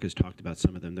stages. And Mark has talked about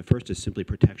some of them. The first is simply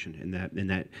protection in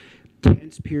that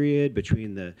tense period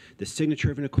between the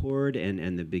signature of an accord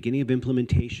and the beginning of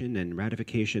implementation and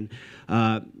ratification.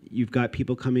 You've got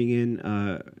people coming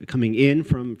in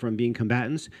from being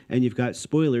combatants, and you've got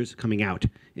spoilers coming out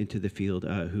into the field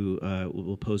who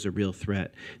will pose a real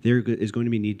threat. There is going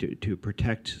to be need to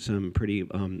protect some pretty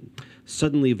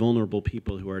suddenly vulnerable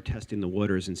people who are testing the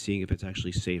waters and seeing if it's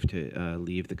actually safe to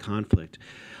leave the conflict.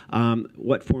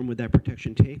 What form would that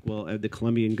protection take? Well, the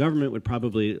Colombian government would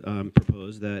probably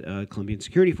propose that Colombian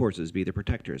security forces be the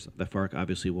protectors. The FARC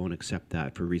obviously won't accept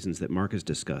that for reasons that Mark has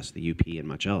discussed, the UP and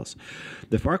much else.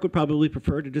 The FARC would probably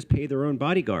prefer to just pay their own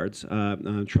bodyguards,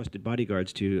 trusted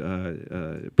bodyguards,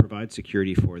 to provide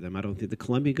security for them. I don't think the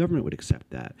Colombian government would accept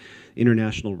that.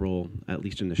 International role, at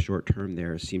least in the short term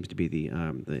there, seems to be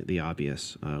the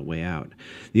obvious way out.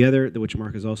 The other, which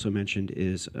Mark has also mentioned,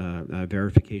 is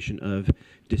verification of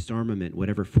disarmament,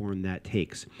 whatever form that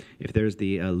takes. If there's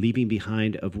the leaving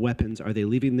behind of weapons, are they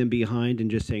leaving them behind and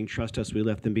just saying, trust us, we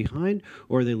left them behind,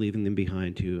 or are they leaving them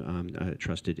behind to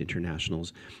trusted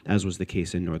internationals, as was the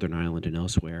case in Northern Ireland and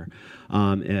elsewhere,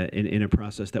 in a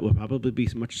process that will probably be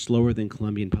much slower than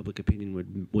Colombian public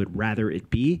opinion would rather it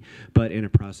be, but in a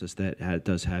process that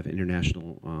does have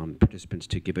international participants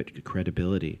to give it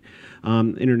credibility.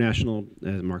 International,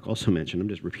 as Mark also mentioned, I'm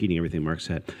just repeating everything Mark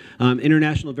said,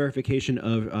 international verification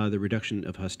of the reduction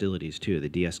of hostilities too, the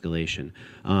de-escalation,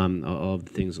 all of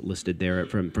the things listed there,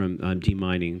 from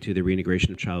demining to the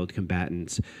reintegration of child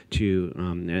combatants to,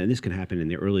 and this can happen in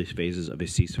the earliest phases of a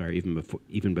ceasefire,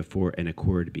 even before an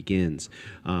accord begins,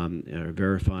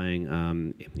 verifying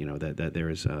that there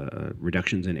is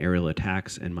reductions in aerial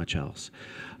attacks and much else,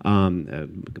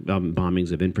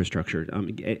 bombings of infrastructure.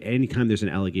 Anytime there's an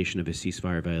allegation of a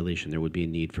ceasefire violation, there would be a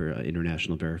need for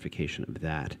international verification of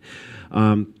that.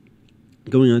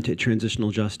 Going on to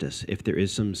transitional justice, if there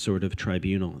is some sort of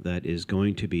tribunal that is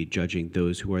going to be judging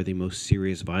those who are the most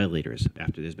serious violators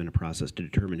after there's been a process to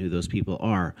determine who those people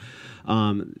are,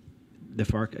 the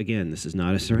FARC, again, this is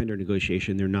not a surrender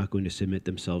negotiation. They're not going to submit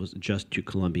themselves just to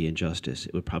Colombian justice.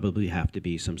 It would probably have to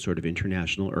be some sort of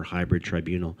international or hybrid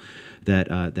tribunal that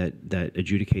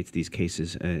adjudicates these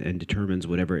cases and determines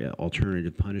whatever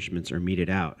alternative punishments are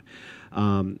meted out.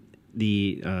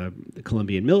 the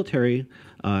Colombian military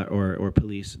or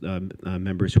police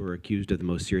members who are accused of the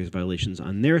most serious violations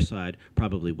on their side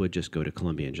probably would just go to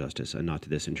Colombian justice and not to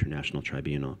this international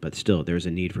tribunal. But still, there's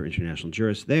a need for international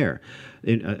jurists there.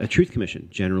 A truth commission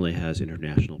generally has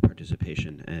international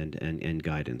participation and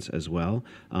guidance as well.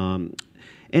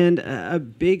 And a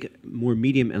big, more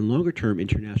medium and longer term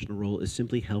international role is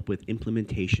simply help with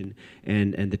implementation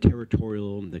and the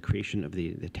territorial, the creation of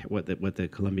what the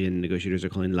Colombian negotiators are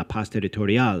calling la paz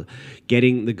territorial,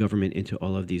 getting the government into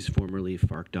all of these formerly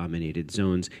FARC-dominated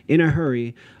zones in a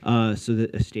hurry so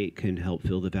that a state can help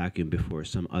fill the vacuum before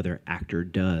some other actor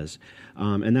does.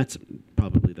 And that's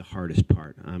probably the hardest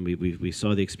part. We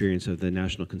saw the experience of the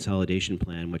National Consolidation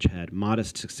Plan, which had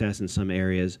modest success in some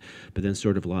areas, but then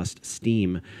sort of lost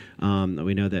steam.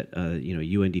 We know that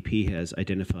UNDP has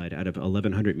identified out of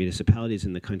 1,100 municipalities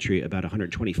in the country, about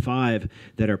 125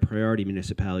 that are priority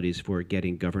municipalities for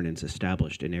getting governance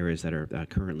established in areas that are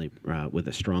currently with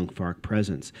a strong FARC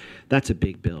presence. That's a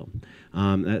big bill.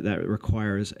 That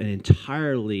requires an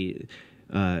entirely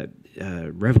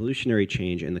revolutionary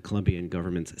change in the Colombian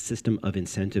government's system of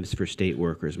incentives for state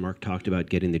workers. Mark talked about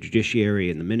getting the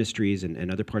judiciary and the ministries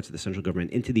and other parts of the central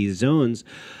government into these zones.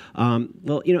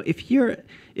 Well, if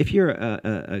you're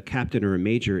a captain or a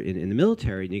major in the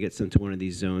military and you get sent to one of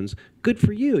these zones, good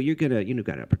for you. You're gonna,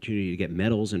 got an opportunity to get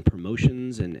medals and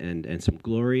promotions and some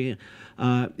glory.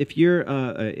 If you're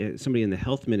somebody in the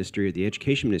health ministry or the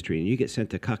education ministry and you get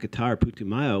sent to Caquetá or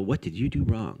Putumayo, what did you do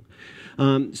wrong?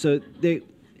 So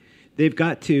they've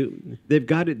got to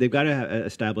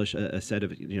establish a set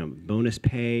of bonus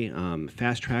pay,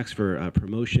 fast tracks for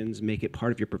promotions, make it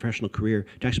part of your professional career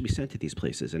to actually be sent to these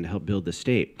places and to help build the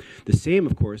state. The same,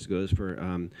 of course, goes for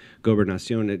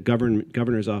gobernación,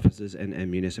 governors' offices and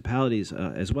municipalities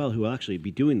as well, who will actually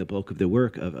be doing the bulk of the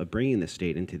work of bringing the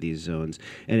state into these zones,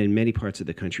 and in many parts of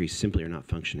the country simply are not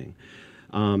functioning.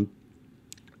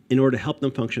 In order to help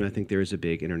them function, I think there is a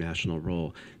big international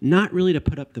role. Not really to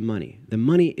put up the money. The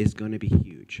money is going to be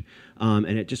huge, and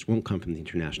it just won't come from the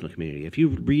international community. If you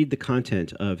read the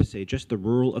content of, say, just the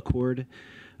Rural Accord,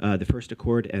 the First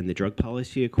Accord, and the Drug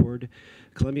Policy Accord,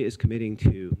 Colombia is committing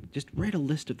to just write a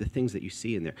list of the things that you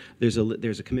see in there. There's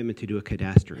a commitment to do a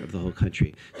cadastre of the whole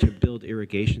country, to build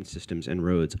irrigation systems and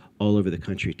roads all over the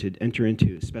country, to enter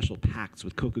into special pacts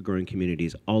with cocoa-growing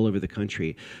communities all over the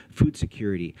country, food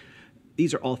security.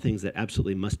 These are all things that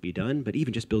absolutely must be done, but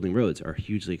even just building roads are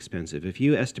hugely expensive. If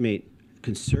you estimate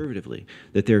conservatively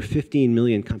that there are 15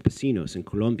 million campesinos in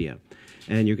Colombia,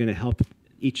 and you're going to help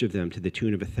each of them to the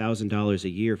tune of $1,000 a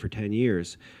year for 10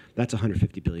 years, that's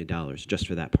 $150 billion just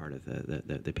for that part of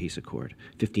the peace accord,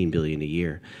 $15 billion a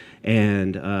year.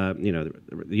 And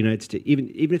the United States,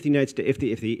 even if the United States,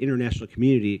 if the international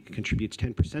community contributes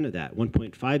 10% of that,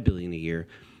 $1.5 billion a year,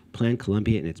 Plan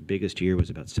Colombia in its biggest year was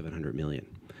about $700 million.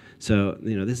 So,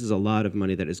 this is a lot of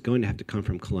money that is going to have to come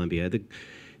from Colombia.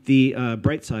 The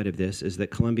bright side of this is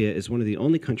that Colombia is one of the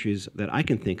only countries that I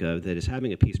can think of that is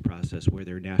having a peace process where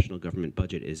their national government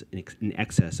budget is in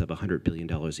excess of $100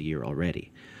 billion a year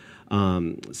already.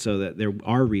 So that there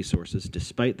are resources,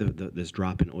 despite this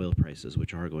drop in oil prices,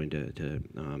 which are going to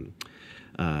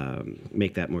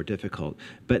make that more difficult.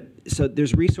 But so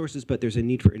there's resources, but there's a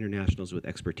need for internationals with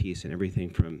expertise in everything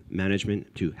from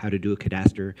management to how to do a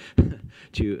cadastre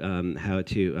to how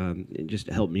to just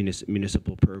help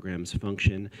municipal programs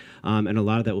function. And a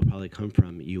lot of that will probably come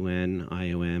from UN,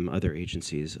 IOM, other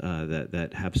agencies that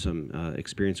have some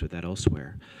experience with that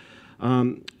elsewhere.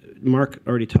 Mark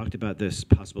already talked about this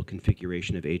possible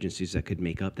configuration of agencies that could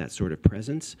make up that sort of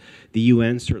presence. The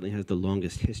UN certainly has the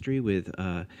longest history with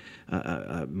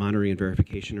monitoring and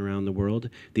verification around the world.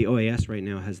 The OAS right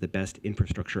now has the best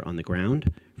infrastructure on the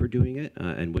ground for doing it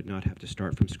and would not have to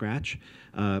start from scratch.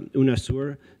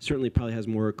 UNASUR certainly probably has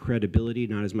more credibility,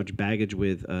 not as much baggage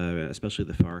with especially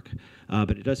the FARC,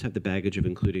 but it does have the baggage of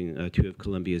including two of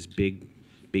Colombia's big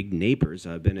neighbors,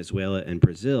 Venezuela and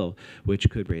Brazil, which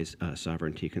could raise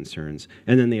sovereignty concerns.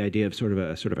 And then the idea of sort of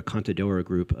a contadora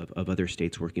group of other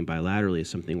states working bilaterally is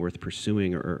something worth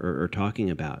pursuing or talking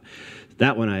about.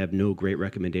 That one I have no great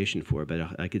recommendation for,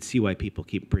 but I could see why people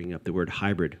keep bringing up the word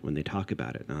hybrid when they talk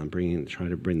about it, trying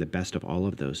to bring the best of all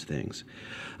of those things.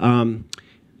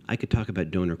 I could talk about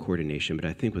donor coordination, but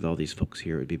I think with all these folks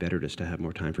here, it would be better just to have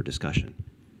more time for discussion.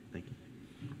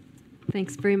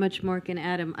 Thanks very much, Mark and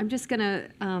Adam. I'm just going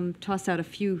to toss out a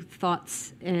few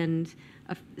thoughts and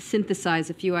synthesize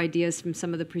a few ideas from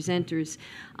some of the presenters.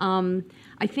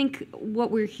 I think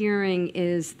what we're hearing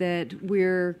is that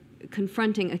we're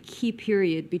confronting a key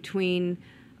period between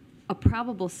a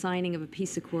probable signing of a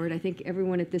peace accord. I think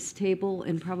everyone at this table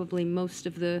and probably most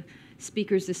of the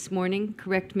speakers this morning,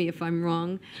 correct me if I'm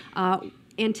wrong,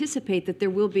 anticipate that there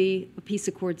will be a peace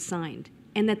accord signed,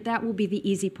 and that will be the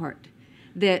easy part,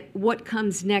 that what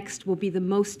comes next will be the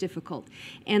most difficult.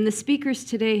 And the speakers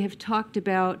today have talked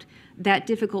about that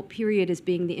difficult period as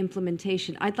being the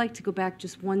implementation. I'd like to go back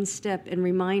just one step and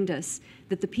remind us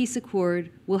that the peace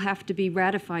accord will have to be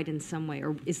ratified in some way,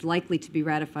 or is likely to be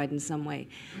ratified in some way.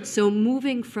 So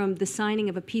moving from the signing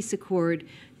of a peace accord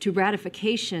to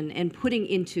ratification and putting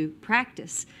into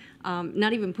practice,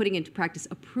 not even putting into practice,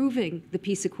 approving the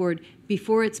peace accord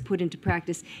before it's put into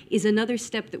practice is another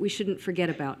step that we shouldn't forget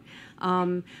about.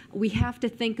 We have to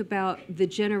think about the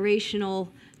generational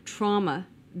trauma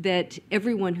that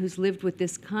everyone who's lived with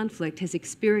this conflict has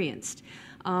experienced.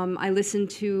 I listened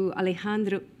to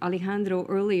Alejandro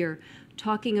earlier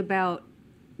talking about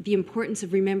the importance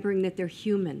of remembering that they're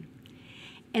human.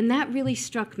 And that really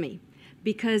struck me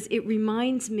because it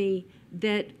reminds me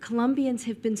that Colombians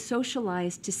have been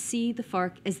socialized to see the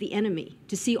FARC as the enemy,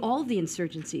 to see all the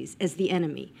insurgencies as the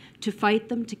enemy, to fight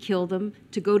them, to kill them,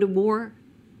 to go to war,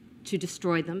 to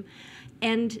destroy them.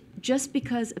 And just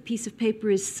because a piece of paper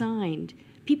is signed,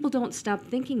 people don't stop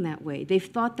thinking that way. They've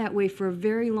thought that way for a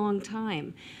very long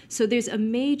time. So there's a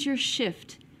major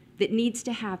shift that needs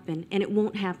to happen, and it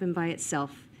won't happen by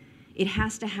itself. It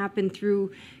has to happen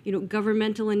through,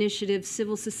 governmental initiatives,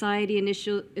 civil society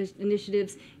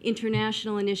initiatives,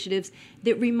 international initiatives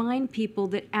that remind people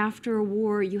that after a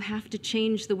war, you have to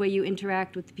change the way you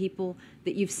interact with the people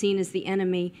that you've seen as the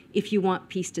enemy if you want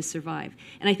peace to survive.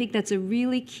 And I think that's a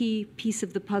really key piece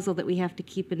of the puzzle that we have to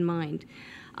keep in mind.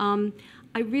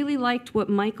 I really liked what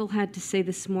Michael had to say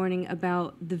this morning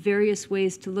about the various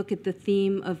ways to look at the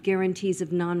theme of guarantees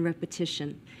of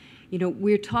non-repetition.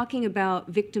 We're talking about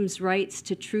victims' rights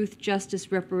to truth,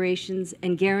 justice, reparations,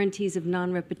 and guarantees of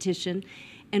non-repetition.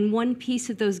 And one piece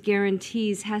of those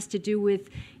guarantees has to do with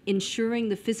ensuring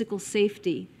the physical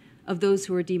safety of those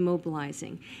who are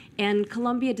demobilizing. And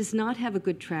Colombia does not have a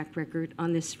good track record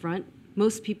on this front.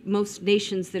 Most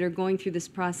nations that are going through this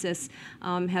process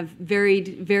have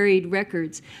varied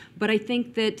records. But I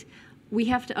think that we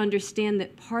have to understand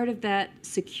that part of that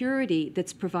security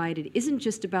that's provided isn't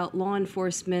just about law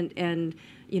enforcement and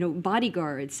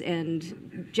bodyguards and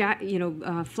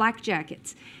flak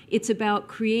jackets. It's about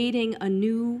creating a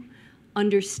new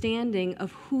understanding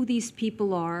of who these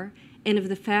people are and of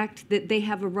the fact that they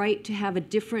have a right to have a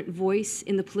different voice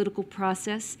in the political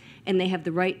process, and they have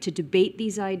the right to debate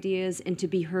these ideas and to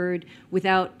be heard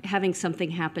without having something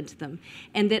happen to them.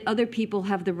 And that other people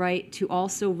have the right to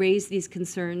also raise these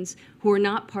concerns who are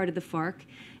not part of the FARC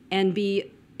and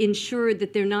be ensured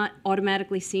that they're not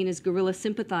automatically seen as guerrilla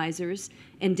sympathizers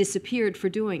and disappeared for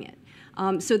doing it.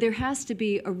 So there has to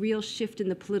be a real shift in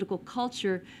the political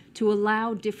culture to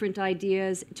allow different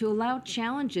ideas, to allow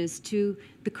challenges to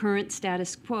the current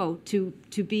status quo,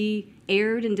 to be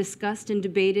aired and discussed and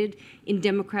debated in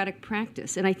democratic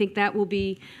practice. And I think that will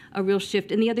be a real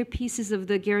shift. And the other pieces of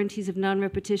the guarantees of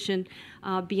non-repetition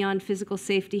beyond physical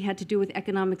safety had to do with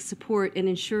economic support and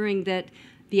ensuring that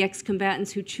the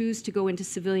ex-combatants who choose to go into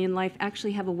civilian life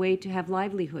actually have a way to have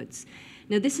livelihoods.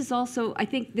 Now, this is also, I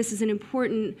think this is an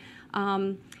important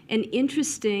and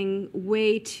interesting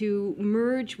way to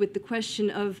merge with the question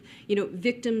of,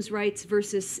 victims' rights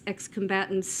versus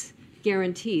ex-combatants'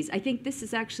 guarantees. I think this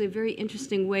is actually a very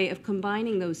interesting way of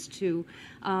combining those two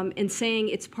and saying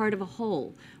it's part of a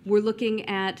whole. We're looking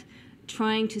at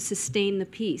trying to sustain the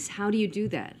peace. How do you do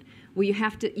that? Well, you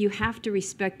have to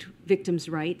respect victims'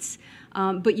 rights,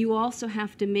 but you also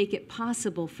have to make it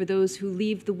possible for those who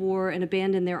leave the war and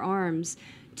abandon their arms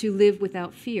to live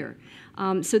without fear.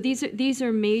 So these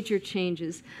are major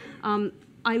changes.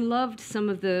 I loved some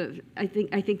of the, I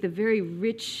think the very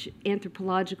rich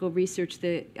anthropological research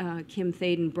that Kim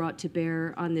Thaden brought to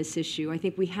bear on this issue. I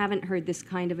think we haven't heard this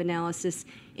kind of analysis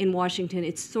in Washington.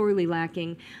 It's sorely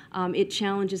lacking. It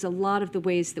challenges a lot of the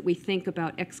ways that we think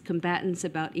about ex-combatants,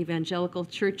 about evangelical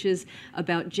churches,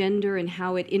 about gender and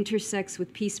how it intersects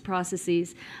with peace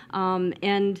processes,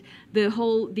 and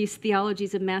these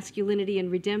theologies of masculinity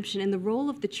and redemption. And the role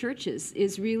of the churches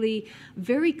is really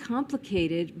very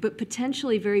complicated, but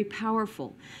potentially very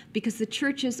powerful, because the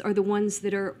churches are the ones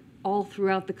that are all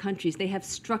throughout the countries. They have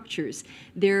structures.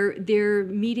 They're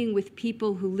meeting with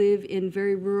people who live in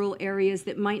very rural areas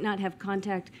that might not have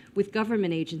contact with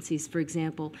government agencies, for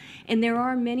example. And there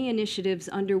are many initiatives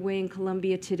underway in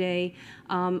Colombia today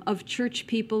of church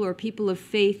people or people of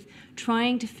faith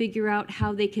trying to figure out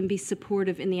how they can be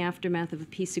supportive in the aftermath of a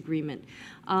peace agreement.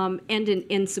 and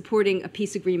in supporting a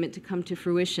peace agreement to come to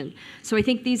fruition. So I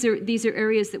think these are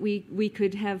areas that we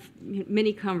could have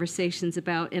many conversations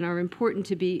about and are important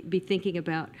to be thinking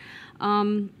about.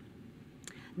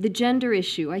 The gender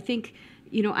issue, I think,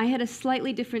 I had a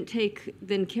slightly different take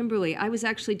than Kimberly. I was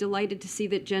actually delighted to see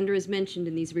that gender is mentioned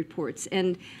in these reports,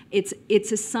 and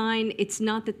it's a sign. It's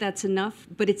not that that's enough,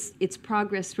 but it's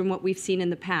progress from what we've seen in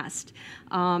the past.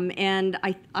 And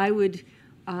I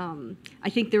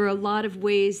think there are a lot of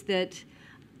ways that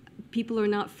people are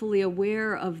not fully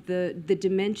aware of the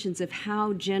dimensions of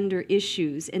how gender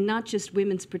issues, and not just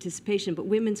women's participation, but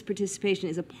women's participation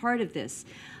is a part of this,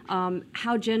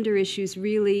 how gender issues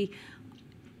really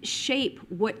shape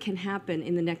what can happen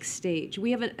in the next stage.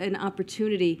 We have an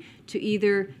opportunity to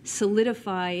either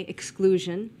solidify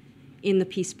exclusion in the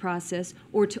peace process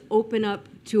or to open up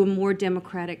to a more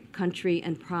democratic country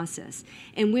and process.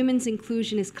 And women's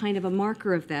inclusion is kind of a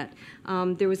marker of that.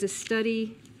 There was a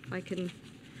study,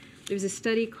 there's a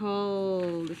study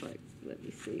called, let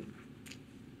me see,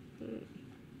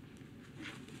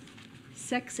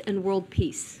 Sex and World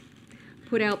Peace,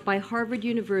 put out by Harvard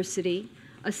University,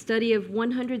 a study of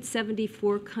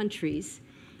 174 countries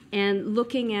and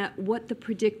looking at what the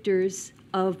predictors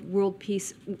of world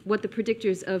peace, what the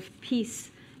predictors of peace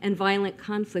and violent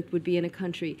conflict would be in a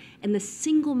country. And the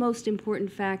single most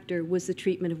important factor was the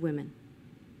treatment of women.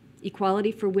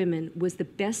 Equality for women was the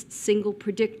best single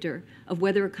predictor of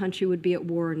whether a country would be at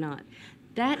war or not.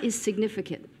 That is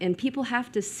significant, and people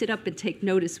have to sit up and take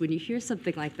notice when you hear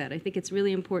something like that. I think it's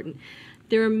really important.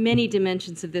 There are many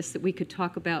dimensions of this that we could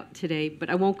talk about today, but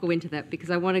I won't go into that because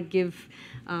I want to give,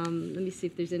 let me see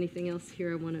if there's anything else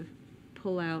here I want to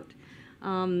pull out.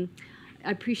 I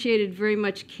appreciated very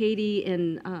much Katie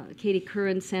Kerr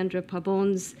and Sandra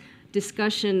Pabon's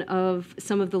discussion of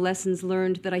some of the lessons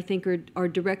learned that I think are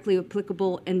directly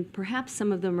applicable, and perhaps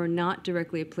some of them are not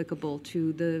directly applicable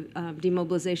to the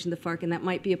demobilization of the FARC, and that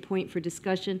might be a point for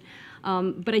discussion.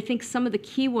 But I think some of the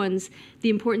key ones, the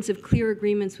importance of clear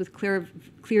agreements with clear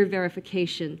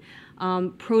verification,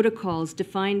 protocols,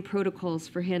 defined protocols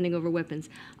for handing over weapons.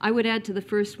 I would add to the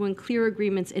first one, clear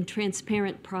agreements and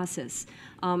transparent process.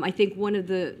 I think one of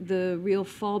the real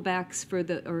fallbacks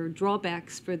or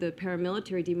drawbacks for the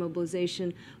paramilitary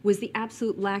demobilization was the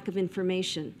absolute lack of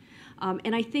information.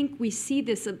 And I think we see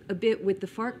this a bit with the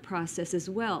FARC process as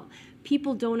well.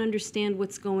 People don't understand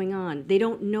what's going on. They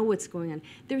don't know what's going on.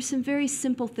 There's some very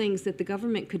simple things that the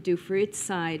government could do for its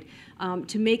side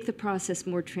to make the process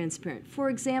more transparent. For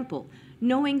example,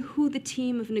 knowing who the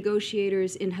team of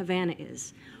negotiators in Havana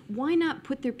is. Why not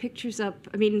put their pictures up?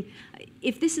 I mean,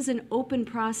 if this is an open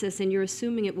process and you're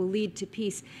assuming it will lead to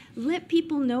peace, let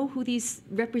people know who these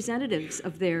representatives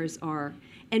of theirs are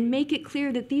and make it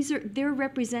clear that they're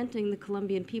representing the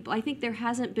Colombian people. I think there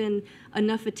hasn't been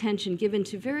enough attention given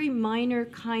to very minor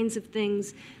kinds of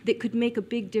things that could make a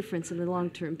big difference in the long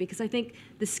term, because I think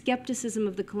the skepticism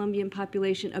of the Colombian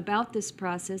population about this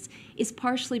process is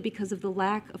partially because of the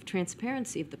lack of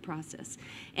transparency of the process.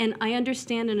 And I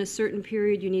understand in a certain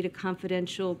period you need a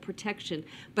confidential protection,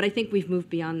 but I think we've moved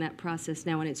beyond that process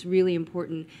now, and it's really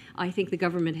important. I think the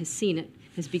government has seen it,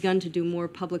 has begun to do more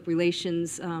public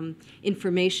relations,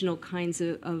 informational kinds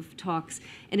of talks.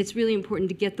 And it's really important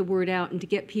to get the word out and to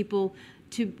get people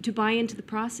to buy into the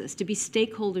process, to be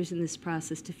stakeholders in this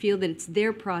process, to feel that it's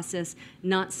their process,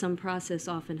 not some process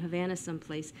off in Havana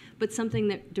someplace, but something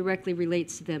that directly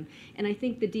relates to them. And I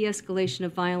think the de-escalation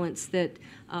of violence that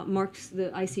Mark's, the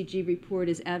ICG report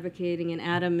is advocating, and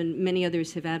Adam and many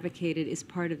others have advocated, is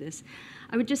part of this.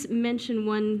 I would just mention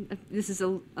one, this is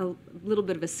a little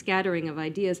bit of a scattering of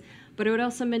ideas, but I would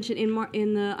also mention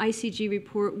in the ICG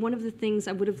report, one of the things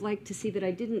I would have liked to see that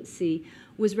I didn't see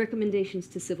was recommendations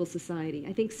to civil society.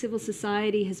 I think civil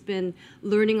society has been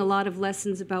learning a lot of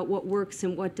lessons about what works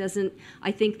and what doesn't.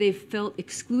 I think they've felt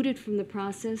excluded from the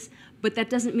process, but that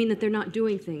doesn't mean that they're not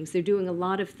doing things. They're doing a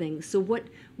lot of things. So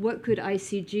what could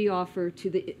ICG offer to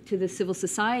the civil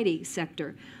society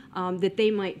sector that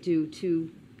they might do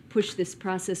to push this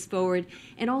process forward,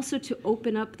 and also to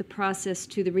open up the process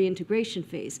to the reintegration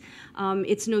phase?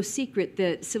 It's no secret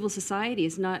that civil society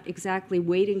is not exactly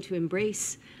waiting to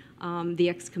embrace the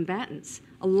ex-combatants.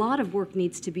 A lot of work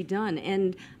needs to be done,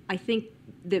 and I think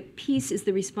that peace is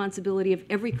the responsibility of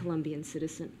every Colombian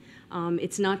citizen.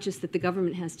 It's not just that the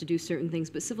government has to do certain things,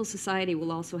 but civil society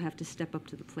will also have to step up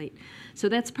to the plate. So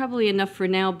that's probably enough for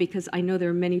now, because I know there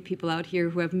are many people out here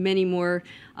who have many more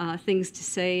things to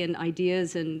say and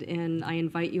ideas, and I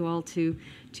invite you all to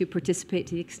participate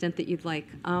to the extent that you'd like.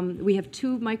 We have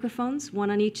 2 microphones, one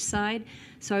on each side.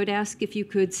 So I would ask if you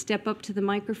could step up to the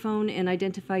microphone and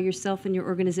identify yourself and your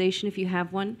organization if you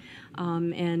have one,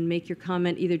 and make your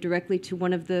comment either directly to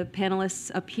one of the panelists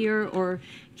up here, or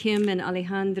Kim and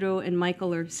Alejandro and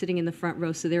Michael are sitting in the front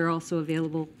row, so they're also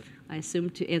available, I assume,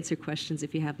 to answer questions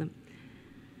if you have them.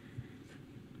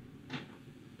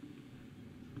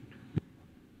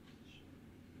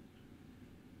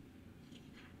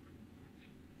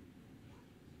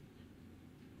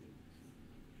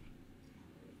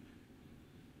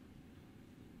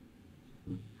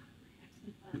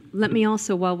 Let me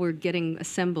also, while we're getting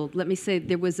assembled, let me say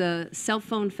there was a cell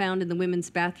phone found in the women's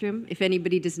bathroom. If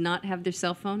anybody does not have their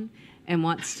cell phone and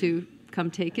wants to come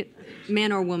take it,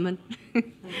 man or woman.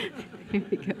 Here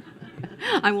we go.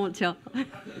 I won't tell.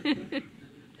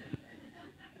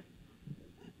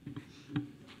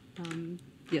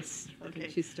 Yes, okay.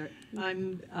 You start.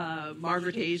 I'm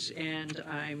Margaret Hayes, and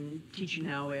I'm teaching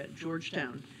now at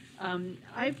Georgetown.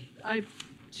 I've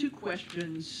 2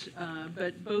 questions,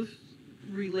 but both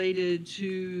related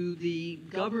to the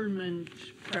government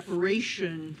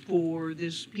preparation for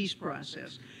this peace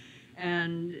process.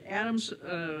 And Adams,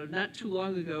 not too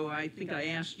long ago, I think I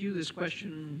asked you this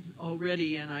question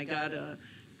already, and I got a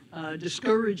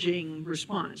discouraging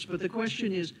response. But the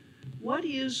question is, what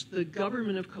is the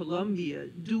government of Colombia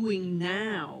doing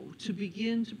now to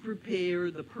begin to prepare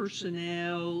the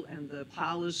personnel and the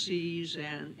policies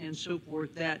and so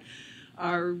forth that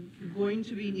are going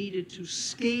to be needed to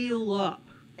scale up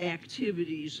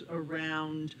activities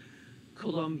around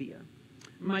Colombia?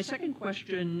 My second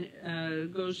question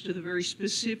goes to the very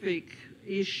specific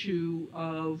issue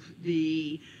of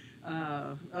the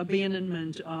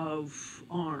abandonment of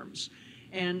arms.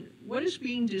 And what is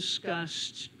being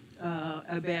discussed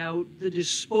about the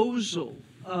disposal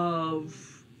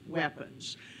of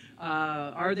weapons?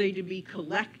 Are they to be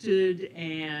collected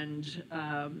and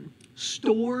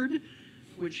stored,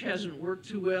 which hasn't worked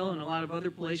too well in a lot of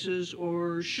other places,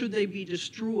 or should they be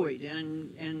destroyed?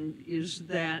 And is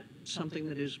that something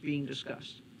that is being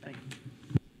discussed? Thank you.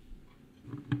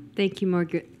 Thank you,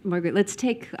 Margaret. Let's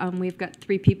take, we've got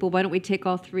 3 people. Why don't we take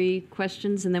all 3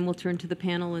 questions, and then we'll turn to the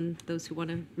panel and those who want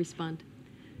to respond.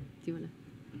 Do you want to?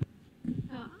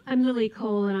 I'm Lily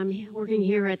Cole, and I'm working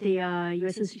here at the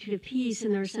U.S. Institute of Peace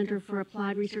in their Center for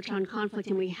Applied Research on Conflict,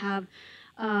 and we have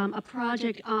a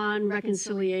project on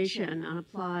reconciliation, on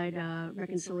applied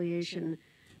reconciliation,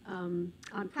 on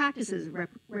practices of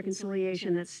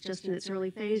reconciliation that's just in its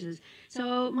early phases.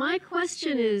 So my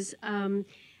question is,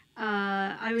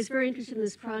 I was very interested in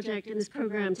this project, in this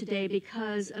program today,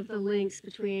 because of the links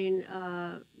between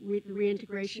the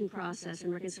reintegration process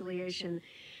and reconciliation.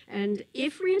 And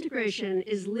if reintegration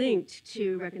is linked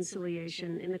to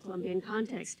reconciliation in the Colombian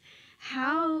context,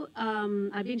 how,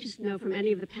 I'd be interested to know from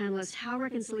any of the panelists, how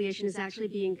reconciliation is actually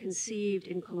being conceived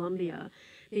in Colombia,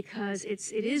 because it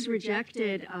is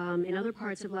rejected in other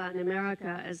parts of Latin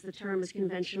America as the term is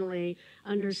conventionally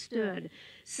understood.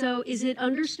 So is it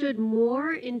understood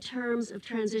more in terms of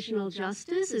transitional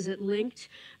justice? Is it linked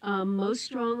most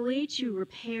strongly to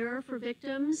repair for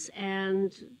victims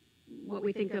and what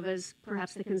we think of as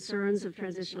perhaps the concerns of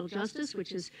transitional justice,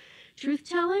 which is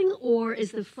truth-telling, or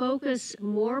is the focus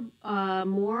more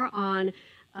on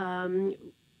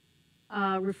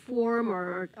reform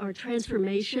or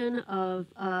transformation of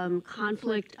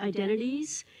conflict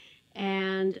identities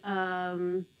and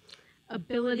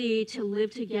ability to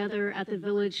live together at the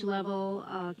village level,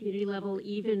 community level,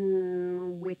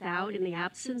 even without, in the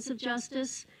absence of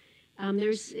justice?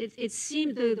 It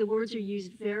seems the words are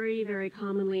used very, very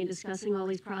commonly in discussing all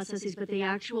these processes, but the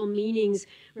actual meanings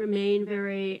remain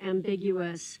very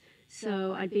ambiguous.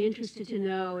 So I'd be interested to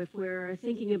know if we're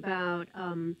thinking about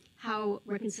how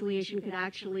reconciliation could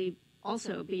actually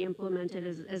also be implemented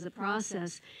as a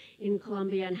process in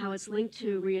Colombia and how it's linked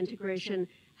to reintegration.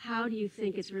 How do you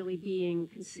think it's really being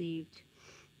conceived?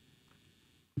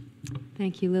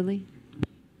 Thank you, Lily.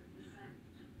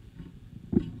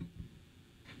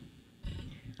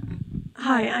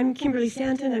 Hi, I'm Kimberly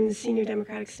Stanton. I'm the Senior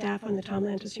Democratic Staff on the Tom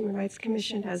Lantos Human Rights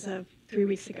Commission as of 3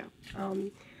 weeks ago.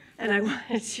 And I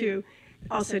wanted to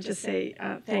also just say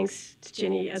thanks to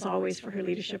Ginny, as always, for her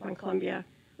leadership on Colombia,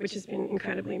 which has been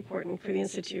incredibly important for the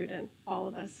Institute and all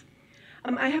of us.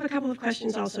 I have a couple of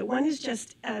questions also. One is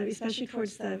just, especially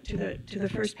towards to the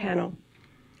first panel.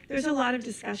 There's a lot of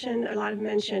discussion, a lot of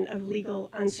mention of legal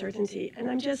uncertainty,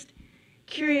 and I'm just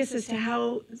curious as to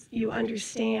how you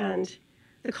understand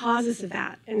the causes of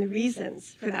that and the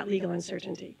reasons for that legal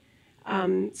uncertainty.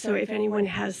 So if anyone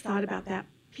has thought about that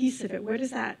piece of it,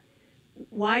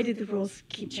 why did the rules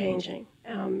keep changing?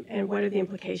 And what are the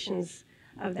implications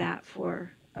of that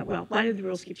for, why did the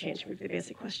rules keep changing would be the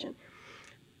basic question.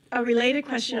 A related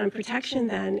question on protection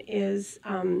then is,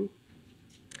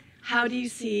 how do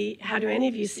any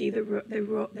of you see the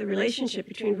relationship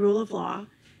between rule of law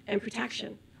and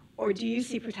protection? Or do you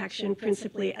see protection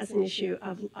principally as an issue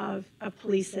of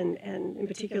police and in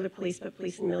particular police, but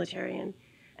police and military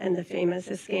and the famous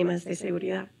esquemas de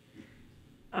seguridad?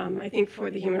 I think for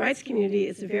the human rights community,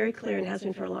 it's very clear and has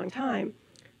been for a long time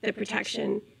that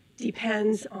protection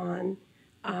depends on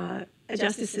a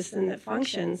justice system that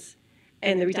functions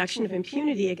and the reduction of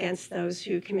impunity against those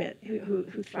who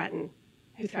threaten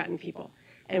people.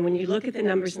 And when you look at the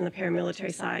numbers on the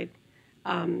paramilitary side,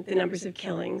 the numbers of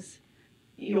killings,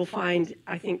 you'll find,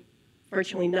 I think,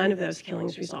 virtually none of those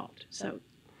killings resolved. So,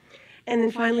 and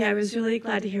then finally, I was really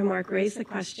glad to hear Mark raise the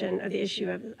question of the issue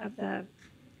of the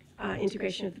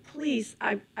integration of the police.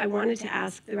 I wanted to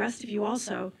ask the rest of you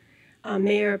also.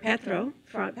 Mayor Gustavo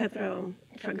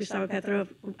Petro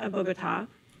of Bogota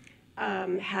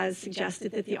has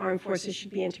suggested that the armed forces should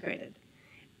be integrated.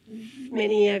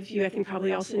 Many of you, I think,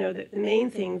 probably also know that the main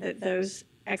thing that those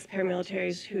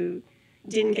ex-paramilitaries who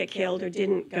didn't get killed or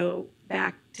didn't go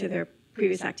back to their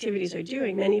previous activities are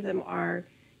doing, many of them are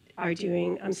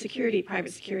doing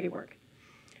private security work.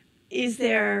 Is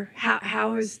there,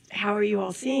 how are you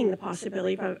all seeing the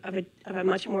possibility of a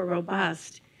much more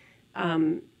robust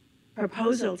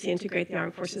proposal to integrate the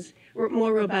armed forces,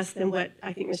 more robust than what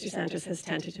I think Mr. Santos has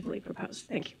tentatively proposed?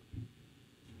 Thank you.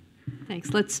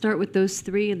 Thanks. Let's start with those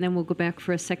three, and then we'll go back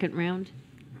for a second round.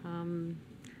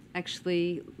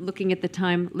 Actually, looking at the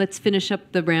time, let's finish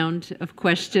up the round of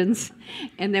questions,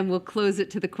 and then we'll close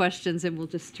it to the questions, and we'll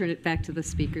just turn it back to the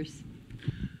speakers.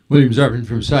 William Zarpin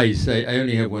from SAIS. I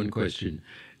only have one question.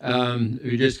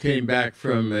 We just came back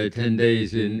from 10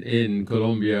 days in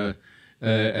Colombia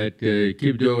at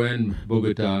Quibdó and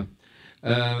Bogota.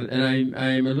 And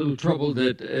I'm a little troubled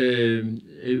that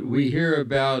we hear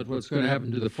about what's going to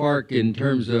happen to the FARC in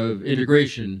terms of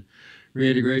integration.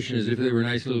 Reintegration, as if they were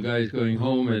nice little guys going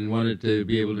home and wanted to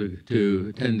be able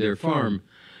to tend their farm.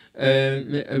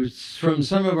 From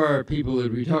some of our people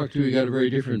that we talked to, we got a very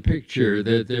different picture,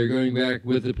 that they're going back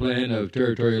with the plan of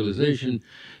territorialization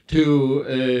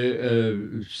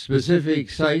to specific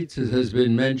sites, as has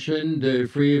been mentioned,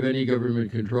 free of any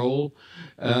government control,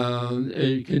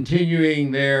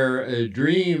 continuing their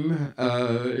dream,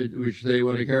 which they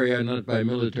want to carry out not by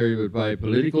military but by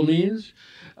political means,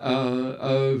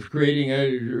 of creating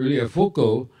really a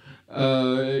foco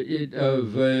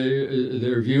of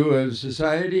their view of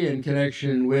society in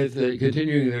connection with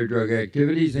continuing their drug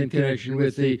activities, in connection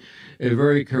with the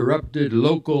very corrupted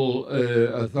local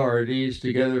authorities,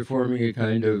 together forming a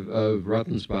kind of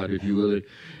rotten spot, if you will,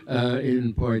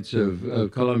 in points of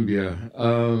Colombia.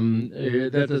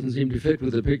 That doesn't seem to fit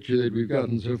with the picture that we've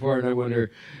gotten so far, and I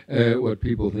wonder what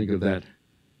people think of that.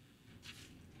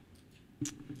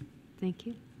 Thank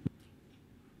you.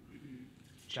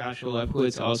 Joshua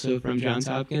Lepkowitz, also from Johns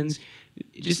Hopkins.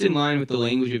 Just in line with the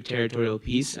language of territorial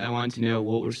peace, I want to know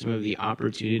what were some of the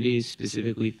opportunities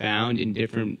specifically found in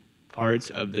different parts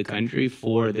of the country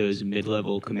for those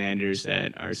mid-level commanders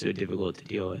that are so difficult to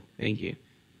deal with. Thank you.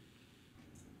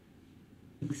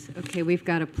 Okay, we've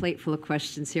got a plate full of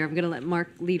questions here. I'm going to let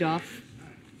Mark lead off.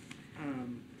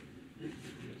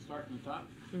 Start from the top.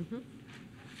 Mm-hmm.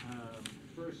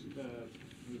 First,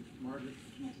 with Margaret.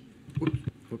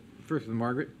 First with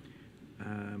Margaret.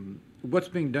 What's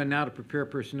being done now to prepare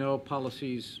personnel,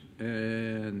 policies,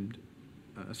 and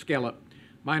scale up?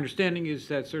 My understanding is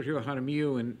that Sergio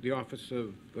Jaramillo in the Office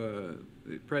of the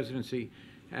Presidency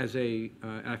has and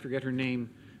I forget her name,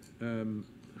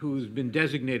 who's been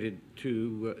designated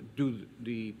to do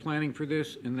the planning for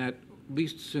this, and that at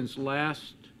least since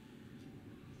last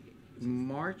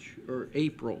March or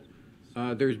April,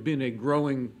 there's been a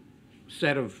growing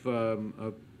set of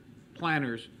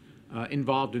planners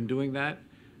involved in doing that.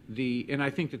 And I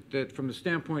think that from the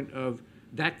standpoint of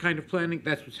that kind of planning,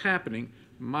 that's what's happening.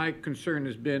 My concern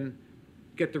has been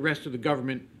get the rest of the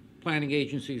government planning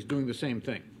agencies doing the same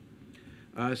thing.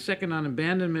 Second, on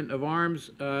abandonment of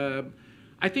arms,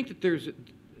 I think that there's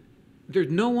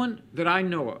no one that I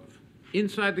know of,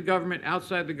 inside the government,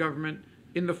 outside the government,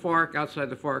 in the FARC, outside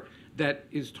the FARC, that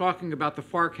is talking about the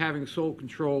FARC having sole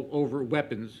control over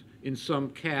weapons in some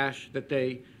cache that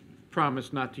they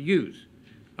promise not to use.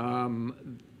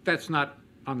 That's not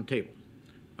on the table.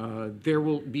 There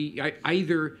will be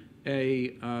either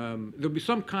there'll be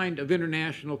some kind of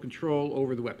international control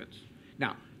over the weapons.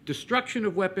 Now, destruction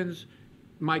of weapons,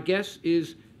 my guess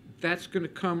is that's going to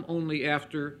come only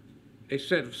after a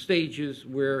set of stages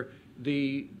where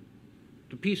the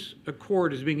peace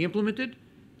accord is being implemented,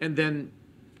 and then,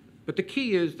 but the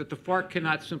key is that the FARC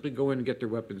cannot simply go in and get their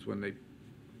weapons when they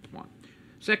want.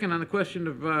 Second, on the question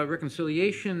of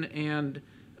reconciliation and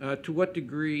to what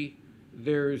degree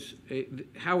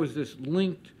how is this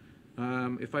linked,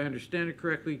 if I understand it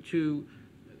correctly, to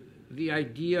the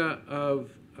idea of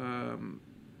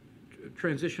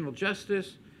transitional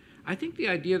justice? I think the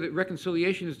idea that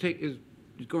reconciliation is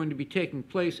going to be taking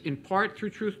place in part through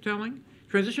truth-telling.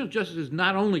 Transitional justice is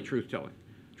not only truth-telling.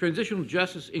 Transitional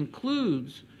justice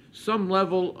includes some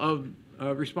level of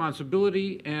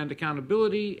responsibility and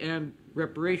accountability and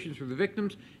reparations for the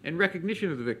victims and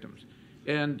recognition of the victims.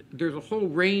 And there's a whole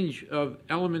range of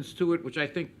elements to it which I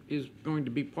think is going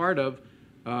to be part of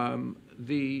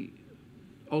the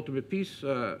ultimate peace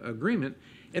agreement.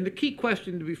 And the key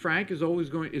question, to be frank, is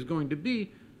going to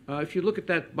be, if you look at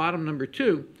that bottom number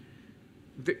 2,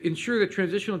 ensure that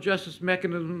transitional justice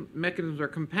mechanisms are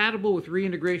compatible with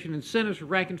reintegration incentives for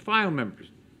rank-and-file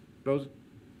members. Those,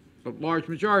 a large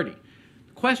majority.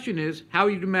 The question is how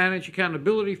you manage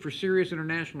accountability for serious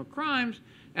international crimes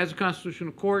as a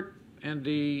constitutional court, and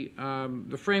the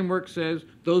framework says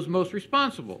those most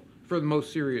responsible for the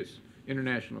most serious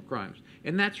international crimes.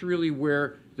 And that's really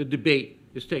where the debate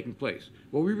is taking place.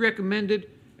 What we recommended,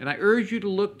 and I urge you to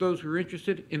look, those who are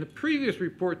interested, in the previous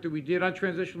report that we did on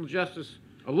transitional justice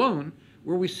alone,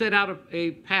 where we set out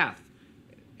a path.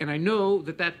 And I know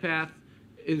that that path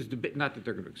is, not that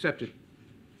they're going to accept it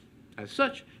as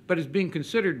such, but is being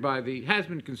considered by has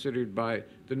been considered by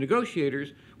the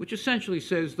negotiators, which essentially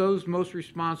says those most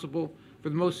responsible for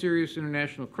the most serious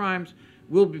international crimes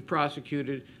will be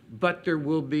prosecuted, but there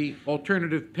will be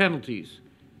alternative penalties.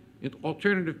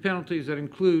 Alternative penalties that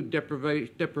include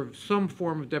some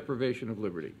form of deprivation of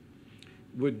liberty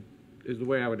is the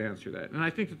way I would answer that. And I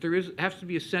think that there has to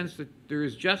be a sense that there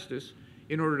is justice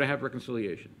in order to have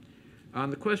reconciliation. On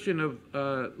the question of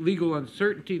legal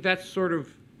uncertainty, that's sort of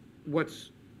what's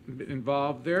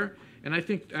involved there. And I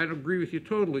think I agree with you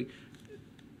totally.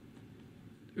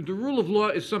 The rule of law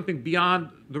is something beyond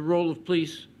the role of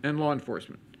police and law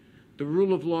enforcement. The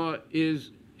rule of law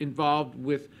is involved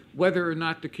with whether or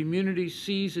not the community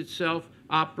sees itself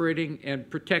operating and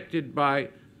protected by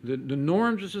the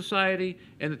norms of society,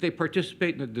 and that they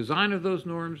participate in the design of those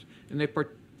norms, and they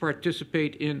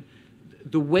participate in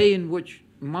the way in which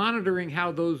monitoring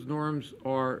how those norms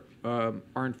are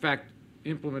in fact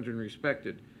implemented and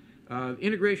respected.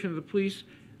 Integration of the police,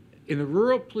 in the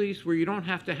rural police where you don't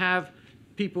have to have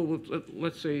people with,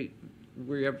 let's say,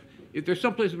 where you have, if there's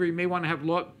some places where you may want to have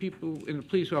people in the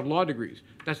police who have law degrees.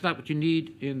 That's not what you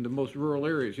need in the most rural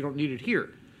areas. You don't need it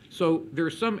here. So there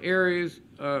are some areas,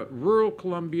 rural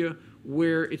Colombia,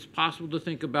 where it's possible to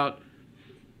think about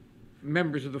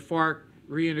members of the FARC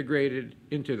reintegrated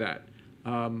into that,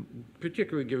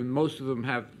 particularly given most of them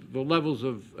have the levels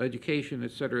of education,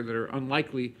 et cetera, that are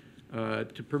unlikely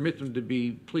to permit them to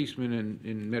be policemen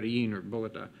in Medellin or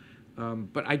Bogota.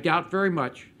 But I doubt very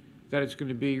much that it's going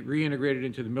to be reintegrated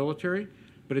into the military.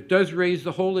 But it does raise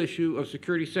the whole issue of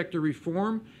security sector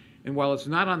reform. And while it's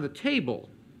not on the table,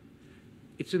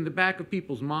 it's in the back of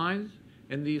people's minds.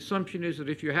 And the assumption is that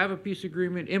if you have a peace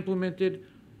agreement implemented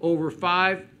over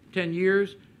 5, 10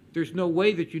 years, there's no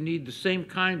way that you need the same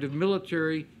kind of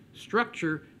military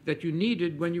structure that you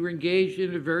needed when you were engaged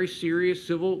in a very serious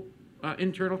civil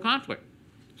internal conflict.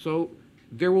 So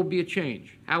there will be a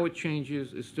change. How it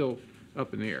changes is still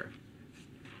up in the air.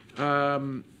 I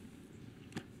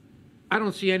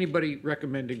don't see anybody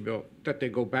recommending, Bill, that they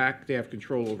go back. They have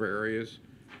control over areas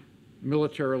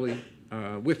militarily,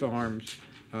 with arms.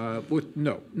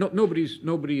 Nobody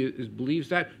believes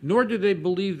that, nor do they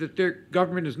believe that their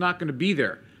government is not going to be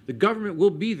there. The government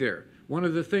will be there. One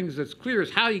of the things that's clear is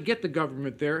how you get the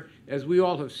government there, as we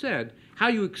all have said,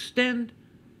 how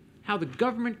the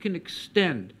government can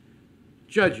extend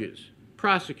judges,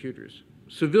 prosecutors,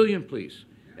 civilian police,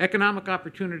 economic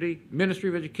opportunity, Ministry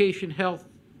of Education, Health,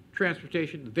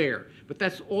 Transportation, there. But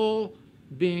that's all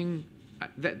being,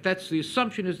 that's the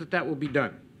assumption is that will be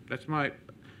done. That's my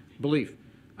belief.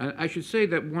 I should say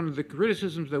that one of the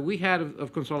criticisms that we had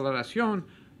of Consolidación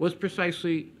was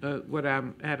precisely what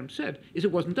Adam said, is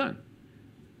it wasn't done.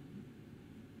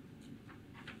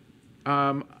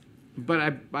 But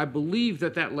I believe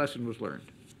that lesson was learned.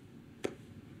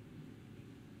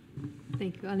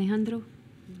 Thank you. Alejandro?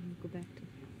 Go back to...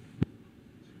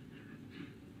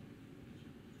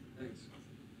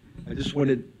 I just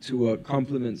wanted to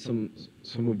compliment some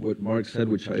of what Mark said,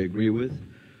 which I agree with,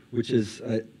 which is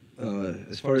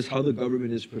as far as how the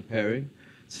government is preparing.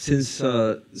 Since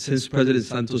President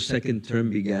Santos' second term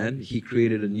began, he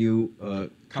created a new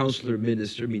counselor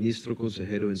minister, ministro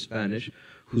consejero in Spanish,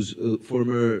 who's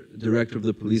former director of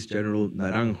the police general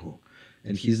Naranjo.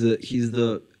 And he's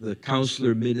the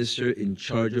counselor minister in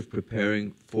charge of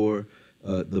preparing for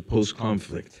the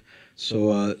post-conflict.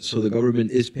 So the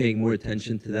government is paying more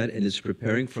attention to that and is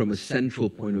preparing from a central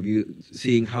point of view,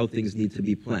 seeing how things need to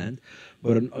be planned.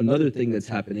 But another thing that's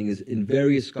happening is in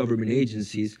various government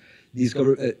agencies,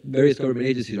 various government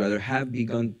agencies have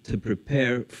begun to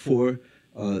prepare for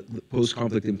the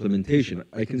post-conflict implementation.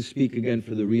 I can speak again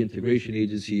for the Reintegration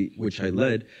Agency, which I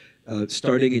led.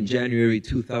 Starting in January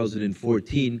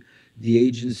 2014, the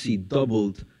agency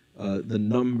doubled the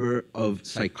number of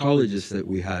psychologists that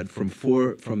we had from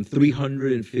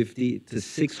 350 to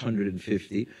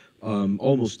 650,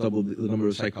 almost doubled the number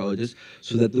of psychologists,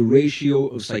 so that the ratio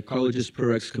of psychologists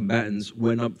per ex-combatants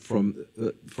went up from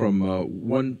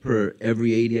 1 per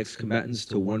every 80 ex-combatants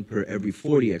to 1 per every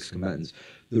 40 ex-combatants.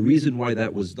 The reason why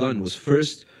that was done was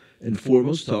first and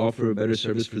foremost to offer a better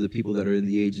service for the people that are in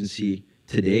the agency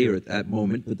today or at that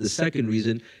moment, but the second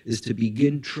reason is to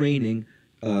begin training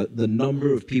the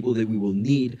number of people that we will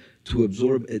need to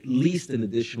absorb at least an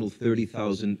additional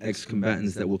 30,000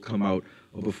 ex-combatants that will come out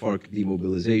of a FARC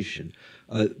demobilization.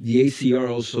 The ACR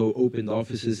also opened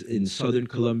offices in southern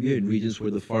Colombia, in regions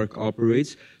where the FARC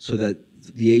operates, so that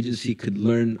the agency could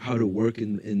learn how to work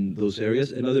in those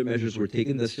areas, and other measures were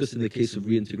taken. That's just in the case of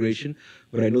reintegration,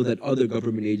 but I know that other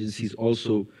government agencies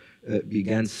also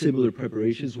began similar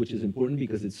preparations, which is important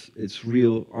because it's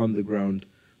real on-the-ground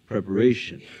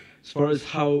preparation. As far as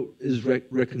how is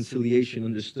reconciliation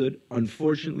understood,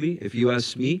 unfortunately, if you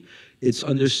ask me, it's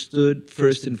understood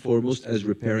first and foremost as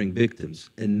repairing victims,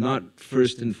 and not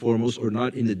first and foremost, or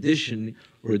not in addition,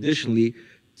 or additionally,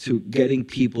 to getting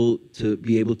people to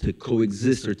be able to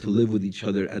coexist or to live with each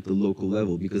other at the local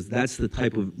level, because that's the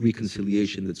type of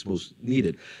reconciliation that's most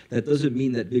needed. That doesn't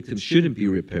mean that victims shouldn't be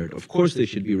repaired. Of course they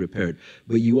should be repaired,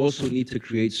 but you also need to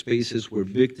create spaces where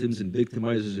victims and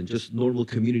victimizers and just normal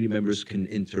community members can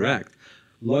interact.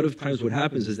 A lot of times what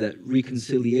happens is that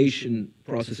reconciliation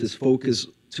processes focus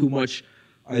too much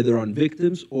either on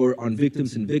victims or on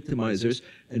victims and victimizers,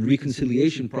 and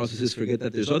reconciliation processes forget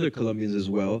that there's other Colombians as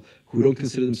well who don't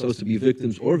consider themselves to be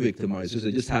victims or victimizers.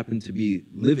 They just happen to be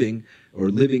living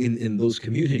in those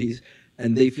communities,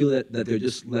 and they feel that they're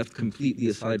just left completely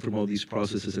aside from all these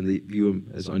processes, and they view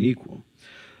them as unequal.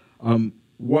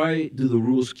 Why do the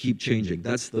rules keep changing?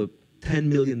 That's the $10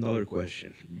 million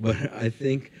question. But I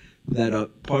think that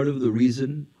part of the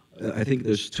reason, I think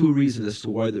there's two reasons as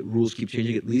to why the rules keep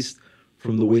changing, at least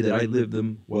from the way that I lived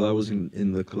them while I was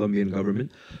in the Colombian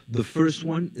government. The first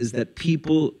one is that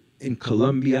people in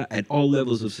Colombia at all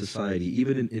levels of society,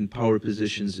 even in power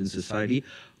positions in society,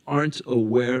 aren't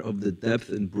aware of the depth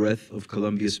and breadth of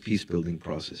Colombia's peace-building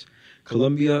process.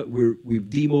 Colombia, we've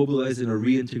demobilized and are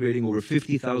reintegrating over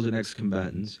 50,000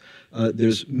 ex-combatants.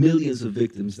 There's millions of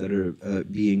victims that are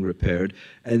being repaired,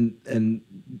 and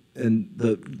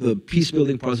the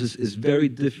peace-building process is very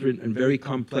different and very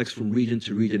complex from region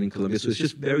to region in Colombia. So it's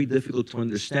just very difficult to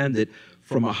understand it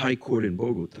from a high court in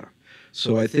Bogota.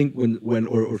 So I think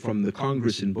or from the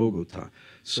Congress in Bogota.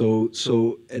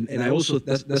 And I also,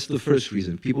 that's the first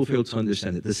reason. People fail to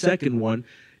understand it. The second one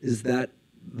is that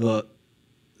the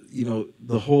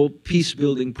whole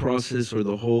peace-building process, or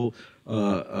the whole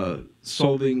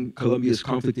solving Colombia's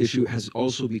conflict issue, has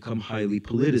also become highly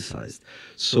politicized.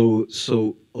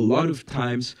 So a lot of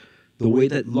times, the way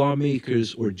that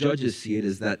lawmakers or judges see it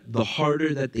is that the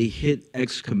harder that they hit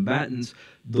ex-combatants,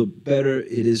 the better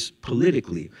it is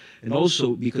politically. And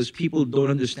also because people don't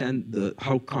understand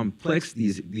how complex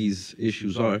these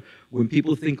issues are, when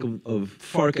people think of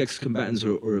FARC ex-combatants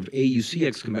or of AUC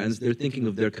ex-combatants, they're thinking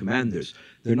of their commanders.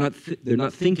 They're not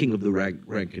thinking of the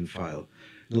rank and file.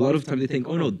 And a lot of times they think,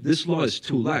 oh no, this law is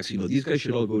too lax. These guys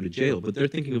should all go to jail. But they're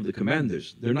thinking of the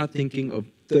commanders. They're not thinking of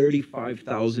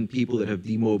 35,000 people that have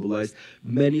demobilized.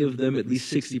 Many of them, at least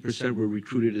 60%, were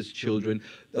recruited as children.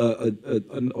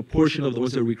 A portion of the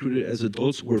ones that were recruited as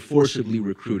adults were forcibly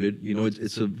recruited.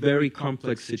 It's a very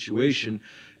complex situation.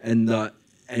 And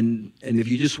if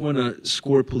you just want to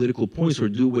score political points or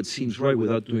do what seems right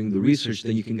without doing the research,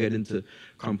 then you can get into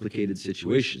complicated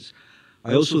situations.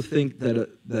 I also think that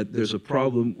there's a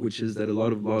problem, which is that a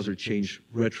lot of laws are changed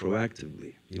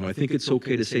retroactively. I think it's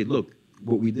okay to say, look,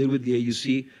 what we did with the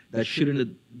AUC, that shouldn't have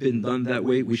been done that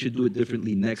way. We should do it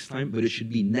differently next time, but it should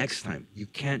be next time. You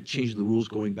can't change the rules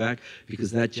going back,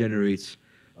 because that generates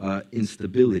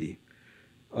instability.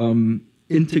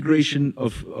 Integration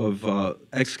of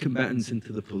ex-combatants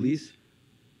into the police,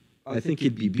 I think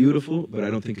it'd be beautiful, but I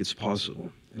don't think it's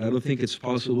possible. And I don't think it's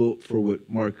possible for what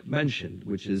Mark mentioned,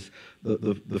 which is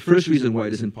the first reason why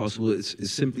it isn't possible is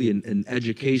simply an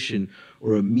education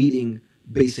or a meeting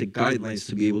basic guidelines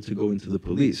to be able to go into the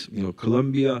police. You know,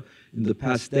 Colombia in the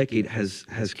past decade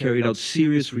has carried out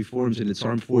serious reforms in its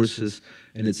armed forces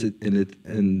and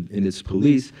in its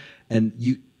police. And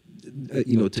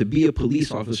you know, to be a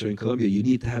police officer in Colombia, you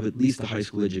need to have at least a high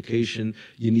school education.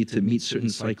 You need to meet certain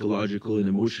psychological and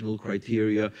emotional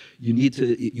criteria. You need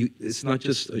to, it's not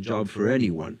just a job for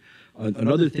anyone.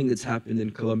 Another thing that's happened in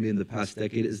Colombia in the past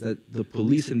decade is that the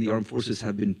police and the armed forces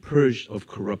have been purged of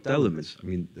corrupt elements. I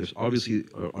mean, there's obviously,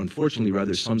 unfortunately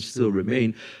rather, some still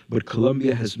remain, but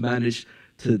Colombia has managed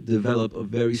to develop a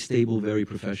very stable, very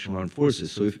professional armed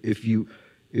forces. So if you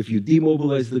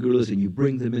demobilize the guerrillas and you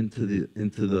bring them into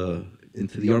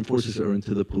the armed forces or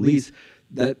into the police,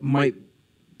 that might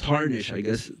tarnish, I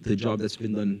guess, the job that's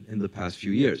been done in the past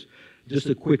few years. Just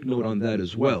a quick note on that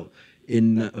as well.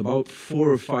 In about 4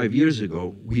 or 5 years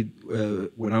ago,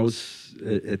 when I was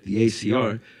at the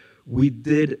ACR, we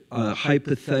did a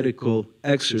hypothetical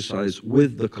exercise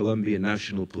with the Colombian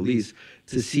National Police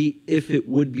to see if it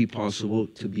would be possible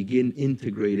to begin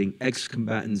integrating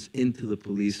ex-combatants into the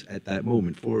police at that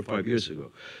moment, 4 or 5 years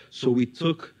ago. So we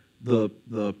took the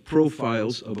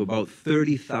profiles of about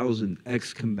 30,000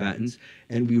 ex-combatants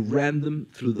and we ran them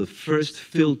through the first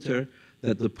filter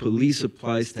that the police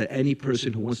applies to any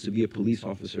person who wants to be a police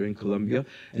officer in Colombia.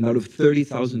 And out of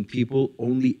 30,000 people,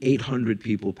 only 800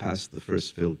 people passed the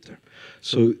first filter.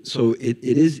 So it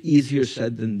is easier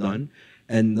said than done.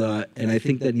 And I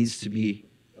think that needs to be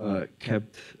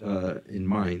kept in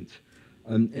mind.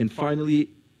 And finally,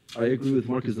 I agree with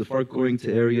Marcus, the FARC going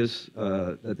to areas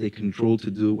that they control to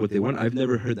do what they want. I've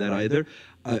never heard that either.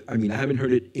 I mean, I haven't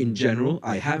heard it in general.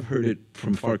 I have heard it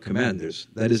from FARC commanders.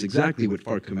 That is exactly what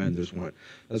FARC commanders want.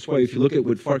 That's why if you look at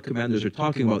what FARC commanders are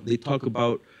talking about, they talk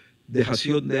about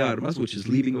dejación de armas, which is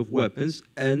leaving of weapons,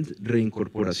 and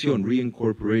reincorporación,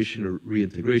 reincorporation or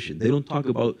reintegration. They don't talk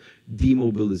about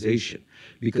demobilization,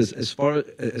 because as far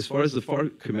as the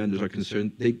FARC commanders are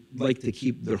concerned, they like to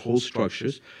keep their whole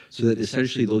structures so that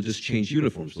essentially they'll just change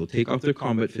uniforms. They'll take off their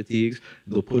combat fatigues,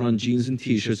 they'll put on jeans and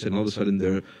T-shirts, and all of a sudden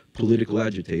they're political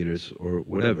agitators or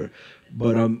whatever.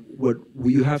 But what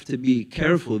you have to be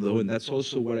careful, though, and that's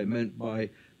also what I meant by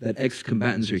that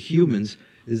ex-combatants are humans,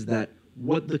 is that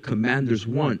what the commanders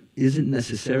want isn't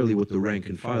necessarily what the rank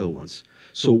and file wants.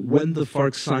 So when the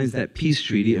FARC signs that peace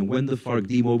treaty and when the FARC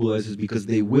demobilizes, because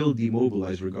they will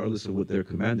demobilize regardless of what their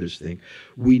commanders think,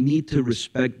 we need to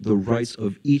respect the rights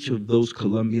of each of those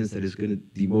Colombians that is going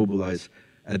to demobilize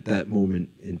at that moment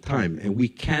in time. And we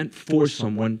can't force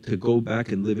someone to go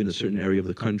back and live in a certain area of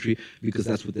the country because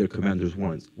that's what their commanders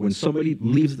want. When somebody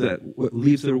leaves their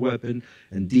weapon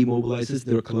and demobilizes,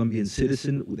 they're a Colombian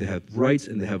citizen. They have rights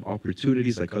and they have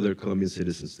opportunities like other Colombian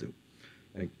citizens do.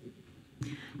 Thank you.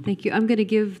 Thank you. I'm going to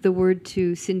give the word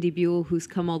to Cindy Buell, who's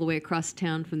come all the way across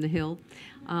town from the Hill.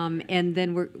 And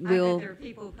then we'll... I bet there are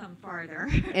people who come farther.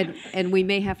 and we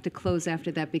may have to close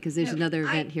after that because there's another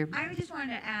event here. I just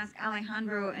wanted to ask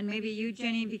Alejandro, and maybe you,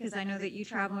 Jenny, because I know that you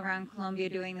travel around Colombia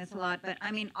doing this a lot, but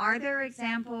I mean, are there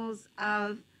examples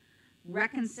of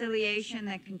reconciliation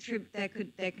that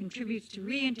contributes to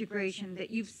reintegration that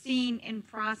you've seen in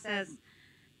process?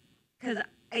 Because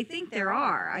I think there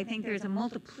are. I think there's a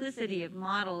multiplicity of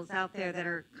models out there that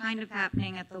are kind of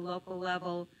happening at the local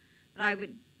level, but I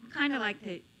would kind of like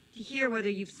to hear whether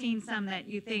you've seen some that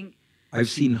you think. I've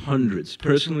seen hundreds.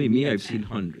 Personally, I've seen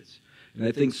hundreds. And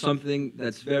I think something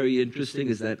that's very interesting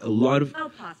is that a lot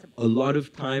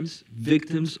of times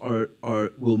victims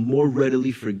will more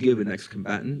readily forgive an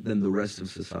ex-combatant than the rest of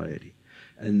society.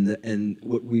 And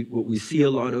what we see a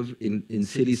lot of in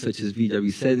cities such as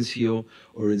Villavicencio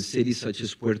or in cities such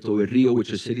as Puerto Berrío,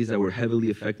 which are cities that were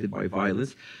heavily affected by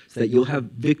violence, is that you'll have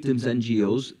victims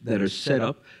NGOs that are set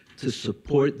up to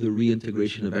support the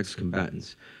reintegration of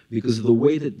ex-combatants. Because the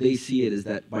way that they see it is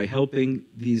that by helping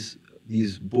these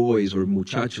boys, or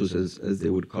muchachos as they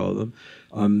would call them,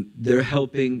 they're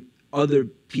helping other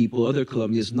people, other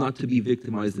Colombians, not to be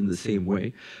victimized in the same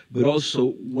way. But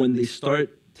also, when they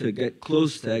start to get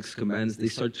close to ex-combatants, they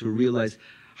start to realize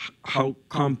how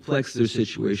complex their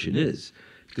situation is.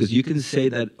 Because you can say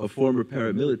that a former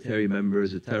paramilitary member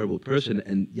is a terrible person,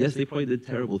 and yes, they probably did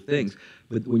terrible things,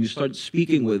 but when you start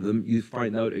speaking with them, you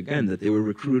find out again that they were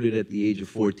recruited at the age of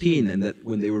 14, and that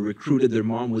when they were recruited, their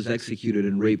mom was executed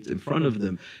and raped in front of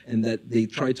them, and that they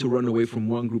tried to run away from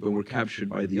one group and were captured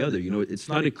by the other. You know, it's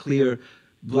not a clear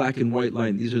black and white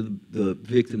line. These are the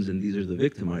victims and these are the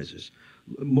victimizers.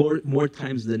 more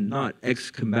times than not,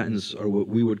 ex-combatants are what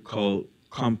we would call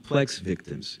complex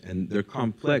victims, and they're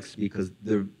complex because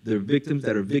they're victims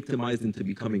that are victimized into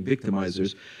becoming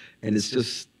victimizers, and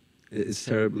it's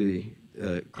terribly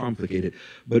complicated.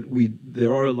 But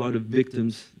there are a lot of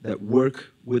victims that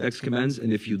work with ex-combatants,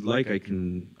 and if you'd like, I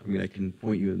can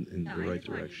point you in the right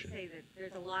direction. Say that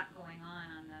there's a lot going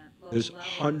on the local There's level.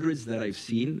 hundreds that I've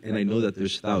seen, and I know that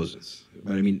there's thousands.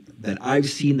 But I mean, that I've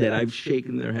seen, that I've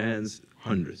shaken their hands,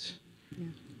 hundreds.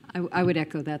 I would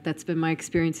echo that. That's been my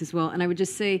experience as well. And I would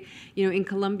just say, in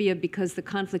Colombia, because the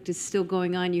conflict is still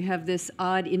going on, you have this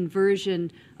odd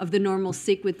inversion of the normal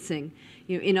sequencing.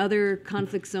 In other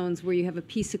conflict zones where you have a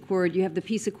peace accord, you have the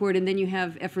peace accord and then you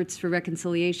have efforts for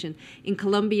reconciliation. In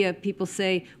Colombia, people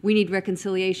say, we need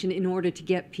reconciliation in order to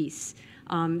get peace.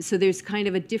 So there's kind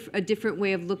of a different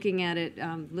way of looking at it.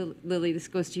 Lily, this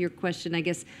goes to your question, I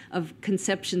guess, of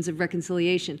conceptions of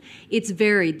reconciliation. It's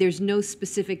varied. There's no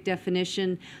specific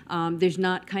definition. There's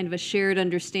not kind of a shared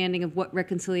understanding of what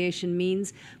reconciliation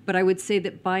means. But I would say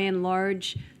that by and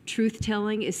large,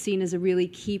 truth-telling is seen as a really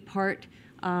key part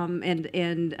and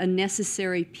a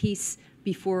necessary piece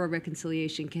before a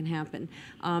reconciliation can happen.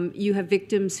 You have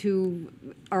victims who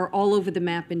are all over the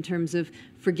map in terms of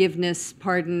forgiveness,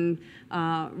 pardon,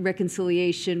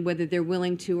 reconciliation, whether they're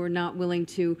willing to or not willing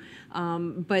to.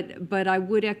 But I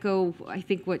would echo, I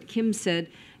think, what Kim said.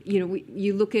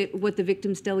 You look at what the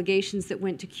victims' delegations that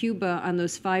went to Cuba on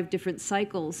those 5 different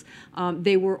cycles,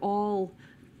 they were all,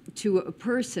 to a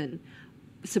person,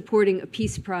 supporting a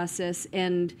peace process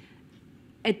and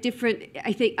at different,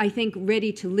 I think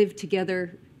ready to live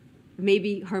together,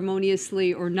 maybe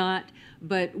harmoniously or not,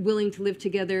 but willing to live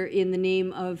together in the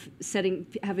name of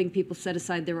having people set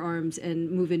aside their arms and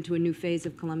move into a new phase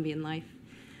of Colombian life.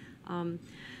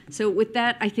 So with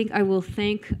that, I think I will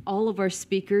thank all of our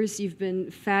speakers. You've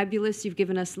been fabulous. You've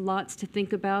given us lots to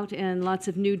think about and lots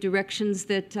of new directions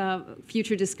that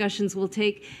future discussions will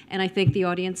take. And I thank the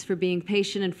audience for being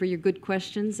patient and for your good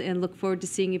questions, and look forward to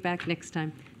seeing you back next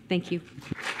time. Thank you.